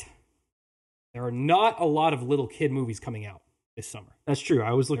 But there are not a lot of little kid movies coming out this summer. That's true.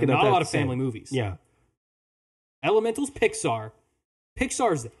 I was looking There at are not that a lot of same. family movies. Yeah. Elemental's Pixar.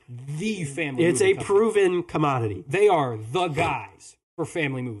 Pixar's the family. It's movie a company. proven commodity. They are the guys for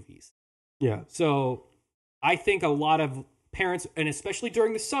family movies. Yeah. So I think a lot of parents, and especially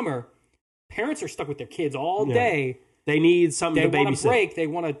during the summer, parents are stuck with their kids all day. They need something They to want babysit. a break. They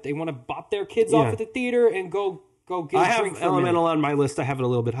want to bop their kids off at the theater and go go get I a have drink for a Elemental minute. on my list. I have it a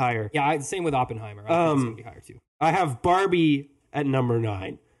little bit higher. Yeah, same with Oppenheimer. I think it's going to be higher, too. I have Barbie at number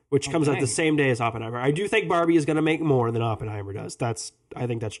 9, which comes out dang. the same day as Oppenheimer. I do think Barbie is going to make more than Oppenheimer does. I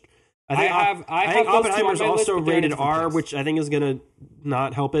think I think have those two on Oppenheimer's my list, also but they're in a rated different R, place. which I think is going to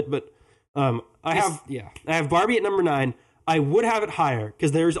not help it. But I have Barbie at number 9. I would have it higher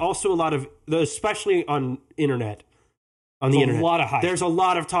because there's also a lot of, especially on internet. On the There's internet, a lot of hype. there's a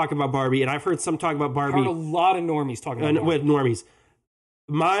lot of talk about Barbie, and I've heard some talk about Barbie Heard a lot of normies talking about with normies.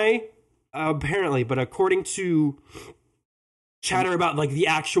 Apparently, but according to chatter about like the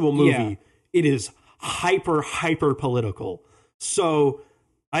actual movie, it is hyper political. So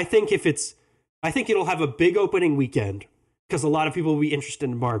I think it'll have a big opening weekend because a lot of people will be interested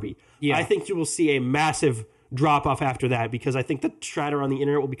in Barbie. Yeah. I think you will see a massive drop off after that because I think the chatter on the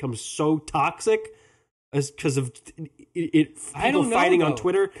internet will become so toxic because of people fighting on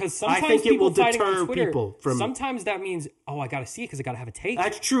Twitter. Because I sometimes think it will people fighting on deter Twitter, people from. Sometimes that means, I got to see it because I got to have a take.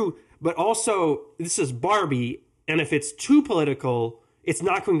 That's true, but also this is Barbie, and if it's too political, it's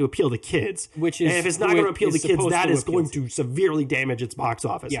not going to appeal to kids. And if it's not going to appeal to kids, that is going to severely damage its box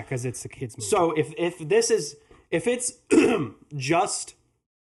office. Yeah, because it's a kids movie. So if it's just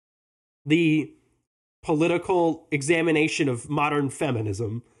the political examination of modern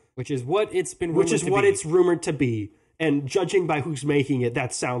feminism, which is what it's been rumored to be. it's rumored to be, and judging by who's making it,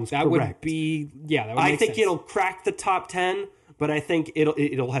 that sounds correct. Would be that would I make think sense. it'll crack the top 10, but I think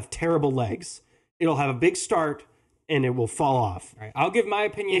it'll have terrible legs. It'll have a big start and it will fall off. All right, I'll give my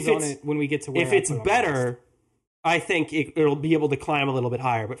opinions on it when we get to where if it's better, I think it'll be able to climb a little bit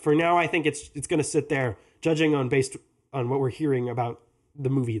higher. But for now, I think it's going to sit there, based on what we're hearing about the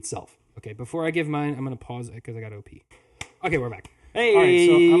movie itself. Okay, before I give mine, I'm going to pause it because I got OP. Okay, we're back. Hey, all right,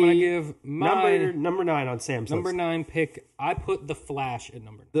 so I'm going to give my number 9 on Sam's number list. 9 pick. I put The Flash at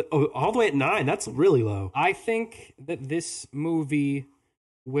number 9. All the way at 9. That's really low. I think that this movie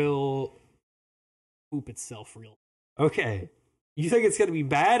will poop itself real. Okay. You think it's going to be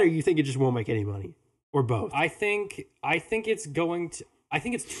bad, or you think it just won't make any money, or both? I think it's going to. I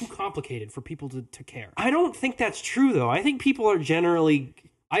think it's too complicated for people to care. I don't think that's true, though. I think people are generally.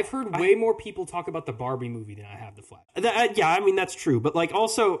 I've heard way more people talk about the Barbie movie than I have the Flash. Yeah, I mean that's true, but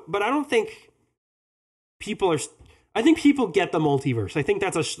but I don't think people are. I think people get the multiverse. I think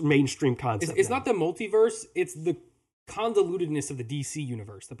that's a mainstream concept. It's not the multiverse. It's the convolutedness of the DC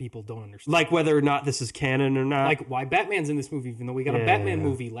universe that people don't understand. Like whether or not this is canon or not. Like why Batman's in this movie, even though we got a Batman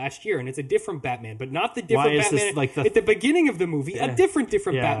movie last year, and it's a different Batman, but not the different Batman at the beginning of the movie. A different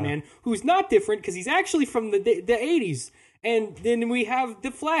Batman who's not different because he's actually from the 80s. And then we have the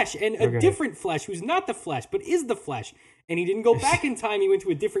Flash and a different Flash who's not the Flash, but is the Flash. And he didn't go back in time. He went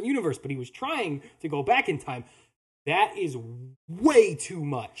to a different universe, but he was trying to go back in time. That is way too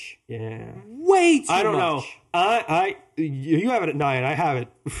much. Yeah. Way too much. I don't know. You have it at 9. I have it.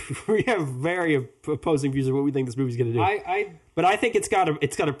 We have very opposing views of what we think this movie's going to do. But I think it's got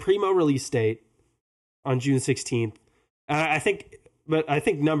a primo release date on June 16th. I think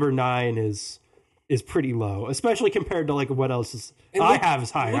number 9 is pretty low, especially compared to like what else is have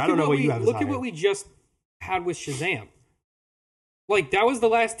is higher. I don't know what you have. Look at what we just had with Shazam. Like that was the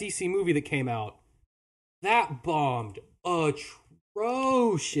last DC movie that came out. That bombed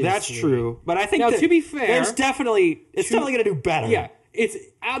atrociously. That's true, but I think now to be fair, it's definitely going to do better. Yeah, it's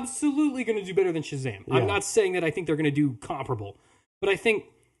absolutely going to do better than Shazam. Yeah. I'm not saying that I think they're going to do comparable, but I think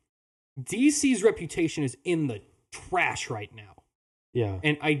DC's reputation is in the trash right now. Yeah.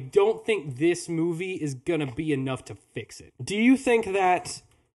 And I don't think this movie is going to be enough to fix it. Do you think that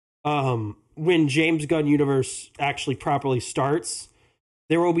when James Gunn universe actually properly starts,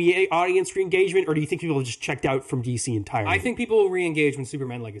 there will be audience re-engagement, or do you think people have just checked out from DC entirely? I think people will re-engage when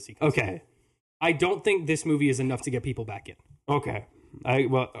Superman Legacy comes out. Okay. I don't think this movie is enough to get people back in. Okay.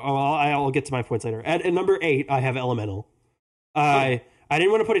 I'll get to my points later. At number 8, I have Elemental. I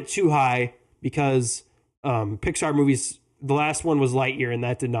didn't want to put it too high because Pixar movies... The last one was Lightyear, and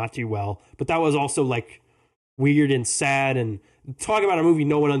that did not do well. But that was also, like, weird and sad. And talk about a movie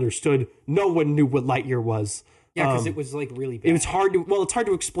no one understood. No one knew what Lightyear was. Yeah, because it was, like, really bad. It was hard to... Well, it's hard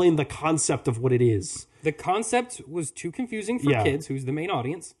to explain the concept of what it is. The concept was too confusing for kids, who's the main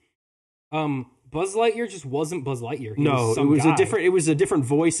audience. Buzz Lightyear just wasn't Buzz Lightyear. It was a different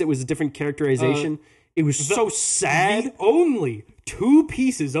voice. It was a different characterization. It was so sad. The only 2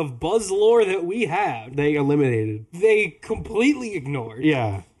 pieces of Buzz lore that we had, they eliminated. They completely ignored.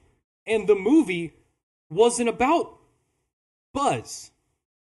 Yeah. And the movie wasn't about Buzz.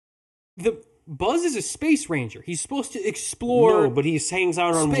 Buzz is a space ranger. He's supposed to explore. No, but he hangs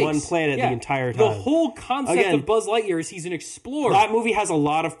out on one planet the entire time. The whole concept of Buzz Lightyear is he's an explorer. That movie has a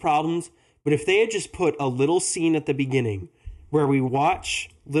lot of problems But if they had just put a little scene at the beginning where we watch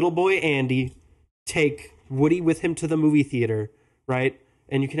little boy Andy take Woody with him to the movie theater, right?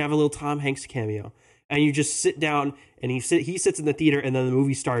 And you can have a little Tom Hanks cameo. And you just sit down and he sits in the theater and then the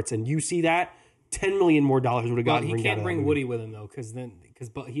movie starts and you see that, $10 million more would have But gotten. he can't bring Woody with him though, because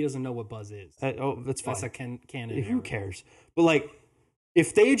he doesn't know what Buzz is. That's fine. That's a canon. Who cares? But like,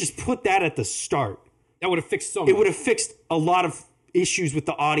 if they had just put that at the start, that would have fixed so much. it would have fixed a lot of issues with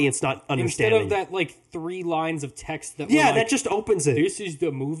the audience not understanding. Instead of that, like 3 lines of text that. Yeah, that just opens it. This is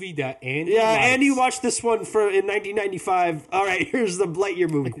the movie that Andy. Yeah, likes. Andy watched this one in 1995. All right, here's the Lightyear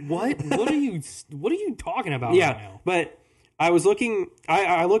movie. What? What are you talking about? Yeah, right now? but I was looking.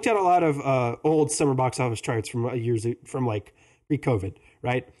 I looked at a lot of old summer box office charts from like pre-COVID,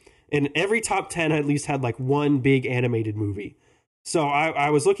 right? And every top 10 at least had like one big animated movie. So I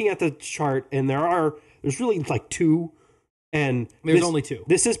was looking at the chart, and there's really like 2. And there's only 2.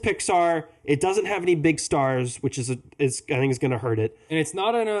 This is Pixar. It doesn't have any big stars, which I think is going to hurt it. And it's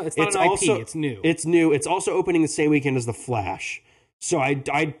not an IP. It's new. It's new. It's also opening the same weekend as The Flash. So I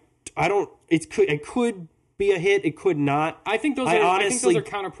don't. It could be a hit. It could not. I think those are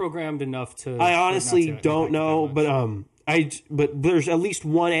counter programmed enough to. I honestly don't know, but there's at least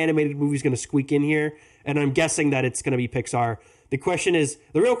one animated movie's going to squeak in here, and I'm guessing that it's going to be Pixar. The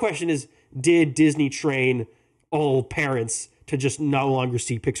real question is, did Disney train all parents to just no longer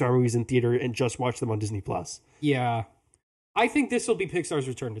see Pixar movies in theater and just watch them on Disney Plus? Yeah. I think this will be Pixar's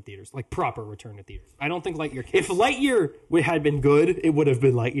return to theaters, like proper return to theaters. I don't think Lightyear can. If Lightyear had been good, it would have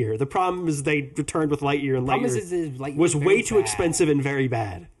been Lightyear. The problem is they returned with Lightyear, and Lightyear was way too expensive and very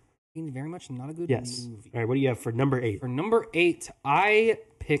bad. Very much not a good movie. All right, what do you have for number 8? For number 8, I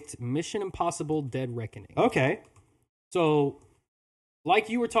picked Mission Impossible: Dead Reckoning. Okay. So, like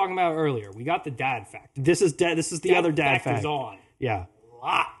you were talking about earlier, we got the dad factor. This is the other dad factor. On. Yeah.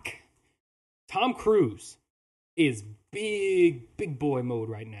 Lock. Tom Cruise is big boy mode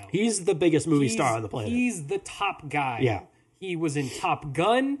right now. He's the biggest movie star on the planet. He's the top guy. Yeah. He was in Top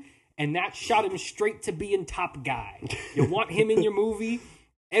Gun, and that shot him straight to being top guy. You want him in your movie?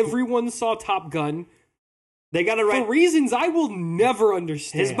 Everyone saw Top Gun. They got to write for reasons I will never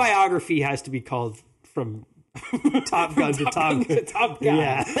understand. His biography has to be called From Top Gun to Top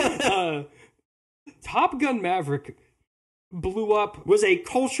Guy. Yeah. Top Gun Maverick blew up, was a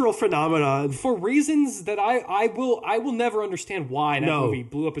cultural phenomenon for reasons that I will never understand why that movie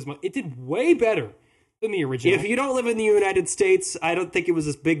blew up as much. It did way better than the original. If you don't live in the United States, I don't think it was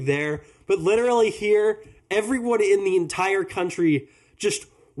as big there, but literally here, everyone in the entire country just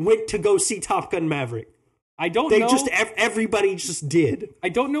went to go see Top Gun Maverick. Everybody just did. I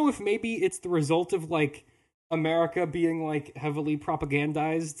don't know if maybe it's the result of like America being like heavily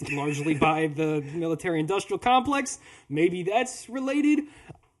propagandized largely by the military-industrial complex. Maybe that's related.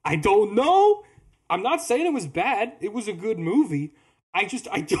 I don't know. I'm not saying it was bad. It was a good movie. I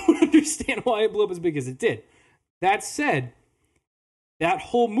don't understand why it blew up as big as it did. That said, that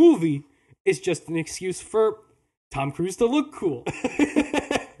whole movie is just an excuse for Tom Cruise to look cool.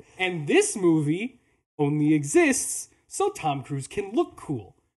 And this movie only exists so Tom Cruise can look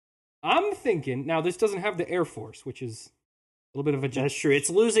cool. I'm thinking, now this doesn't have the Air Force, which is a little bit of a... That's true.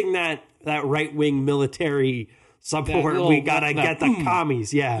 It's losing that right-wing military support. We gotta get the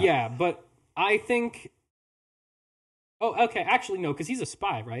commies, yeah. Yeah, but I think... Oh, okay, actually, no, because he's a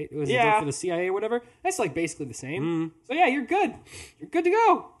spy, right? It was for the CIA or whatever. That's like basically the same. Mm. So yeah, you're good. You're good to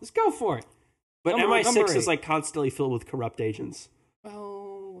go. Let's go for it. But MI6 is like constantly filled with corrupt agents.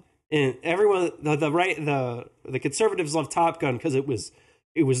 Oh. And everyone, the conservatives love Top Gun because it was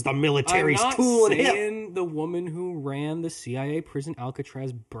the military's tool. I'm not saying the woman who ran the CIA prison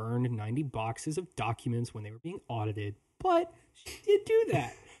Alcatraz burned 90 boxes of documents when they were being audited, but she did do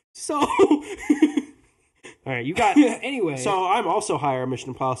that. So, all right, you got anyway. So I'm also higher on Mission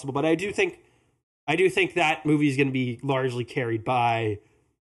Impossible, but I do think that movie is going to be largely carried by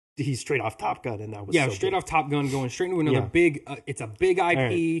he's straight off Top Gun, and that was straight off Top Gun, going straight into another big. It's a big IP.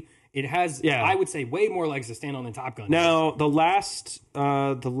 Right. It has, I would say, way more legs to stand on than Top Gun. Now, the last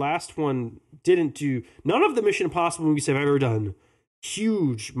one didn't do... None of the Mission Impossible movies have ever done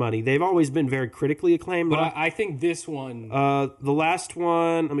huge money. They've always been very critically acclaimed. But I think this one... the last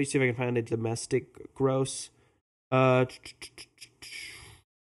one... Let me see if I can find a domestic gross. It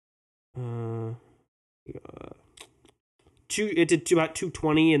did about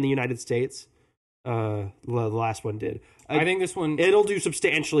 220 in the United States. The last one did. I think this one... It'll do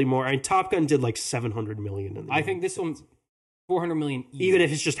substantially more. I mean, Top Gun did like $700 million. I think this one's $400 million easy. Even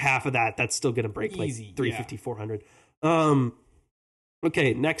if it's just half of that, that's still going to break easy, like 350, 400.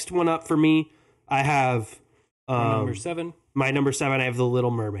 Okay, next one up for me, I have... number 7. My number 7, I have The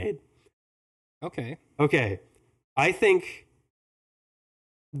Little Mermaid. Okay. Okay. I think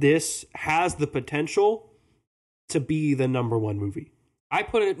this has the potential to be the number one movie. I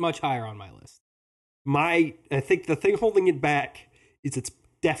put it much higher on my list. I think the thing holding it back is it's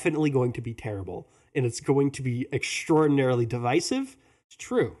definitely going to be terrible, and it's going to be extraordinarily divisive. It's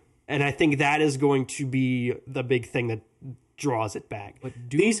true. And I think that is going to be the big thing that draws it back. But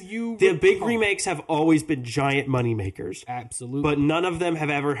the big remakes have always been giant money makers. Absolutely. But none of them have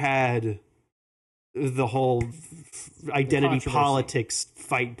ever had the whole identity politics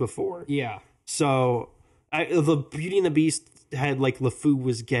fight before. Yeah. So the Beauty and the Beast had like LeFou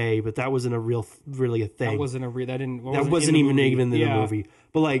was gay, but that wasn't really a thing. That wasn't even in the movie.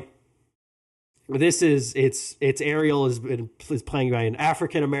 But like this is it's Ariel is playing by an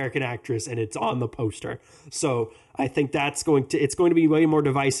African American actress, and it's on the poster. So I think it's going to be way more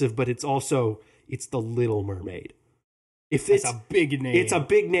divisive, but it's the Little Mermaid. If it's a big name, it's a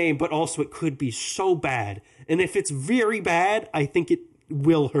big name, but also it could be so bad. And if it's very bad, I think it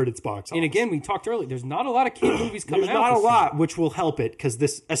will hurt its box office. And again, we talked earlier. There's not a lot of kid movies coming out. There's not a lot, which will help it because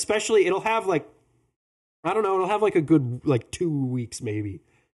this, especially, it'll have like, I don't know, it'll have like a good like 2 weeks maybe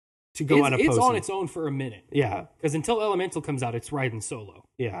to go on a It's on its own for a minute. Yeah, because until Elemental comes out, it's riding solo.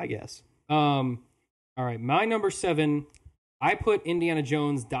 Yeah, I guess. All right, my number 7. I put Indiana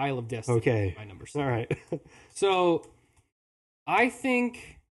Jones: Dial of Destiny. Okay, my number 7. All right. So, I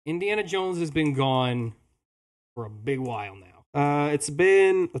think Indiana Jones has been gone for a big while now. It's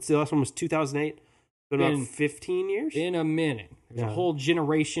been, let's see, the last one was 2008. Been about 15 years? In a minute. There's a whole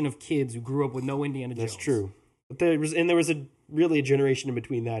generation of kids who grew up with no Indiana Jones. That's true. But there was really a generation in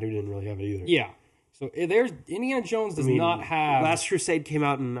between that who didn't really have it either. Yeah. So Indiana Jones does not have... Last Crusade came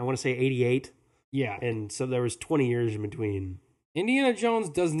out in, I want to say, 88. Yeah. And so there was 20 years in between. Indiana Jones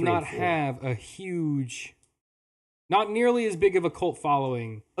does not have a huge... Not nearly as big of a cult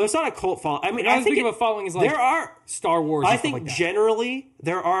following. It's not a cult following. I mean, not as big of a following as like there are Star Wars. I think generally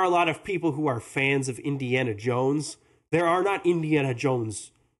there are a lot of people who are fans of Indiana Jones. There are not Indiana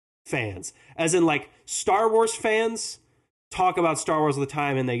Jones fans, as in like Star Wars fans talk about Star Wars all the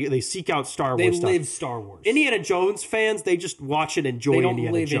time and they seek out Star Wars. They live Star Wars. Indiana Jones fans, they just watch it and enjoy they don't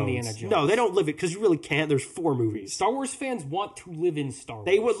Indiana live Jones. Indiana Jones. No, they don't live it because you really can't. There's 4 movies. Star Wars fans want to live in Star Wars.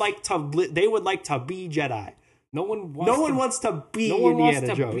 They would like to be Jedi. No one wants to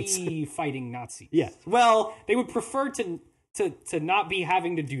be fighting Nazis. Yeah. Well, they would prefer to not be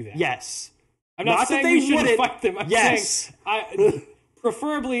having to do that. Yes. I'm not saying we shouldn't fight them. I'm saying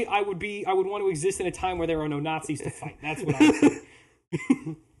preferably I would want to exist in a time where there are no Nazis to fight. That's what I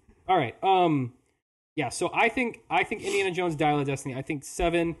think. All right. Yeah, so I think Indiana Jones Dial of Destiny, I think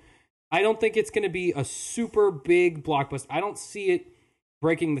 7. I don't think it's going to be a super big blockbuster. I don't see it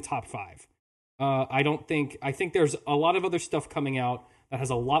breaking the top 5. I think there's a lot of other stuff coming out that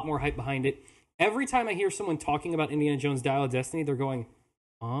has a lot more hype behind it. Every time I hear someone talking about Indiana Jones Dial of Destiny, they're going,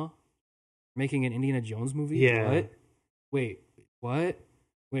 huh? Making an Indiana Jones movie? Yeah. What? Wait, what?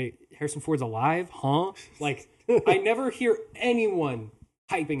 Wait, Harrison Ford's alive? Huh? Like, I never hear anyone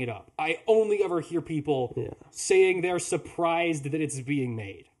hyping it up. I only ever hear people saying they're surprised that it's being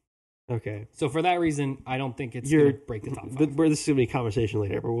made. Okay. So for that reason, I don't think it's going to break the top 5. This is going to be a conversation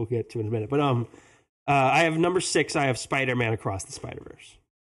later, but we'll get to it in a minute. But I have number 6. I have Spider-Man Across the Spider-Verse.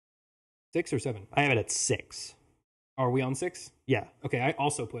 6 or 7? I have it at 6. Are we on 6? Yeah. Okay, I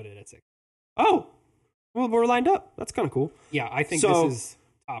also put it at 6. Oh, well, we're lined up. That's kind of cool. Yeah, I think this is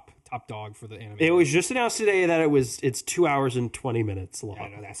top dog for the anime. It was just announced today that it's 2 hours and 20 minutes long. Yeah,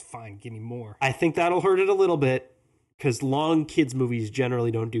 no, that's fine. Give me more. I think that'll hurt it a little bit. Because long kids movies generally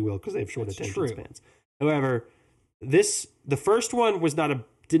don't do well because they have short attention spans. However, the first one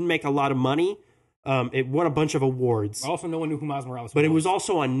didn't make a lot of money. It won a bunch of awards. Also, no one knew who Miles Morales was. But it was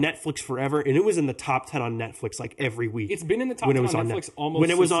also on Netflix forever, and it was in the top 10 on Netflix like every week. It's been in the top 10 on Netflix almost.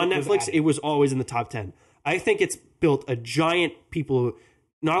 When it was on Netflix, it was always in the top 10. I think it's built a giant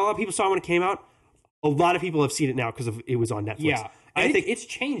not a lot of people saw it when it came out. A lot of people have seen it now because it was on Netflix. Yeah, I think it's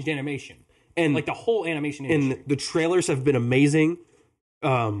changed animation. And like the whole animation industry. And the trailers have been amazing.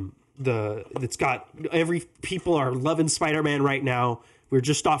 It's got people are loving Spider-Man right now. We're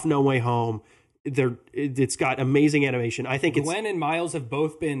just off No Way Home. It's got amazing animation. I think Gwen and Miles have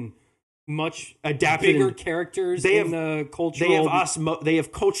both been much adapted bigger characters in the cultural. They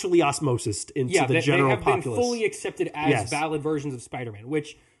have culturally osmosis into the general populace. They have been fully accepted as valid versions of Spider-Man,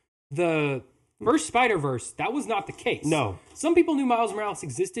 which the first Spider-Verse, that was not the case. No. Some people knew Miles Morales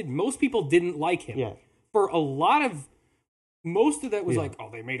existed. Most people didn't like him. Yeah. For a lot of... Most of that was like, oh,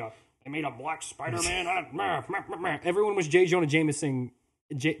 they made a black Spider-Man. Everyone was J. Jonah Jamesoning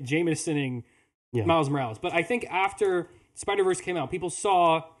Miles Morales. But I think after Spider-Verse came out, people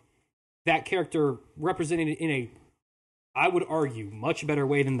saw that character represented in a, I would argue, much better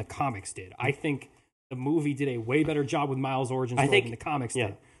way than the comics did. I think the movie did a way better job with Miles' origin story than the comics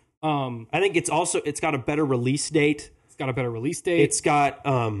did. I think it's got a better release date. It's got a better release date. It's got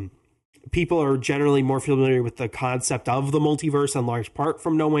people are generally more familiar with the concept of the multiverse in large part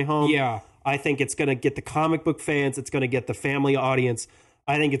from No Way Home. Yeah. I think it's going to get the comic book fans. It's going to get the family audience.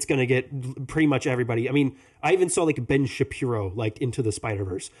 I think it's going to get pretty much everybody. I mean, I even saw like Ben Shapiro like Into the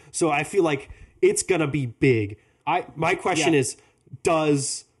Spider-Verse. So I feel like it's going to be big. My question is,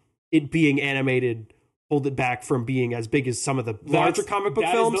 does it being animated hold it back from being as big as some of the larger comic book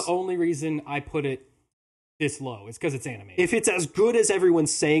films? That is the only reason I put it this low. It's because it's animated. If it's as good as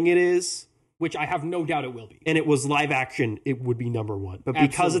everyone's saying it is, which I have no doubt it will be, and it was live action, it would be number one. But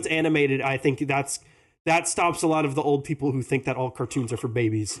because it's animated, I think that stops a lot of the old people who think that all cartoons are for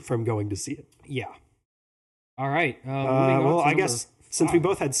babies from going to see it. Yeah. All right. Well, I guess since we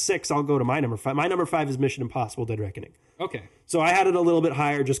both had 6, I'll go to my number 5. My number 5 is Mission Impossible: Dead Reckoning. Okay. So I had it a little bit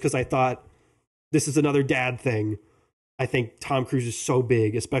higher just because I thought this is another dad thing. I think Tom Cruise is so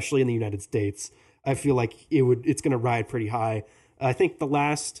big, especially in the United States. I feel like it's going to ride pretty high. I think the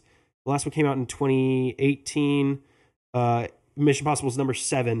last one came out in 2018. Mission Impossible is number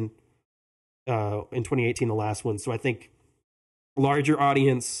 7 in 2018, the last one. So I think larger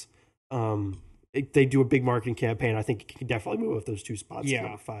audience, they do a big marketing campaign. I think it can definitely move up those 2 spots to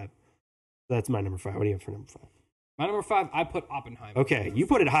number 5. That's my number 5. What do you have for number 5? My number 5, I put Oppenheimer. Okay, you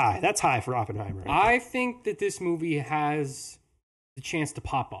put it high. That's high for Oppenheimer. I think that this movie has the chance to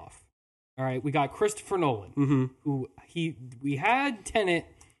pop off. All right, we got Christopher Nolan, who we had Tenet.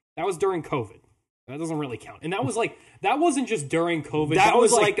 That was during COVID. That doesn't really count. And that wasn't just during COVID. That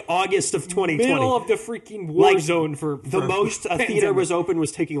was like August of 2020. Middle of the freaking war zone for the most a theater was open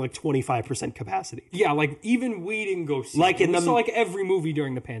was taking like 25% capacity. Yeah, like even we didn't go see like it. We saw like every movie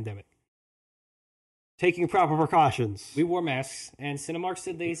during the pandemic. Taking proper precautions. We wore masks, and Cinemark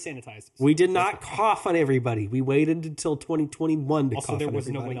said they sanitized us. We did not cough on everybody. We waited until 2021 to cough on everybody. Also, there was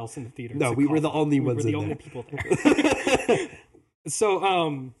no one else in the theater. No, we were the only ones in there. We were the only people there. So,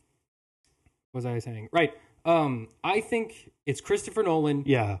 what was I saying? Right. I think it's Christopher Nolan.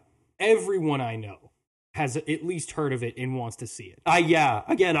 Yeah. Everyone I know has at least heard of it and wants to see it. Yeah.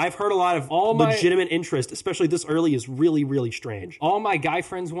 Again, I've heard a lot of legitimate interest, especially this early, is really, really strange. All my guy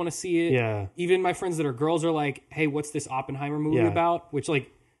friends want to see it. Yeah. Even my friends that are girls are like, hey, what's this Oppenheimer movie about? Which,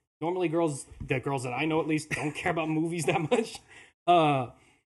 like, normally the girls that I know at least don't care about movies that much.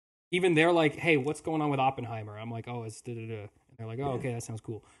 Even they're like, hey, what's going on with Oppenheimer? I'm like, oh, it's da-da-da. And they're like, oh, okay, that sounds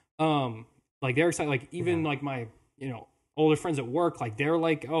cool. Like, they're excited. Like, even like my, older friends at work, like they're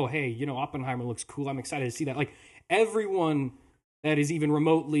like, oh, hey, Oppenheimer looks cool. I'm excited to see that. Like everyone that is even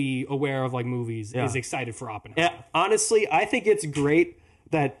remotely aware of like movies is excited for Oppenheimer. Yeah, honestly, I think it's great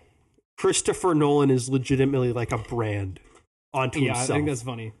that Christopher Nolan is legitimately like a brand onto himself. I think that's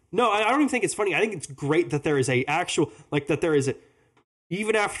funny. No, I don't even think it's funny. I think it's great that there is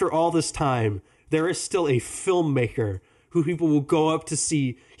even after all this time, there is still a filmmaker who people will go up to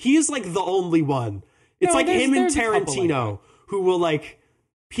see. He is like the only one. It's like him and Tarantino, who will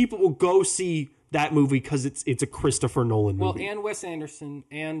people will go see that movie because it's a Christopher Nolan movie. Well, and Wes Anderson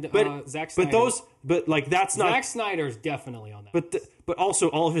and Zack Snyder. That's not. Zack Snyder's definitely on that. But also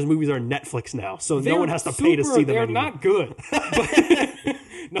all of his movies are Netflix now, so no one has to pay to see them. They're anymore. Not good.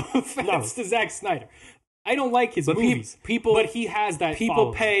 No offense to Zack Snyder. I don't like his movies. But he has that.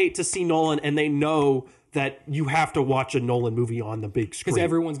 People pay to see Nolan, and they know that you have to watch a Nolan movie on the big screen because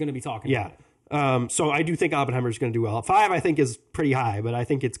everyone's going to be talking. About it. So I do think Oppenheimer is going to do well. 5, I think, is pretty high, but I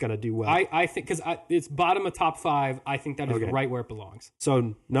think it's going to do well. I think because it's bottom of top 5. I think that is right where it belongs.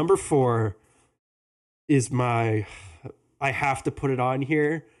 So number 4 is I have to put it on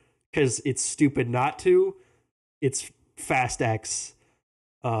here because it's stupid not to. It's Fast X.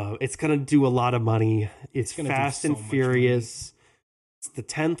 It's going to do a lot of money. It's Fast and Furious. It's the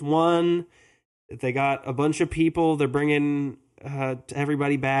 10th one. They got a bunch of people. They're bringing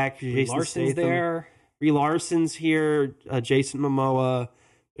everybody back. Jason Larson's there. Brie Larson's here. Jason Momoa.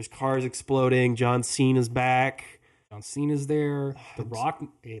 There's cars exploding. John Cena's back. John Cena's there. The Rock.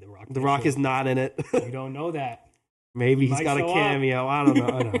 Hey, The Rock is not in it. You don't know that. Maybe he's got a cameo. I don't know.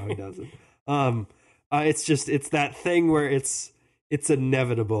 I know he doesn't. It's that thing where it's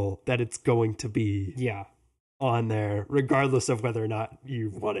inevitable that it's going to be on there, regardless of whether or not you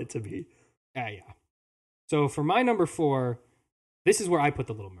want it to be. Yeah. So for my number 4, this is where I put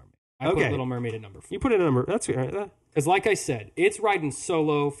The Little Mermaid. I put Little Mermaid at number 4. You put it at number. That's right. Because like I said, it's riding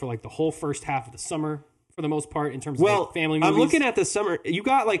solo for like the whole first half of the summer for the most part in terms of family movies. I'm looking at the summer. You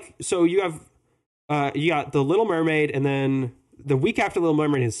got you got The Little Mermaid, and then the week after Little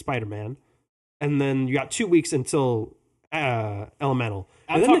Mermaid is Spider-Man, and then you got 2 weeks until Elemental.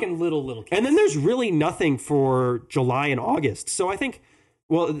 I'm talking little kids. And then there's really nothing for July and August. So I think,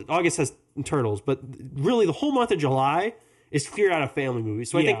 well, August has Eternals, but really the whole month of July is cleared out of family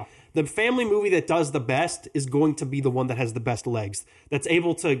movies. So I think the family movie that does the best is going to be the one that has the best legs, that's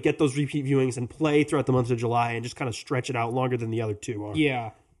able to get those repeat viewings and play throughout the month of July and just kind of stretch it out longer than the other two are.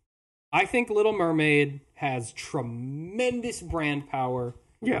 Yeah. I think Little Mermaid has tremendous brand power.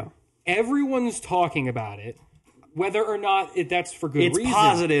 Yeah. Everyone's talking about it, whether or not that's for good reason. It's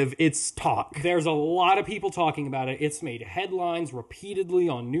positive. It's talk. There's a lot of people talking about it. It's made headlines repeatedly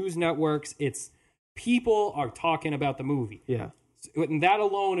on news networks. People are talking about the movie. Yeah. And that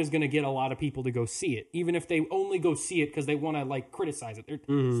alone is going to get a lot of people to go see it, even if they only go see it because they want to like criticize it. They're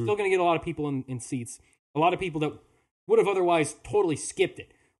still going to get a lot of people in seats. A lot of people that would have otherwise totally skipped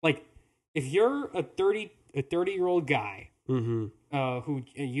it. Like if you're a 30-year-old guy who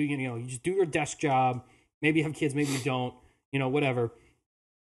you just do your desk job, maybe you have kids, maybe you don't, whatever.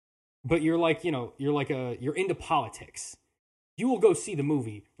 But you're into politics. You will go see the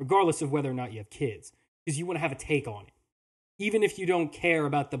movie regardless of whether or not you have kids because you want to have a take on it. Even if you don't care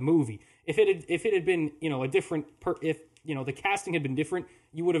about the movie, if it had been a different if the casting had been different,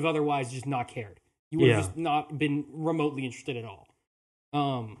 you would have otherwise just not cared. You would have just not been remotely interested at all.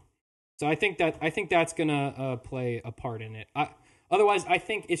 So I think that's gonna play a part in it. Otherwise, I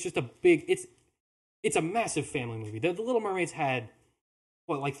think it's just it's a massive family movie. The Little Mermaid's had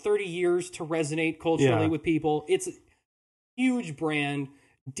 30 years to resonate culturally with people. It's a huge brand,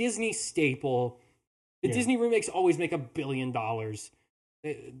 Disney staple. The Disney remakes always make $1 billion.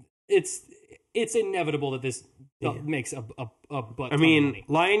 It's inevitable that this makes a butt. I mean, money.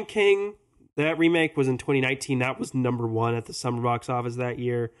 Lion King, that remake was in 2019. That was number 1 at the summer box office that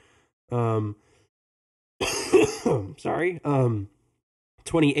year. Sorry.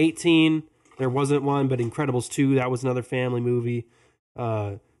 2018, there wasn't one, but Incredibles 2, that was another family movie.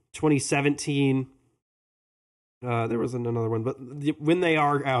 2017. There wasn't another one, but when they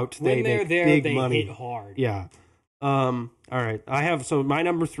are out, they make big money. Hit hard. Yeah. All right. So my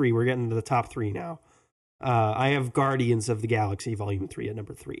number 3, we're getting to the top 3 now. I have Guardians of the Galaxy Volume 3 at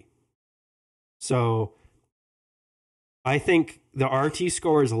number 3. So I think the RT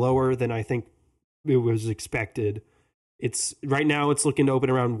score is lower than I think it was expected. Right now it's looking to open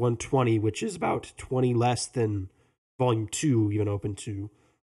around 120, which is about 20 less than Volume 2 even opened to.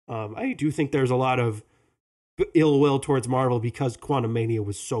 I do think there's a lot of ill will towards Marvel because Quantumania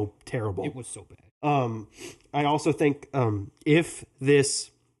was so terrible. It was so bad. I also think if this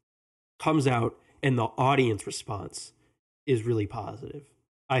comes out and the audience response is really positive,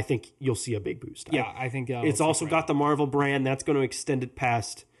 I think you'll see a big boost. Yeah, I think it's also got the Marvel brand that's going to extend it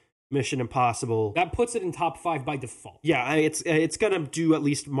past Mission Impossible. That puts it in top 5 by default. Yeah, it's going to do at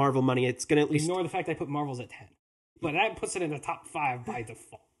least Marvel money. It's going to at least ignore the fact I put Marvel's at 10, but that puts it in the top 5 by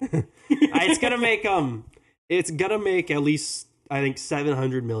default. It's going to make It's gonna make at least, I think,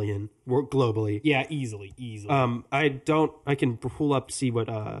 $700 million globally. Yeah, easily. I can pull up, see what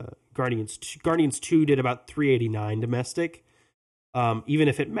Guardians 2 did about 389 domestic. Even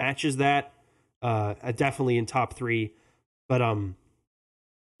if it matches that, definitely in top 3. But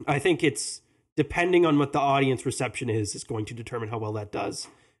I think it's depending on what the audience reception is going to determine how well that does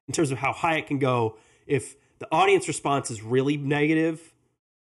in terms of how high it can go. If the audience response is really negative,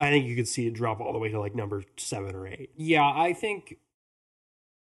 I think you could see it drop all the way to like number 7 or 8. Yeah, I think.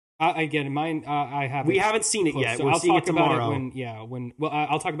 Again, mine. I haven't. We haven't seen it yet. So We're seeing it tomorrow.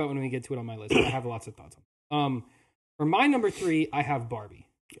 I'll talk about it when we get to it on my list. I have lots of thoughts on. For my number 3, I have Barbie.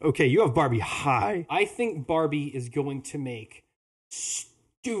 Okay, you have Barbie high. I think Barbie is going to make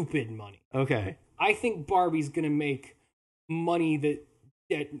stupid money. Okay. I think Barbie's going to make money that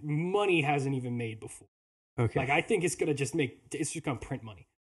money hasn't even made before. Okay. Like I think it's going to print money.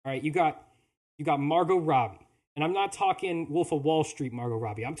 All right, you got Margot Robbie. And I'm not talking Wolf of Wall Street Margot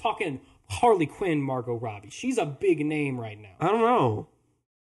Robbie. I'm talking Harley Quinn Margot Robbie. She's a big name right now. I don't know.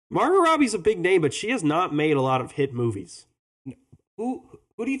 Margot Robbie's a big name, but she has not made a lot of hit movies. No. Who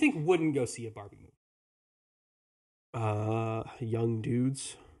do you think wouldn't go see a Barbie movie? Young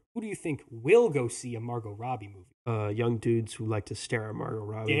dudes. Who do you think will go see a Margot Robbie movie? Young dudes who like to stare at Margot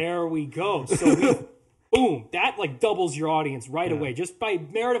Robbie. There we go. So boom, that like doubles your audience right away just by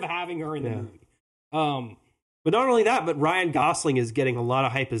merit of having her in the movie. But not only that, but Ryan Gosling is getting a lot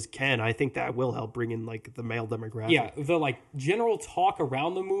of hype as Ken. I think that will help bring in like the male demographic. Yeah, the like general talk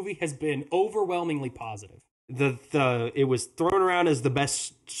around the movie has been overwhelmingly positive. It was thrown around as the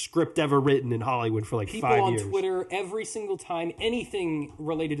best script ever written in Hollywood for like people 5 on years. Twitter every single time anything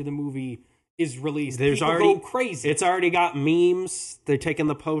related to the movie is released, There's people already go crazy. It's already got memes. They're taking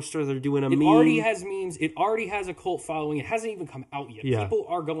the poster. They're doing a It meme. already has memes. It already has a cult following. It hasn't even come out yet. Yeah. People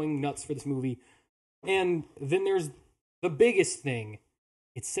are going nuts for this movie. And then there's the biggest thing.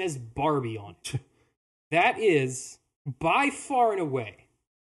 It says Barbie on it. That is, by far and away,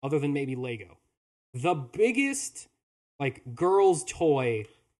 other than maybe Lego, the biggest, like, girl's toy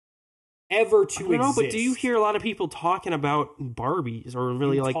ever to I don't know, exist. but do you hear a lot of people talking about Barbies or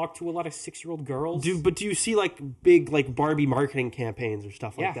really You like talk to a lot of 6-year-old girls? do you see like big like Barbie marketing campaigns or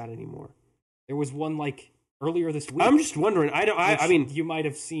stuff like Yeah. that anymore? There was one, like, earlier this week. I'm just wondering. I mean, you might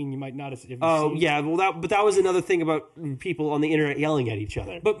have seen, you might not have. Have you oh seen? yeah, well that was another thing about people on the internet yelling at each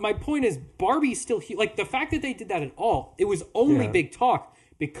other. But my point is, Barbie's still like the fact that they did that at all. It was only Yeah. big talk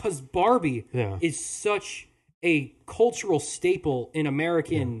because Barbie Yeah. is such a cultural staple in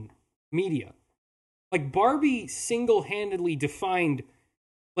American media. Like Barbie single-handedly defined,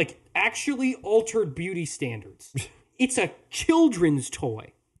 like actually altered beauty standards. It's a children's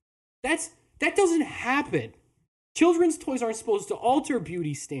toy. That doesn't happen. Children's toys aren't supposed to alter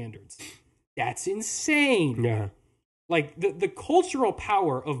beauty standards. That's insane. Yeah. Like the cultural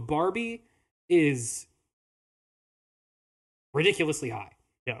power of Barbie is ridiculously high.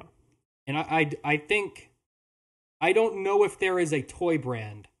 Yeah. And I think, I don't know if there is a toy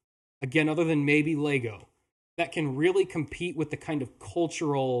brand, again, other than maybe Lego, that can really compete with the kind of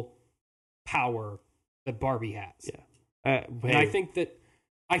cultural power that Barbie has. Yeah. And I think that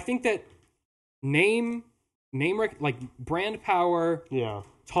like brand power, yeah.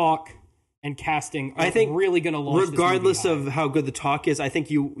 talk, and casting are I think really going to launch regardless this movie of how good the talk is, I think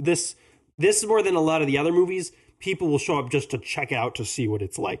this is more than a lot of the other movies. People will show up just to check it out to see what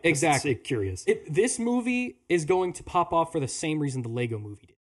it's like. Exactly. It's curious. This movie is going to pop off for the same reason the Lego movie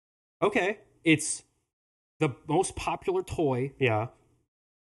did. Okay. It's the most popular toy. Yeah.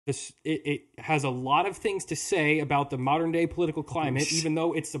 It has a lot of things to say about the modern day political climate, even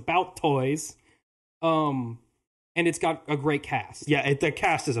though it's about toys. And it's got a great cast. Yeah, the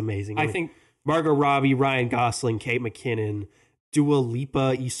cast is amazing. I think Margot Robbie, Ryan Gosling, Kate McKinnon, Dua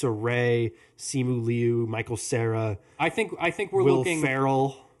Lipa, Issa Rae, Simu Liu, Michael Cera. I think we're Will looking.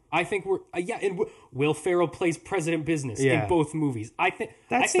 Ferrell. I think we're and Will Ferrell plays President Business Yeah. in both movies.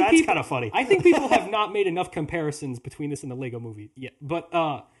 That's people, kind of funny. I think people have not made enough comparisons between this and the Lego movie yet. But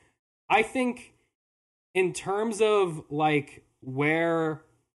I think in terms of like where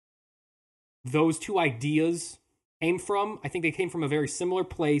those two ideas came from, I think they came from a very similar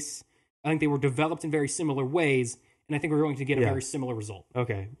place. I think they were developed in very similar ways, and I think we're going to get a very similar result.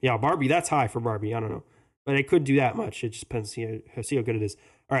 Okay. Yeah, Barbie, that's high for Barbie. I don't know. But it could do that much. It just depends see how good it is.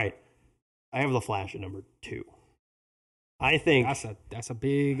 All right. I have The Flash at number 2. I think That's a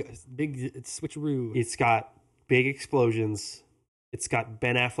big switcheroo. it's got big explosions. It's got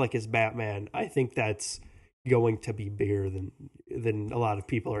Ben Affleck as Batman. I think that's going to be bigger than a lot of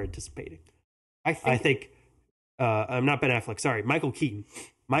people are anticipating. I think I'm not Ben Affleck. Sorry, Michael Keaton.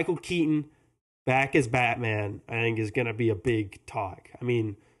 Michael Keaton back as Batman, I think, is going to be a big talk. I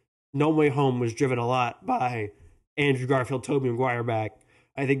mean, No Way Home was driven a lot by Andrew Garfield, Tobey Maguire back.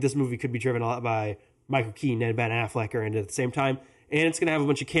 I think this movie could be driven a lot by Michael Keaton and Ben Affleck are in it at the same time. And it's going to have a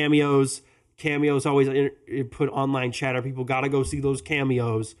bunch of cameos. Cameos always put online chatter. People got to go see those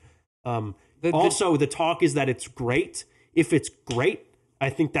cameos. Also, the talk is that it's great. If it's great, I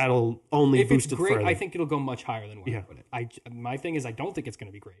think that'll only boost it further. I think it'll go much higher than where I put it. My thing is, I don't think it's going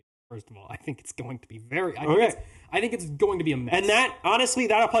to be great. First of all, I think it's going to be I think it's going to be a mess. And that, honestly,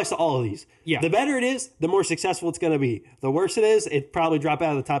 that applies to all of these. Yeah. The better it is, the more successful it's going to be. The worse it is, it probably drop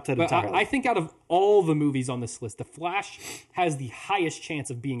out of the top 10 But entirely. I think out of all the movies on this list, The Flash has the highest chance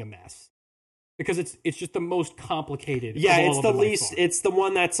of being a mess because it's just the most complicated. Yeah, of all it's of the them by least. far. It's the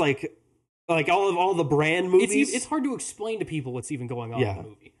one that's like all the brand movies. It's hard to explain to people what's even going on in the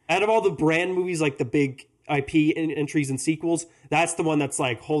movie. Out of all the brand movies, like the big IP entries and sequels, that's the one that's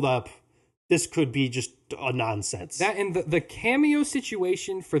like, hold up, this could be just a nonsense. That and the cameo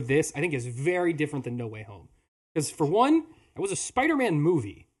situation for this, I think, is very different than No Way Home. Because for one, it was a Spider-Man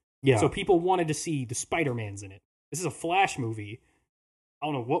movie. Yeah. So people wanted to see the Spider-Mans in it. This is a Flash movie. I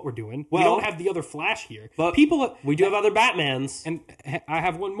don't know what we're doing. We Well, don't have the other Flash here. but people, we do have other Batmans. and I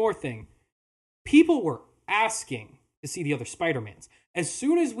have one more thing. People were asking to see the other Spider-Mans. As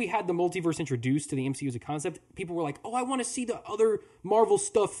soon as we had the multiverse introduced to the MCU as a concept, people were like, oh, I want to see the other Marvel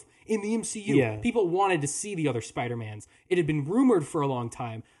stuff in the MCU. Yeah. People wanted to see the other Spider-Mans. It had been rumored for a long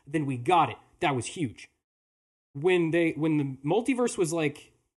time. Then we got it. That was huge. When the multiverse was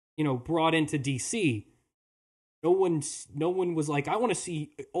like, brought into DC, no one was like, I want to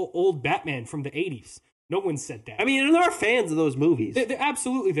see old Batman from the 80s. No one said that. I mean, and there are fans of those movies.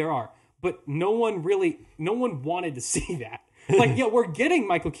 Absolutely there are. but no one wanted to see that. Like, yeah, we're getting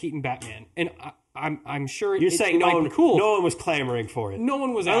Michael Keaton Batman, and I'm sure You're saying it might be cool. No one was clamoring for it. No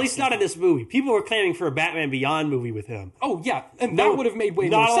one was. At least not in this movie. People were clamoring for a Batman Beyond movie with him. Oh yeah, and that would have made way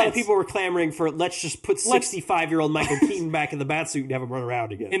more sense. Not a lot of people were clamoring for let's just put 65-year-old Michael Keaton back in the Batsuit and have him run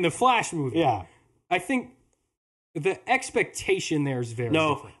around again. In the Flash movie. Yeah. I think the expectation there is very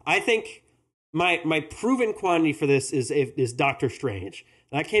different. I think my proven quantity for this is Doctor Strange.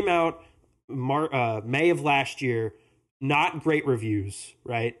 That came out May of last year. Not great reviews,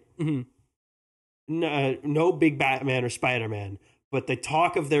 right? Mm-hmm. No big Batman or Spider-Man, but the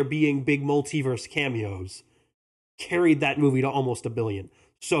talk of there being big multiverse cameos carried that movie to almost $1 billion.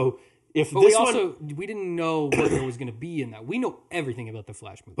 So if we didn't know what there was going to be in that. We know everything about the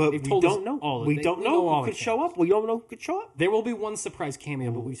Flash movie. But we don't know. We don't know who could show up. We don't know who could show up. There will be one surprise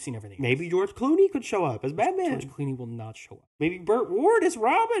cameo, but we've seen everything. Maybe George Clooney could show up as Batman. George Clooney will not show up. Maybe Burt Ward as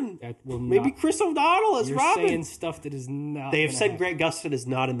Robin. Maybe Chris O'Donnell as Robin. You're saying stuff that is not. They have said Grant Gustin is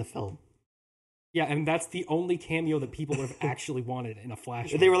not in the film. Yeah, and that's the only cameo that people would have actually wanted in a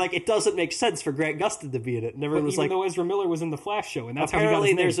Flash. They were like, it doesn't make sense for Grant Gustin to be in it. And everyone was even like, though Ezra Miller was in the Flash show, and that's apparently how he got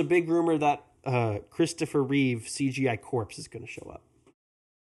his name. There's a big rumor that Christopher Reeve CGI corpse is going to show up.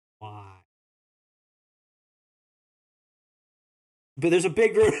 Why? But there's a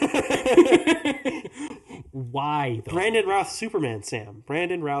big rumor. Why? Though? Brandon Routh Superman, Sam.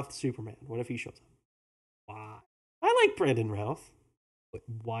 Brandon Routh Superman. What if he shows up? Why? I like Brandon Routh. But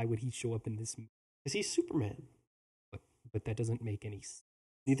why would he show up in this movie? Because he's Superman. But that doesn't make any sense.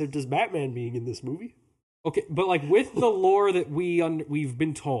 Neither does Batman being in this movie. Okay, but like with the lore that we've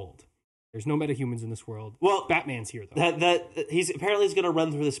been told, there's no metahumans in this world. Well, Batman's here though. He's going to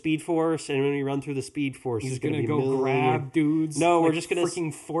run through the Speed Force, and when he run through the Speed Force, he's going to go grab dudes. No, like we're just going to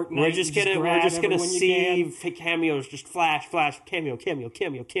freaking Fortnite. We're just going to see cameos, just flash, cameo.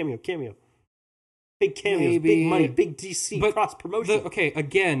 Big cameos, big money, big DC cross promotion.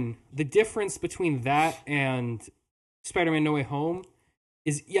 Again, the difference between that and Spider-Man No Way Home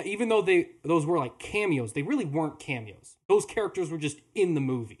is, even though those were like cameos, they really weren't cameos. Those characters were just in the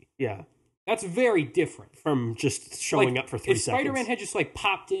movie. Yeah. That's very different. From just showing up for 3 seconds. If Spider-Man had just like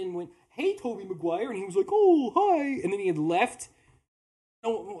popped in, went, hey, Tobey Maguire, and he was like, oh, hi, and then he had left,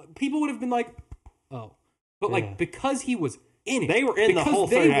 people would have been like, oh. But because he was in it. They were in the whole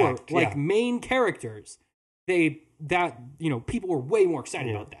third act. They were main characters. People were way more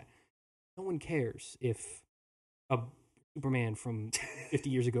excited about that. No one cares if a Superman from 50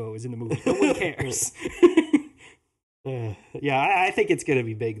 years ago is in the movie. No one cares. I think it's going to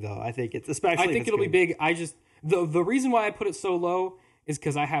be big though. I think it'll be big. The reason why I put it so low is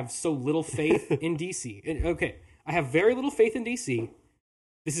because I have so little faith in DC. I have very little faith in DC.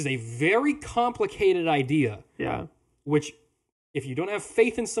 This is a very complicated idea. Yeah. Which, if you don't have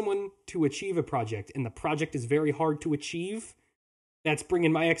faith in someone to achieve a project, and the project is very hard to achieve, that's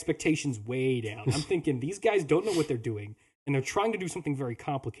bringing my expectations way down. I'm thinking these guys don't know what they're doing, and they're trying to do something very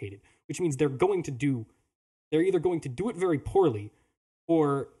complicated, which means they're either going to do it very poorly,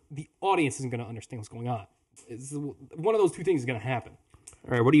 or the audience isn't going to understand what's going on. One of those two things is going to happen.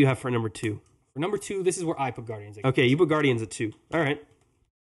 All right, what do you have for number 2? For number 2, this is where I put Guardians. Okay, you put Guardians at 2. All right.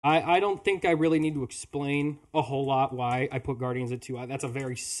 I don't think I really need to explain a whole lot why I put Guardians at 2. That's a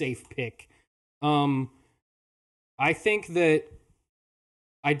very safe pick. I think that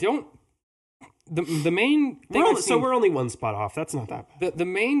I don't. The main thing we're only one spot off. That's not that bad. The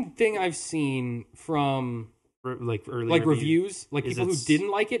main thing I've seen from early reviews, people who didn't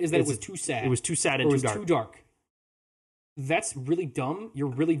like it, is that it was too sad. It was too sad and too dark. That's really dumb. You're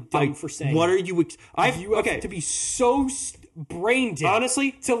really dumb for saying. What are you? You have to be so brain dead.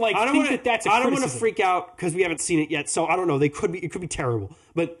 Honestly, to think that's. I don't want to freak out because we haven't seen it yet. So I don't know. It could be terrible.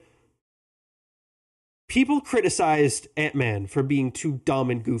 But people criticized Ant-Man for being too dumb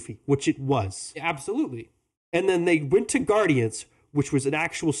and goofy, which it was. Absolutely. And then they went to Guardians, which was an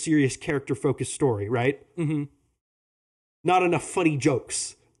actual serious character-focused story, right? Mm-hmm. Not enough funny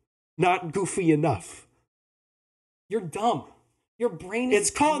jokes. Not goofy enough. You're dumb. Your brain is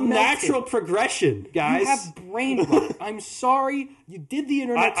It's called natural progression, guys. You have brain rot. I'm sorry. You did the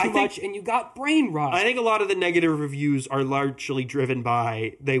internet too much and you got brain rot. I think a lot of the negative reviews are largely driven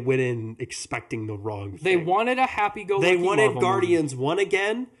by they went in expecting the wrong thing. They wanted a happy-go-lucky They wanted Marvel Guardians movie. 1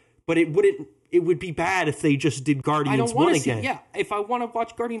 again, but it would be bad if they just did Guardians 1 again. If I want to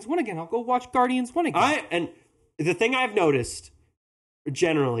watch Guardians 1 again, I'll go watch Guardians 1 again. And the thing I've noticed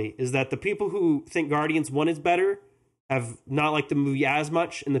generally is that the people who think Guardians 1 is better have not liked the movie as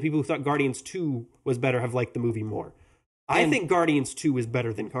much, and the people who thought Guardians 2 was better have liked the movie more. I think Guardians 2 is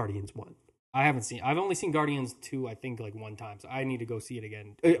better than Guardians 1. I've only seen Guardians 2, I think, like one time, so I need to go see it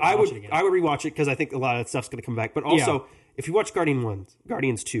again. I would watch it again. rewatch it because I think a lot of that stuff's going to come back. But also, if you watch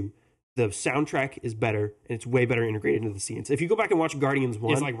Guardians 2, the soundtrack is better and it's way better integrated into the scenes. If you go back and watch Guardians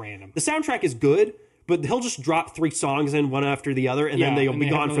 1, It's like random. the soundtrack is good, but he'll just drop 3 songs in one after the other, and then they'll be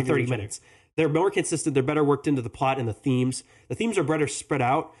gone for 30 minutes. They're more consistent. They're better worked into the plot and the themes. The themes are better spread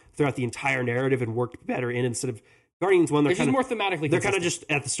out throughout the entire narrative and worked better in instead of Guardians 1. They're kind of more thematically They're kind of just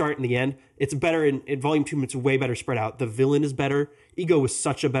at the start and the end. It's better in Volume 2. It's way better spread out. The villain is better. Ego was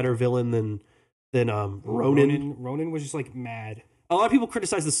such a better villain than Ronan. Ronan was just like mad. A lot of people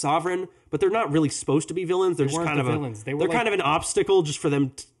criticize the Sovereign, but they're not really supposed to be villains. They're just kind of villains. They're kind of an obstacle just for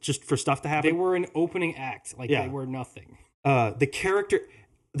them, just for stuff to happen. They were an opening act. They were nothing. The character,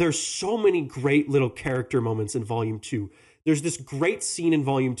 there's so many great little character moments in Volume 2. There's this great scene in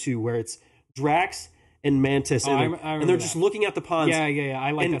Volume 2 where it's Drax and Mantis, and they're just looking at the ponds. Yeah.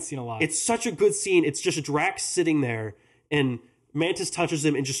 I like that scene a lot. It's such a good scene. It's just Drax sitting there, and Mantis touches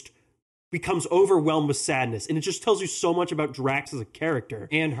him and just becomes overwhelmed with sadness, and it just tells you so much about Drax as a character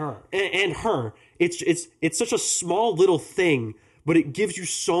and her. And her. It's such a small little thing, but it gives you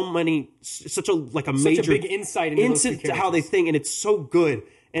such a major big insight into how they think, and it's so good.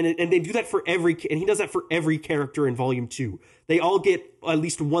 And they do that for and he does that for every character in Volume 2. They all get at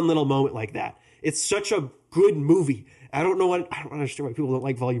least one little moment like that. It's such a good movie. I don't understand why people don't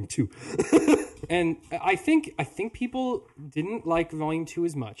like Volume 2. And I think people didn't like Volume 2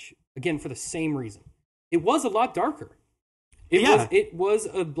 as much. Again, for the same reason. It was a lot darker. It was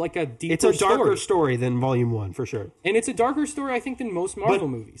a deeper It's a darker story than Volume 1, for sure. And it's a darker story, I think, than most Marvel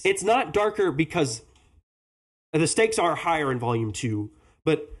movies. It's not darker because the stakes are higher in Volume 2,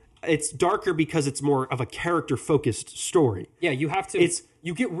 but it's darker because it's more of a character-focused story. Yeah, you have to...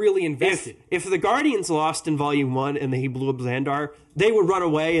 you get really invested. If the Guardians lost in Volume 1 and he blew up Xandar, they would run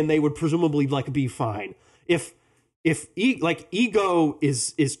away and they would presumably be fine. If Ego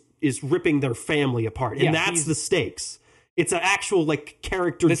is ripping their family apart, and that's the stakes. It's an actual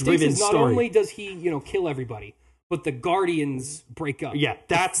character-driven story. The stakes is not only does he kill everybody, but the Guardians break up. Yeah,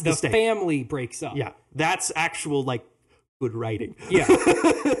 that's the stake. Family breaks up. Yeah, that's actual good writing. Yeah.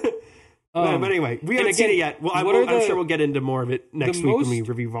 But anyway, we haven't seen it yet. Well, I'm sure we'll get into more of it next week when we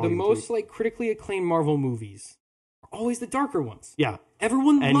review Volume 3. The most critically acclaimed Marvel movies are always the darker ones. Yeah,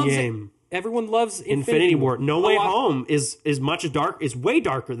 everyone loves it. Everyone loves Infinity War. No Way Home is way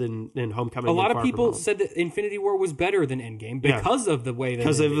darker than Homecoming. A lot of people said that Infinity War was better than Endgame because of the way that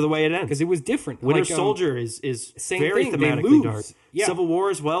it ends. Because it was different. Winter Soldier is very thematically dark. Yeah. Civil War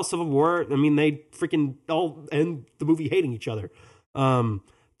as well. Civil War. I mean, they freaking all end the movie hating each other.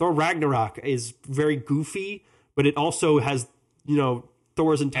 Thor Ragnarok is very goofy, but it also has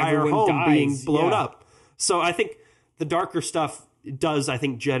Thor's entire home being blown up. So I think the darker stuff does, I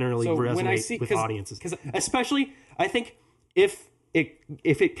think, generally resonate with audiences. Especially, I think, if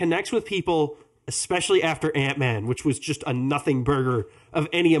it connects with people, especially after Ant-Man, which was just a nothing burger of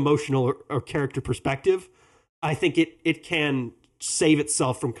any emotional or character perspective, I think it can save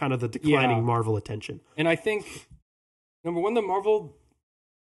itself from kind of the declining Marvel attention. And I think, number one, the Marvel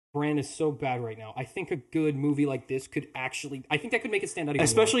brand is so bad right now. I think a good movie like this could actually... I think that could make it stand out even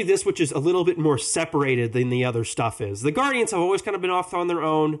Especially more. This, which is a little bit more separated than the other stuff is. The Guardians have always kind of been off on their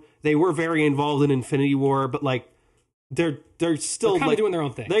own. They were very involved in Infinity War, but they're still kind of doing their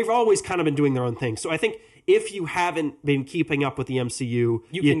own thing. They've always kind of been doing their own thing. So I think if you haven't been keeping up with the MCU,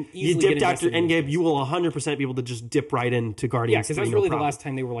 you dipped after Endgame, you will 100% be able to just dip right into Guardians. Yeah, because that's really the last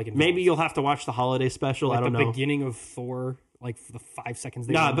time they were involved. Maybe you'll have to watch the holiday special. I don't know. The beginning of Thor... for the 5 seconds.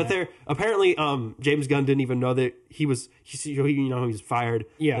 But they're apparently James Gunn didn't even know that he was fired.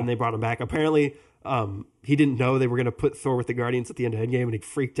 Yeah, and they brought him back. Apparently, he didn't know they were going to put Thor with the Guardians at the end of Endgame, and he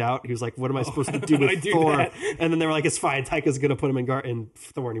freaked out. He was like, "What am I supposed to do with Thor?" That. And then they were like, "It's fine. Taika's going to put him in Thor," and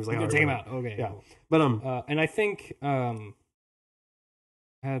he was like, "Oh, take him out." Okay, yeah. But and I think I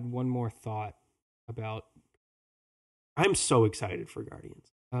had one more thought about. I'm so excited for Guardians.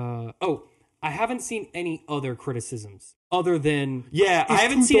 I haven't seen any other criticisms other than I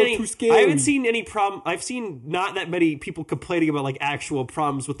haven't seen any problem. I've seen not that many people complaining about actual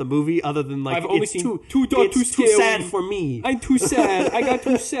problems with the movie, other than I've only seen too sad for me. I'm too sad. I got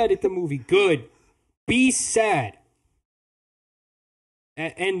too sad at the movie. Good, be sad.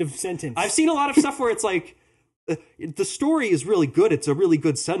 End of sentence. I've seen a lot of stuff where it's the story is really good. It's a really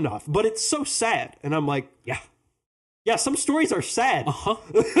good send off, but it's so sad, and I'm like, yeah. Some stories are sad.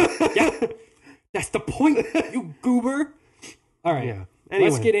 Yeah. That's the point, you goober. All right. Yeah. Anyway.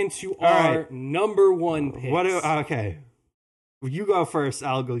 Let's get into our number one picks. Okay. You go first.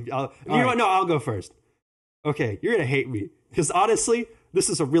 I'll go. I'll go first. Okay. You're going to hate me. Because honestly, This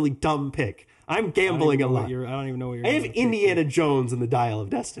is a really dumb pick. I'm gambling a lot. I don't even know what you're. I have gonna pick. Indiana Jones and the Dial of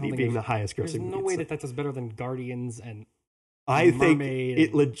Destiny think being the there's- highest There's grossing no movie. way that does better than Guardians, and I think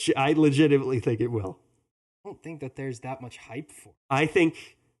Mermaid I legitimately think it will. I don't think that there's that much hype for it. I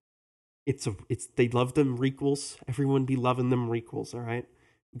think it's they love them requels. Everyone be loving them requels, all right?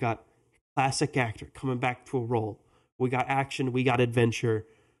 We got classic actor coming back to a role. We got action, we got adventure,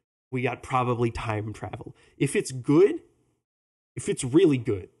 we got probably time travel. If it's good, if it's really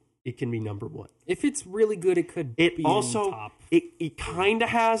good, it can be number one. If it's really good, it could It be also in top. it kind of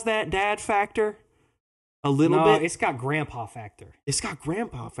has that dad factor a little No, bit. it's got grandpa factor. It's got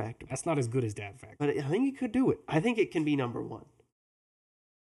grandpa factor, That's not as good as dad factor. but I think it could do it. I think it can be number one.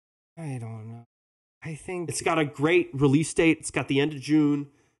 I don't know. I think It's got a great release date. It's got the end of June.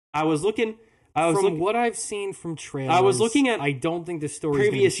 I was looking what I've seen from trailers, I was looking at I don't think the story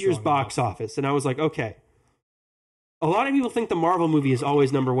previous year's box office, and I was like, okay. A lot of people think the Marvel movie is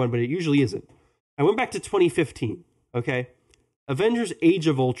always number one, but it usually isn't. I went back to 2015, okay? Avengers Age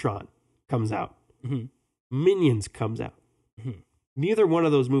of Ultron comes out. Mm-hmm. Minions comes out. Mm-hmm. Neither one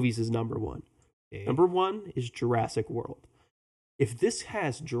of those movies is number one. Okay. Number one is Jurassic World. If this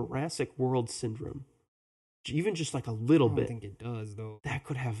has Jurassic World syndrome, even just like a little I don't bit, think it does though. that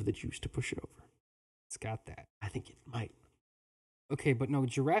could have the juice to push it over. It's got that. I think it might. Okay, but no,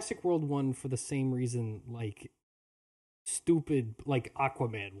 Jurassic World won for the same reason, like stupid, like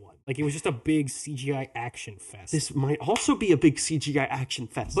Aquaman won. Like it was just a big CGI action fest. This might also be a big CGI action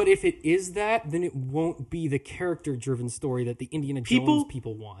fest. But if it is that, then it won't be the character-driven story that the Indiana Jones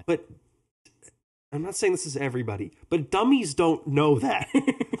people want. But I'm not saying this is everybody, but dummies don't know that.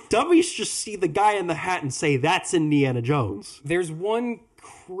 Dummies just see the guy in the hat and say, that's Indiana Jones. There's one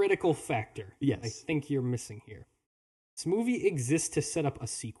critical factor Yes. I think you're missing here. This movie exists to set up a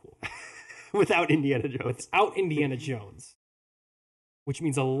sequel Without Indiana Jones. without Indiana Jones. Which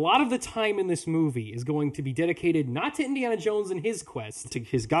means a lot of the time in this movie is going to be dedicated not to Indiana Jones and his quest, To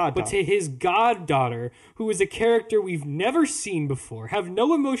his god. but to his goddaughter, who is a character we've never seen before, have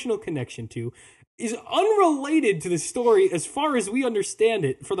no emotional connection to, is unrelated to the story as far as we understand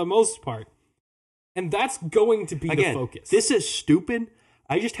it for the most part. And that's going to be Again, the focus. this is stupid.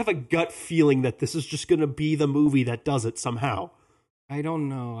 I just have a gut feeling that this is just going to be the movie that does it somehow. I don't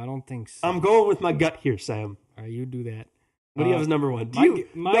know. I don't think so. I'm going with my gut here, Sam. All right, you do that. What do you have as number one? Do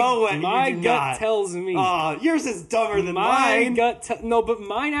My, you know what? my You do gut not. tells me. Oh, yours is dumber than my mine. gut no, but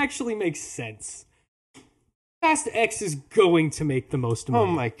mine actually makes sense. Fast X is going to make the most money. Oh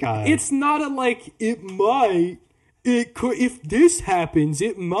my god. It's not a like it might. It could if this happens,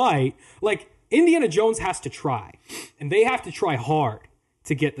 it might. Like Indiana Jones has to try, and they have to try hard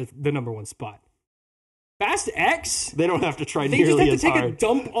to get the number one spot. Fast X, They don't have to try they just nearly have as to take hard. a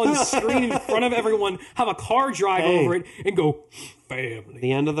dump on screen in front of everyone, have a car drive Hey. over it, and go family.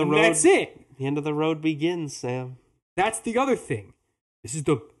 The end of the And road. that's it. The end of the road begins, Sam. That's the other thing. This is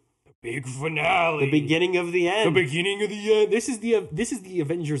the big finale. The beginning of the The end. beginning of the end. This is the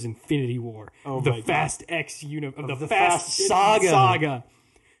Avengers Infinity War. Oh the my God. Fast X unit of the Fast Fast saga. saga.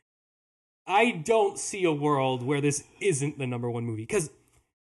 I don't see a world where this isn't the number one movie because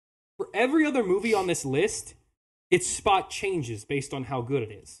for every other movie on this list, its spot changes based on how good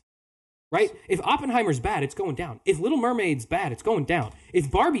it is. Right? If Oppenheimer's bad, it's going down. If Little Mermaid's bad, it's going down.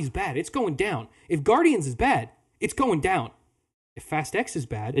 If Barbie's bad, it's going down. If Guardians is bad, it's going down. If Fast X is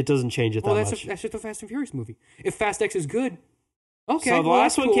bad, It doesn't change it that well, that's much. just a Fast and Furious movie. If Fast X is good, okay. So the well,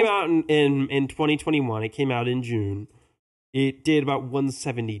 last that's one cool. came out in 2021. It came out in June. It did about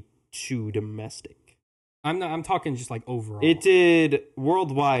 172 domestic. I'm talking just like overall. It did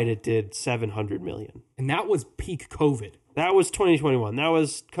worldwide. It did 700 million. And that was peak COVID. That was 2021. That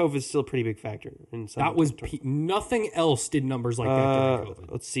was COVID's still a pretty big factor. In some That was 2020. peak. Nothing else did numbers like that during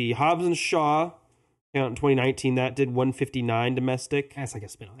COVID. Let's see. Hobbs and Shaw came out in 2019. That did 159 domestic. That's like a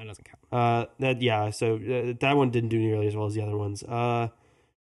spin-off. That doesn't count. That one didn't do nearly as well as the other ones.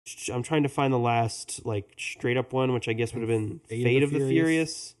 I'm trying to find the last like straight up one, which I guess would have been Fate of the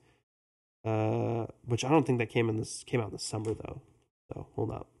Furious. Which I don't think that came out in the summer though. So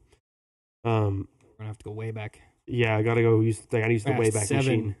hold up. We're gonna have to go way back. Yeah, I gotta use the Fast Wayback 7.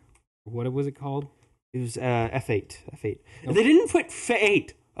 Machine. What was it called? It was F8. They didn't put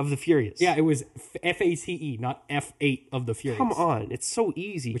Fate of the Furious. Yeah, it was FATE, not F8 of the Furious. Come on, it's so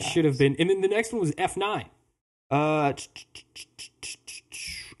easy. Which guys. should have been. And then the next one was F9.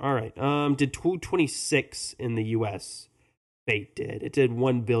 All right. Did 226 in the U.S. Fate did. It did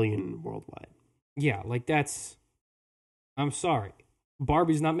 1 billion worldwide. Yeah, like that's. I'm sorry.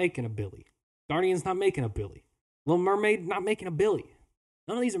 Barbie's not making a Billy. Guardian's not making a Billy. Little Mermaid not making a Billy.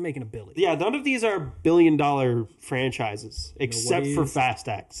 None of these are making a billion. Yeah, none of these are billion-dollar franchises except for Fast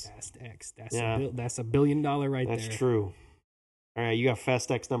X. Fast X. Yeah. That's $1 billion right there. That's true. All right, you got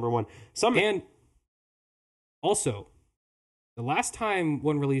Fast X number 1. And also, the last time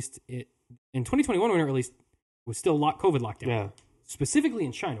one released it in 2021 when it released was still COVID lockdown. Yeah. Specifically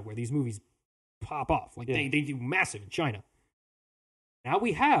in China, where these movies pop off. Like they do massive in China. Now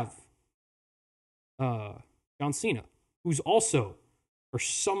we have John Cena, who's also, for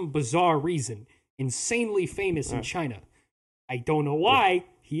some bizarre reason, insanely famous in China. I don't know why.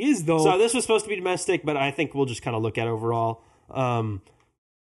 He is, though. So this was supposed to be domestic, but I think we'll just kind of look at overall.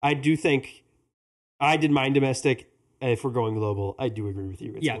 I do think I did mine domestic. If we're going global, I do agree with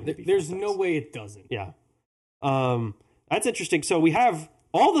you. There's no way it doesn't. Yeah. That's interesting. So we have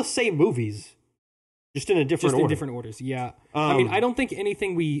all the same movies, just in a different order. In different orders, yeah. I mean, I don't think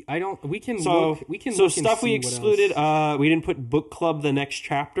anything we can so, look. We can so look and stuff we see excluded. what else. We didn't put Book Club: The Next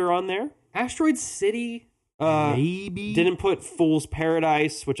Chapter on there. Asteroid City, maybe. Didn't put Fool's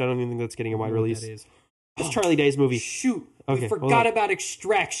Paradise, which I don't even think that's getting a wide release. That is. It's Charlie Day's movie. Shoot, okay, we forgot about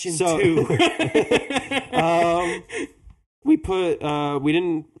Extraction too. We put we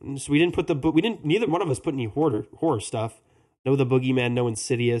didn't put the book. Neither one of us put any horror stuff. No, The Boogeyman, no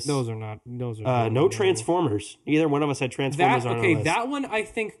Insidious. Those are no Transformers. Neither one of us had Transformers on our list. That one I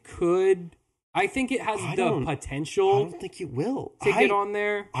think could. I think it has the potential. I don't think it will to get on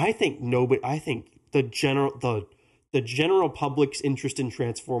there. I think nobody. I think the general public's interest in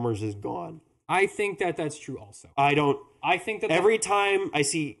Transformers is gone. I think that's true. Also, I think that every time I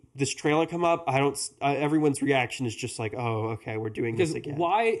see this trailer come up, everyone's reaction is just like, "Oh, okay, we're doing this again."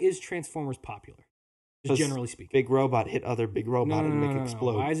 Why is Transformers popular? Just generally speaking, big robot hit other big robot and make it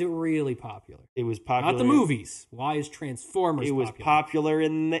explode. Why is it really popular? It was popular. Not the movies. Why is Transformers popular? It was popular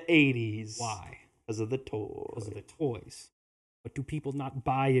in the 80s. Why? Because of the toys. Because of the toys. But do people not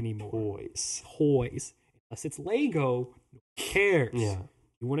buy anymore? Toys. Unless it's Lego, who cares? Yeah.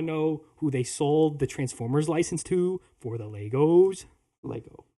 You want to know who they sold the Transformers license to for the Legos?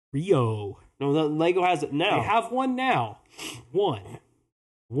 Lego. Rio. No, Lego has it now. They have one now. One.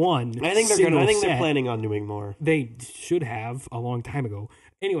 I think they're planning on doing more. They should have a long time ago.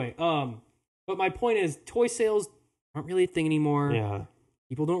 Anyway, but my point is, toy sales aren't really a thing anymore. Yeah.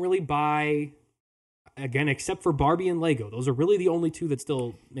 People don't really buy, again, except for Barbie and Lego. Those are really the only two that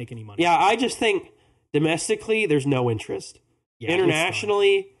still make any money. Yeah, I just think domestically, there's no interest. Yeah,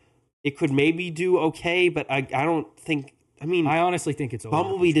 internationally, it could maybe do okay, but I don't think. I mean, I honestly think it's over.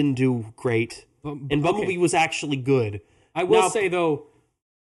 Bumblebee didn't do great, and Bumblebee was actually good. I will say though,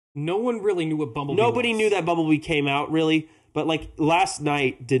 no one really knew what Bumblebee. Nobody knew that Bumblebee came out really, but like Last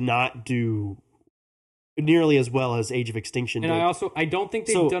Night did not do nearly as well as Age of Extinction did. And I don't think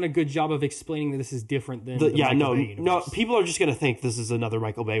they've done a good job of explaining that this is different than Michael Bay universe. No, people are just going to think this is another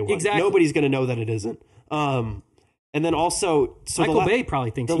Michael Bay one. Exactly. Nobody's going to know that it isn't. And then also, Michael Bay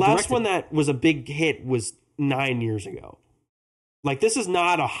probably thinks the last one that was a big hit was 9 years ago. Like, this is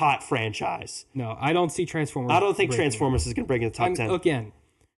not a hot franchise. No, I don't see Transformers. I don't think Transformers is going to break in the top 10. Again,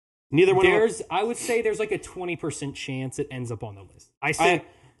 neither one. I would say there's like a 20% chance it ends up on the list. I say,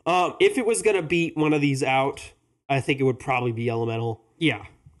 if it was going to beat one of these out, I think it would probably be Elemental. Yeah.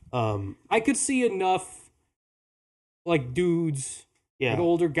 I could see enough, like, dudes, like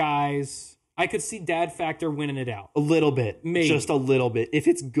older guys. I could see Dad Factor winning it out. A little bit. Maybe. Just a little bit. If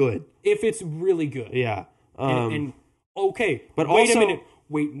it's good. If it's really good. Yeah. Okay. But wait also, a minute.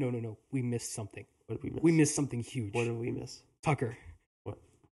 Wait, no. We missed something. What did we miss? We missed something huge. What did we miss? Tucker. What?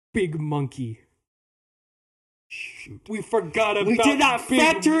 Big Monkey. Shoot. We forgot about We did not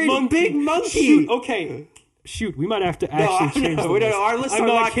factor in Big Monkey. Shoot. Okay. Shoot, we might have to actually change the list. Our lists I'm are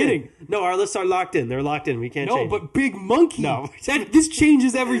not locked kidding. in. No, our lists are locked in. They're locked in. We can't change No, but Big Monkey. No. This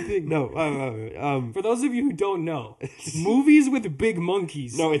changes everything. No. For those of you who don't know, movies with big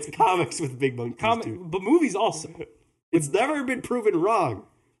monkeys. No, it's comics with big monkeys too. But movies also. It's never been proven wrong.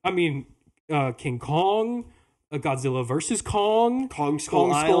 I mean, King Kong, Godzilla vs. Kong, Kong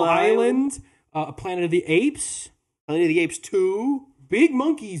Skull Island, Planet of the Apes. Planet of the Apes 2. Big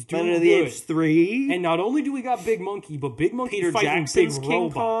monkeys do Planet of the Apes 3. And not only do we got Big Monkey, but Big Monkey Peter fighting Jackson's Big King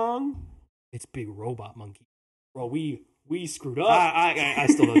Robot. Kong. It's Big Robot Monkey. Bro, we screwed up. I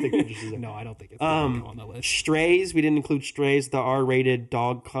still don't think this is it. No, I don't think it's on the list. Strays. We didn't include Strays, the R-rated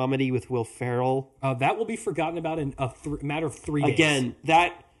dog comedy with Will Ferrell. That will be forgotten about in a matter of 3 days. Again,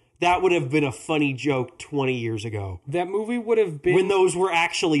 that would have been a funny joke 20 years ago. That movie would have been... When those were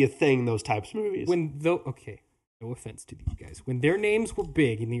actually a thing, those types of movies. Okay, no offense to these guys. When their names were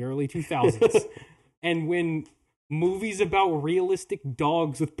big in the early 2000s, and when movies about realistic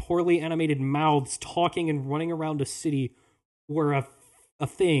dogs with poorly animated mouths talking and running around a city were a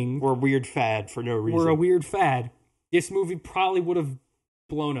thing Or a weird fad for no reason. or a weird fad, this movie probably would have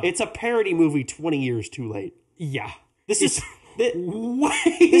blown up. It's a parody movie 20 years too late. Yeah. This is this Way.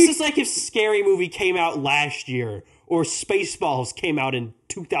 is like if Scary Movie came out last year or Spaceballs came out in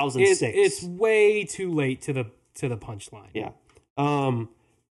 2006. It's way too late to the punchline. Yeah.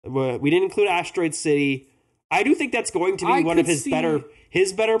 We didn't include Asteroid City. I do think that's going to be one of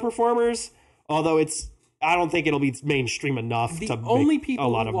his better performers, although I don't think it'll be mainstream enough to only make people a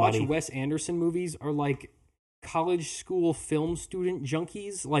lot who of watch money. Wes Anderson movies are like college school film student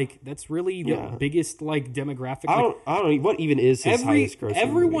junkies. Like that's really the biggest like demographic. I don't what even is his highest grossing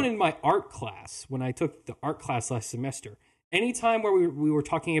everyone movie? in my art class, when I took the art class last semester, anytime where we were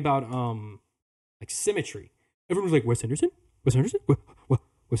talking about like symmetry, everyone was like, Wes Anderson? Wes Anderson? What?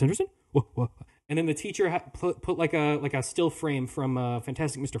 Wes Anderson? What? And then the teacher put like a still frame from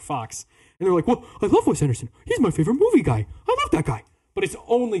Fantastic Mr. Fox, and they're like, "Well, I love Wes Anderson. He's my favorite movie guy. I love that guy." But it's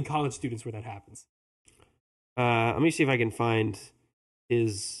only college students where that happens. Let me see if I can find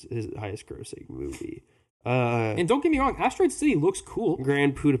his highest grossing movie. And don't get me wrong, Asteroid City looks cool.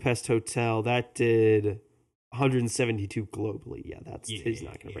 Grand Budapest Hotel, that did 172 globally. Yeah, he's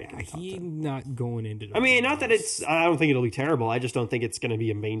not going to break it. He's not going into. I mean, not that I don't think it'll be terrible. I just don't think it's going to be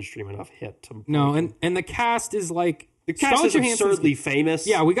a mainstream enough hit. No, and the cast is like the cast is absurdly famous.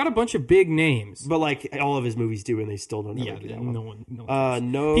 Yeah, we got a bunch of big names, but like all of his movies do, and they still don't. Yeah, do that no one.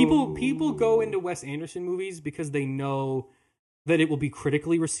 one. No. People go into Wes Anderson movies because they know that it will be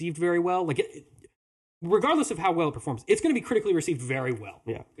critically received very well. Like, regardless of how well it performs, it's going to be critically received very well.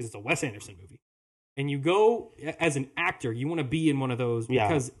 Yeah, because it's a Wes Anderson movie. And you go as an actor, you want to be in one of those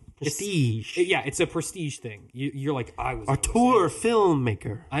because prestige. It's a prestige thing. You're like, I was a tour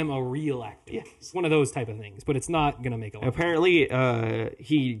filmmaker. I'm a real actor. Yes. It's one of those type of things, but it's not gonna make a lot. Apparently,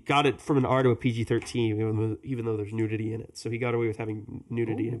 he got it from an R to a PG-13, even though there's nudity in it. So he got away with having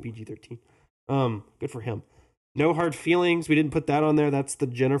nudity in a PG-13. Good for him. No Hard Feelings. We didn't put that on there. That's the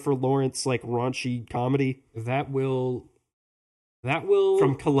Jennifer Lawrence like raunchy comedy. That will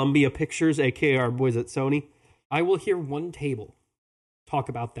from Columbia Pictures, aka our boys at Sony. I will hear one table talk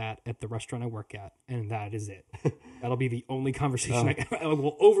about that at the restaurant I work at, and that is it. That'll be the only conversation I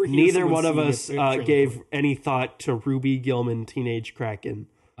will overhear. Neither one of us gave any thought to Ruby Gillman, Teenage Kraken.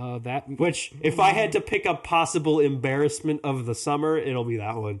 Which, if I had to pick a possible embarrassment of the summer, it'll be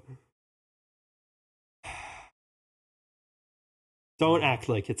that one. Don't act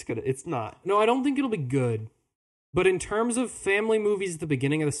like it's gonna. It's not. No, I don't think it'll be good. But in terms of family movies at the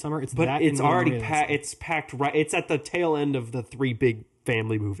beginning of the summer, it's already packed. It's packed right. It's at the tail end of the three big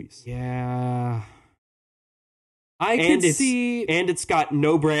family movies. Yeah, I can see, and it's got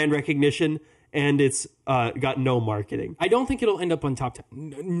no brand recognition, and it's got no marketing. I don't think it'll end up on top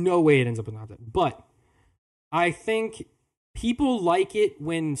 10. No way it ends up on top 10. But I think people like it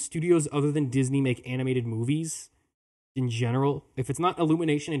when studios other than Disney make animated movies. In general, if it's not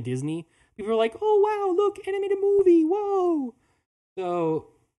Illumination and Disney, people are like, "Oh wow, look, animated movie, whoa!" So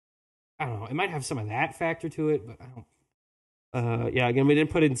I don't know. It might have some of that factor to it, but I don't. Yeah. Again, we didn't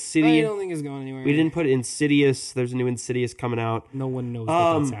put Insidious. I don't think it's going anywhere. We didn't put Insidious. There's a new Insidious coming out. No one knows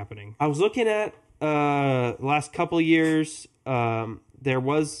what's happening. I was looking at the last couple of years. There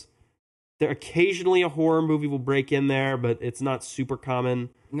occasionally a horror movie will break in there, but it's not super common.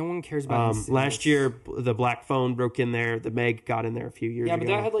 No one cares about Insidious. Last year, The Black Phone broke in there. The Meg got in there a few years ago. Yeah, but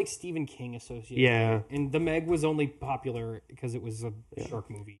that had like Stephen King associated. Yeah. And The Meg was only popular because it was a shark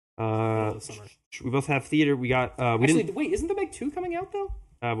movie. Summer. We both have theater. We got. Wait, isn't The Meg 2 coming out though?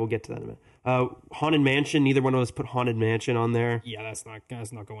 We'll get to that in a minute. Haunted Mansion. Neither one of us put Haunted Mansion on there. Yeah, that's not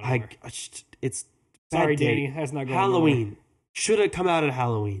going anywhere. It's sorry, Danny. That's not going Halloween. anywhere. Should have come out at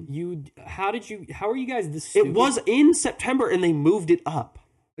Halloween. How are you guys this stupid? It was in September and they moved it up.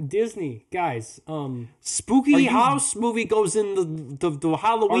 Disney, guys, Spooky House movie goes in the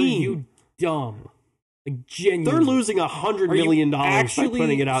Halloween. Are you dumb? Like, genuinely. They're losing $100 million by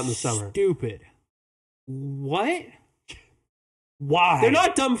putting it out in the summer. Stupid. What? Why? They're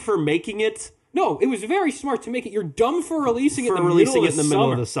not dumb for making it. No, it was very smart to make it. You're dumb for releasing it in the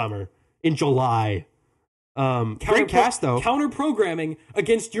middle of the summer. In July. Great cast though. Counter programming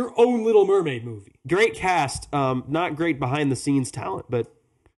against your own Little Mermaid movie. Great cast. Not great behind the scenes talent, but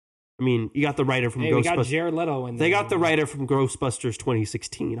I mean, you got the writer from Ghostbusters. We got Jared Leto in there. They got the writer from Ghostbusters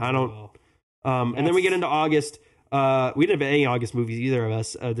 2016. I don't. And then we get into August. We didn't have any August movies, either of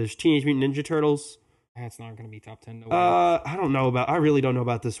us. There's Teenage Mutant Ninja Turtles. That's not going to be top 10. No way. I really don't know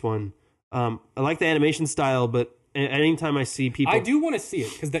about this one. I like the animation style, but anytime I see people, I do want to see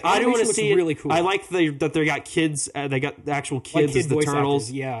it because the animation looks really cool. I like that they got kids. They got the actual kids as the turtles.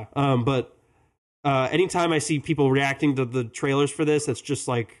 Actors, yeah. But anytime I see people reacting to the trailers for this, it's just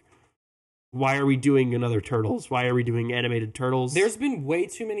like, why are we doing another Turtles? Why are we doing animated Turtles? There's been way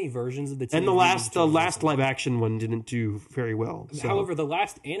too many versions of the and the last live action one didn't do very well. So. However, the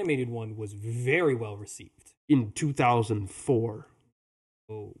last animated one was very well received In 2004.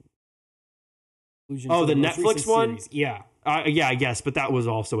 Oh, the Netflix one? Series. Yeah. Yeah, I guess, but that was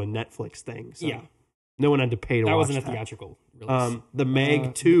also a Netflix thing. So Yeah. no one had to pay to watch That wasn't a theatrical release. The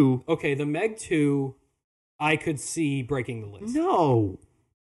Meg 2. Okay, the Meg 2, I could see breaking the list. No.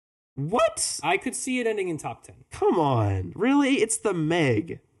 What? I could see it ending in top 10. Come on. Really? It's the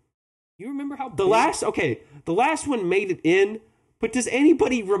Meg. You remember how The last one made it in, but does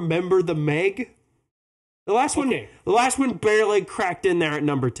anybody remember the Meg? The last one barely cracked in there at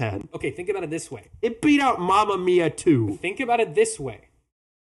number 10. Okay, think about it this way. It beat out Mamma Mia 2. Think about it this way.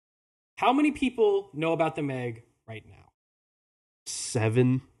 How many people know about the Meg right now?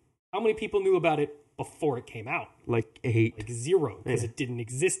 7. How many people knew about it before it came out? Like 8. Like 0, because it didn't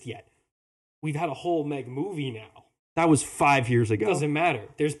exist yet. We've had a whole Meg movie now. That was 5 years ago. Doesn't matter.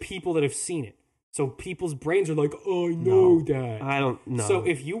 There's people that have seen it. So people's brains are like, oh, I know that. I don't know. So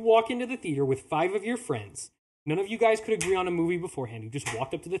if you walk into the theater with 5 of your friends, none of you guys could agree on a movie beforehand. You just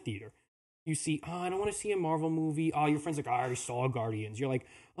walked up to the theater. You see, I don't want to see a Marvel movie. Oh, your friend's like, I already saw Guardians. You're like,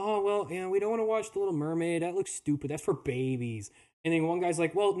 oh, well, yeah, we don't want to watch The Little Mermaid. That looks stupid. That's for babies. And then one guy's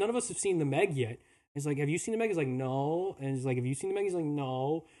like, well, none of us have seen the Meg yet. He's like, have you seen the Meg? He's like, no. And he's like, have you seen the Meg? He's like,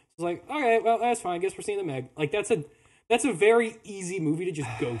 no. So it's like, okay, well, that's fine. I guess we're seeing the Meg. Like, that's a very easy movie to just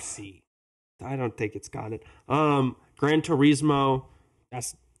go see. I don't think it's got it. Gran Turismo.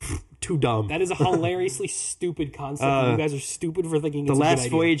 That's too dumb. That is a hilariously stupid concept. You guys are stupid for thinking it's a good idea. The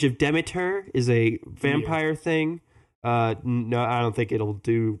Last Voyage of Demeter is a vampire thing. No, I don't think it'll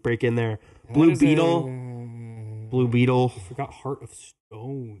break in there. Blue Beetle. I forgot Heart of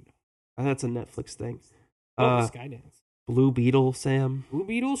Stone. That's a Netflix thing. Skydance. Blue Beetle, Sam. Blue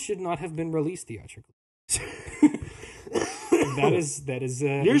Beetle should not have been released theatrically. That is.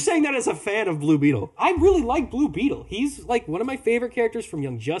 You're saying that as a fan of Blue Beetle. I really like Blue Beetle. He's like one of my favorite characters from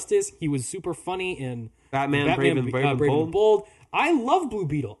Young Justice. He was super funny in Batman Brave and Bold. I love Blue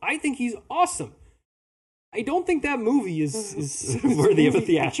Beetle. I think he's awesome. I don't think that movie is worthy of a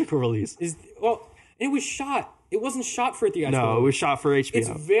theatrical release. It was shot. It wasn't shot for a theatrical. No, it was shot for HBO. It's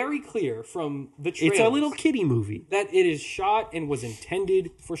very clear from the trailers. It's a little kiddie movie. That it is shot and was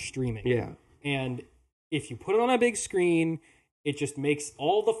intended for streaming. Yeah. And if you put it on a big screen, it just makes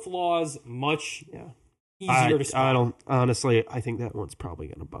all the flaws much easier to spot. I think that one's probably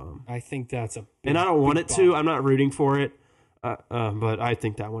going to bomb. I think that's and I don't want it to. I'm not rooting for it. But I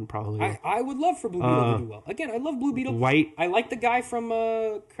think that one probably will. I would love for Blue Beetle to do well. Again, I love Blue Beetle. I like the guy from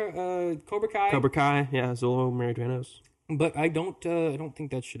Cobra Kai. Cobra Kai, yeah, Zolo Meridianos. But I don't think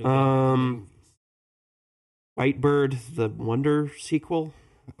that should have been Whitebird, the Wonder sequel.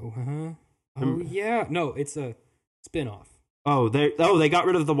 Oh yeah. No, it's a spin-off. Oh, they got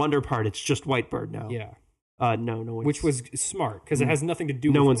rid of the Wonder part. It's just Whitebird now. Yeah. No one. Which was smart because it has nothing to do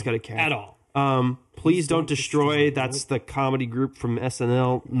with no one's got a care at all. Please Don't Destroy. That's the comedy group from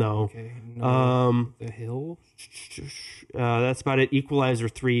SNL. No. Okay. No. The Hill. That's about it. Equalizer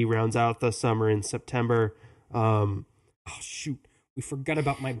 3 rounds out the summer in September. Oh shoot, we forgot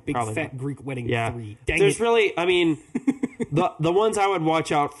about my big fat Greek wedding 3. There's really, I mean, the ones I would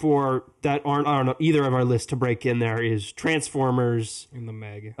watch out for that aren't on either of our lists to break in there is Transformers and the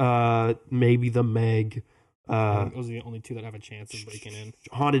Meg. Maybe the Meg. Those are the only 2 that have a chance of breaking in.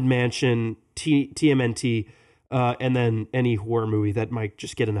 Haunted Mansion, TMNT, and then any horror movie that might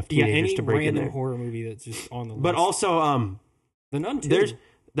just get enough teenagers to break in there. Any horror movie that's just on the list. But also, The Nun 2.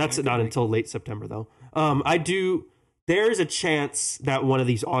 That's not until late September, though. There's a chance that one of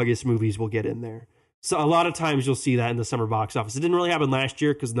these August movies will get in there. So a lot of times you'll see that in the summer box office. It didn't really happen last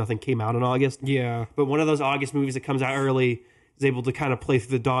year because nothing came out in August. Yeah. But one of those August movies that comes out early is able to kind of play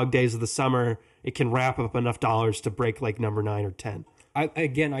through the dog days of the summer. It can wrap up enough dollars to break like number 9 or 10. I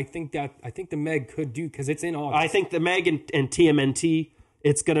think the Meg could do because it's in August. I think the Meg and TMNT.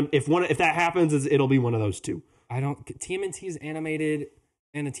 It's gonna if that happens, it'll be one of those 2. TMNT is animated,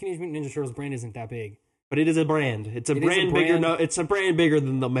 and the Teenage Mutant Ninja Turtles brand isn't that big. But it is a brand. It's a brand bigger. No, it's a brand bigger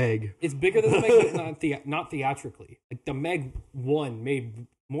than the Meg. It's bigger than the Meg, but not theatrically. Like the Meg 1 made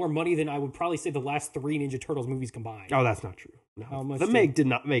more money than I would probably say the last 3 Ninja Turtles movies combined. Oh, that's not true. No. The Meg did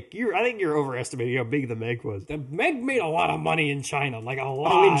not make. I think you're overestimating how big the Meg was. The Meg made a lot of money in China, like a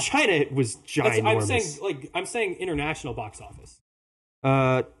lot. Oh, in China it was ginormous. I'm saying international box office.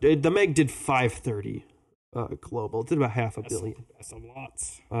 The Meg did 530. Global. It did about $500 million. That's a lot.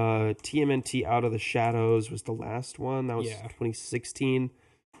 TMNT Out of the Shadows was the last one. That was 2016.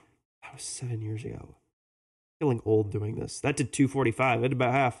 That was 7 years ago. Feeling old doing this. That did 245. That did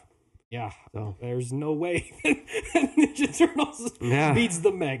about half. Yeah, So there's no way Ninja Turtles beats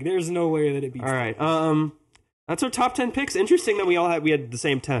the Meg. There's no way that it beats. All right. That's our top 10 picks. Interesting that we had the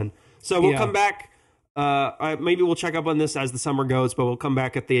same 10. So we'll come back. Maybe we'll check up on this as the summer goes, but we'll come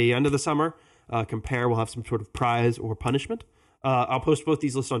back at the end of the summer. Compare. We'll have some sort of prize or punishment. I'll post both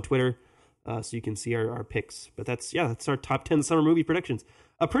these lists on Twitter, so you can see our picks. But that's our top 10 summer movie predictions.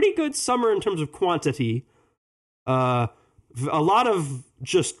 A pretty good summer in terms of quantity. A lot of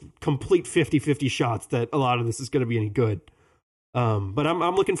just complete 50-50 shots that a lot of this is going to be any good. But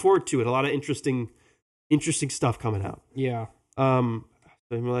I'm looking forward to it. A lot of interesting stuff coming out. Yeah.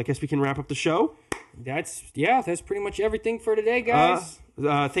 Well, I guess we can wrap up the show. That's pretty much everything for today, guys.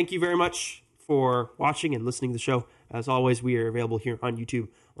 Thank you very much for watching and listening to the show. As always, we are available here on YouTube,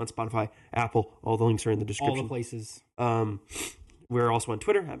 on Spotify, Apple. All the links are in the description. All the places. We're also on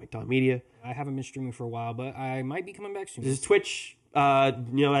Twitter at McDonald Media. I haven't been streaming for a while, but I might be coming back soon. This is Twitch.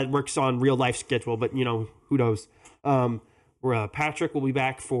 That works on real life schedule, but who knows? Patrick will be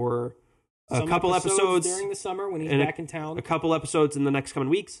back for a couple episodes during the summer when he's back in town. A couple episodes in the next coming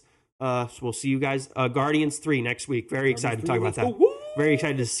weeks. So we'll see you guys. Guardians 3 next week. Very excited to talk about that. Very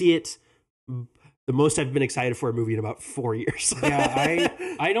excited to see it. The most I've been excited for a movie in about 4 years. Yeah,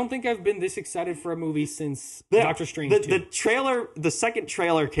 I don't think I've been this excited for a movie since Doctor Strange 2. The second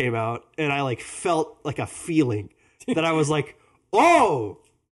trailer came out, and I felt like a feeling that I was like, oh,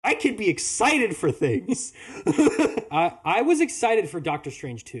 I could be excited for things. I was excited for Doctor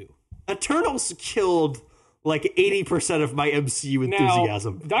Strange 2. Eternals killed 80% of my MCU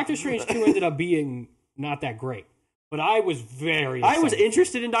enthusiasm. Now, Doctor Strange 2 ended up being not that great. But I was very excited. I was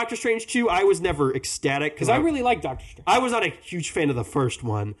interested in Doctor Strange 2. I was never ecstatic. Because I really like Doctor Strange. I was not a huge fan of the first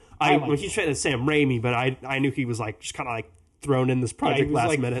one. I'm a huge fan of Sam Raimi, but I knew he was just kind of thrown in this project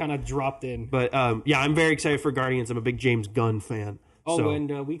last minute. Kind of dropped in. But I'm very excited for Guardians. I'm a big James Gunn fan.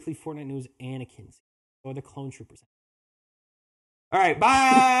 And weekly Fortnite news, Anakin or the Clone Troopers. All right, bye.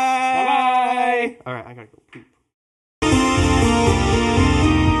 Bye. All right, I gotta go poop.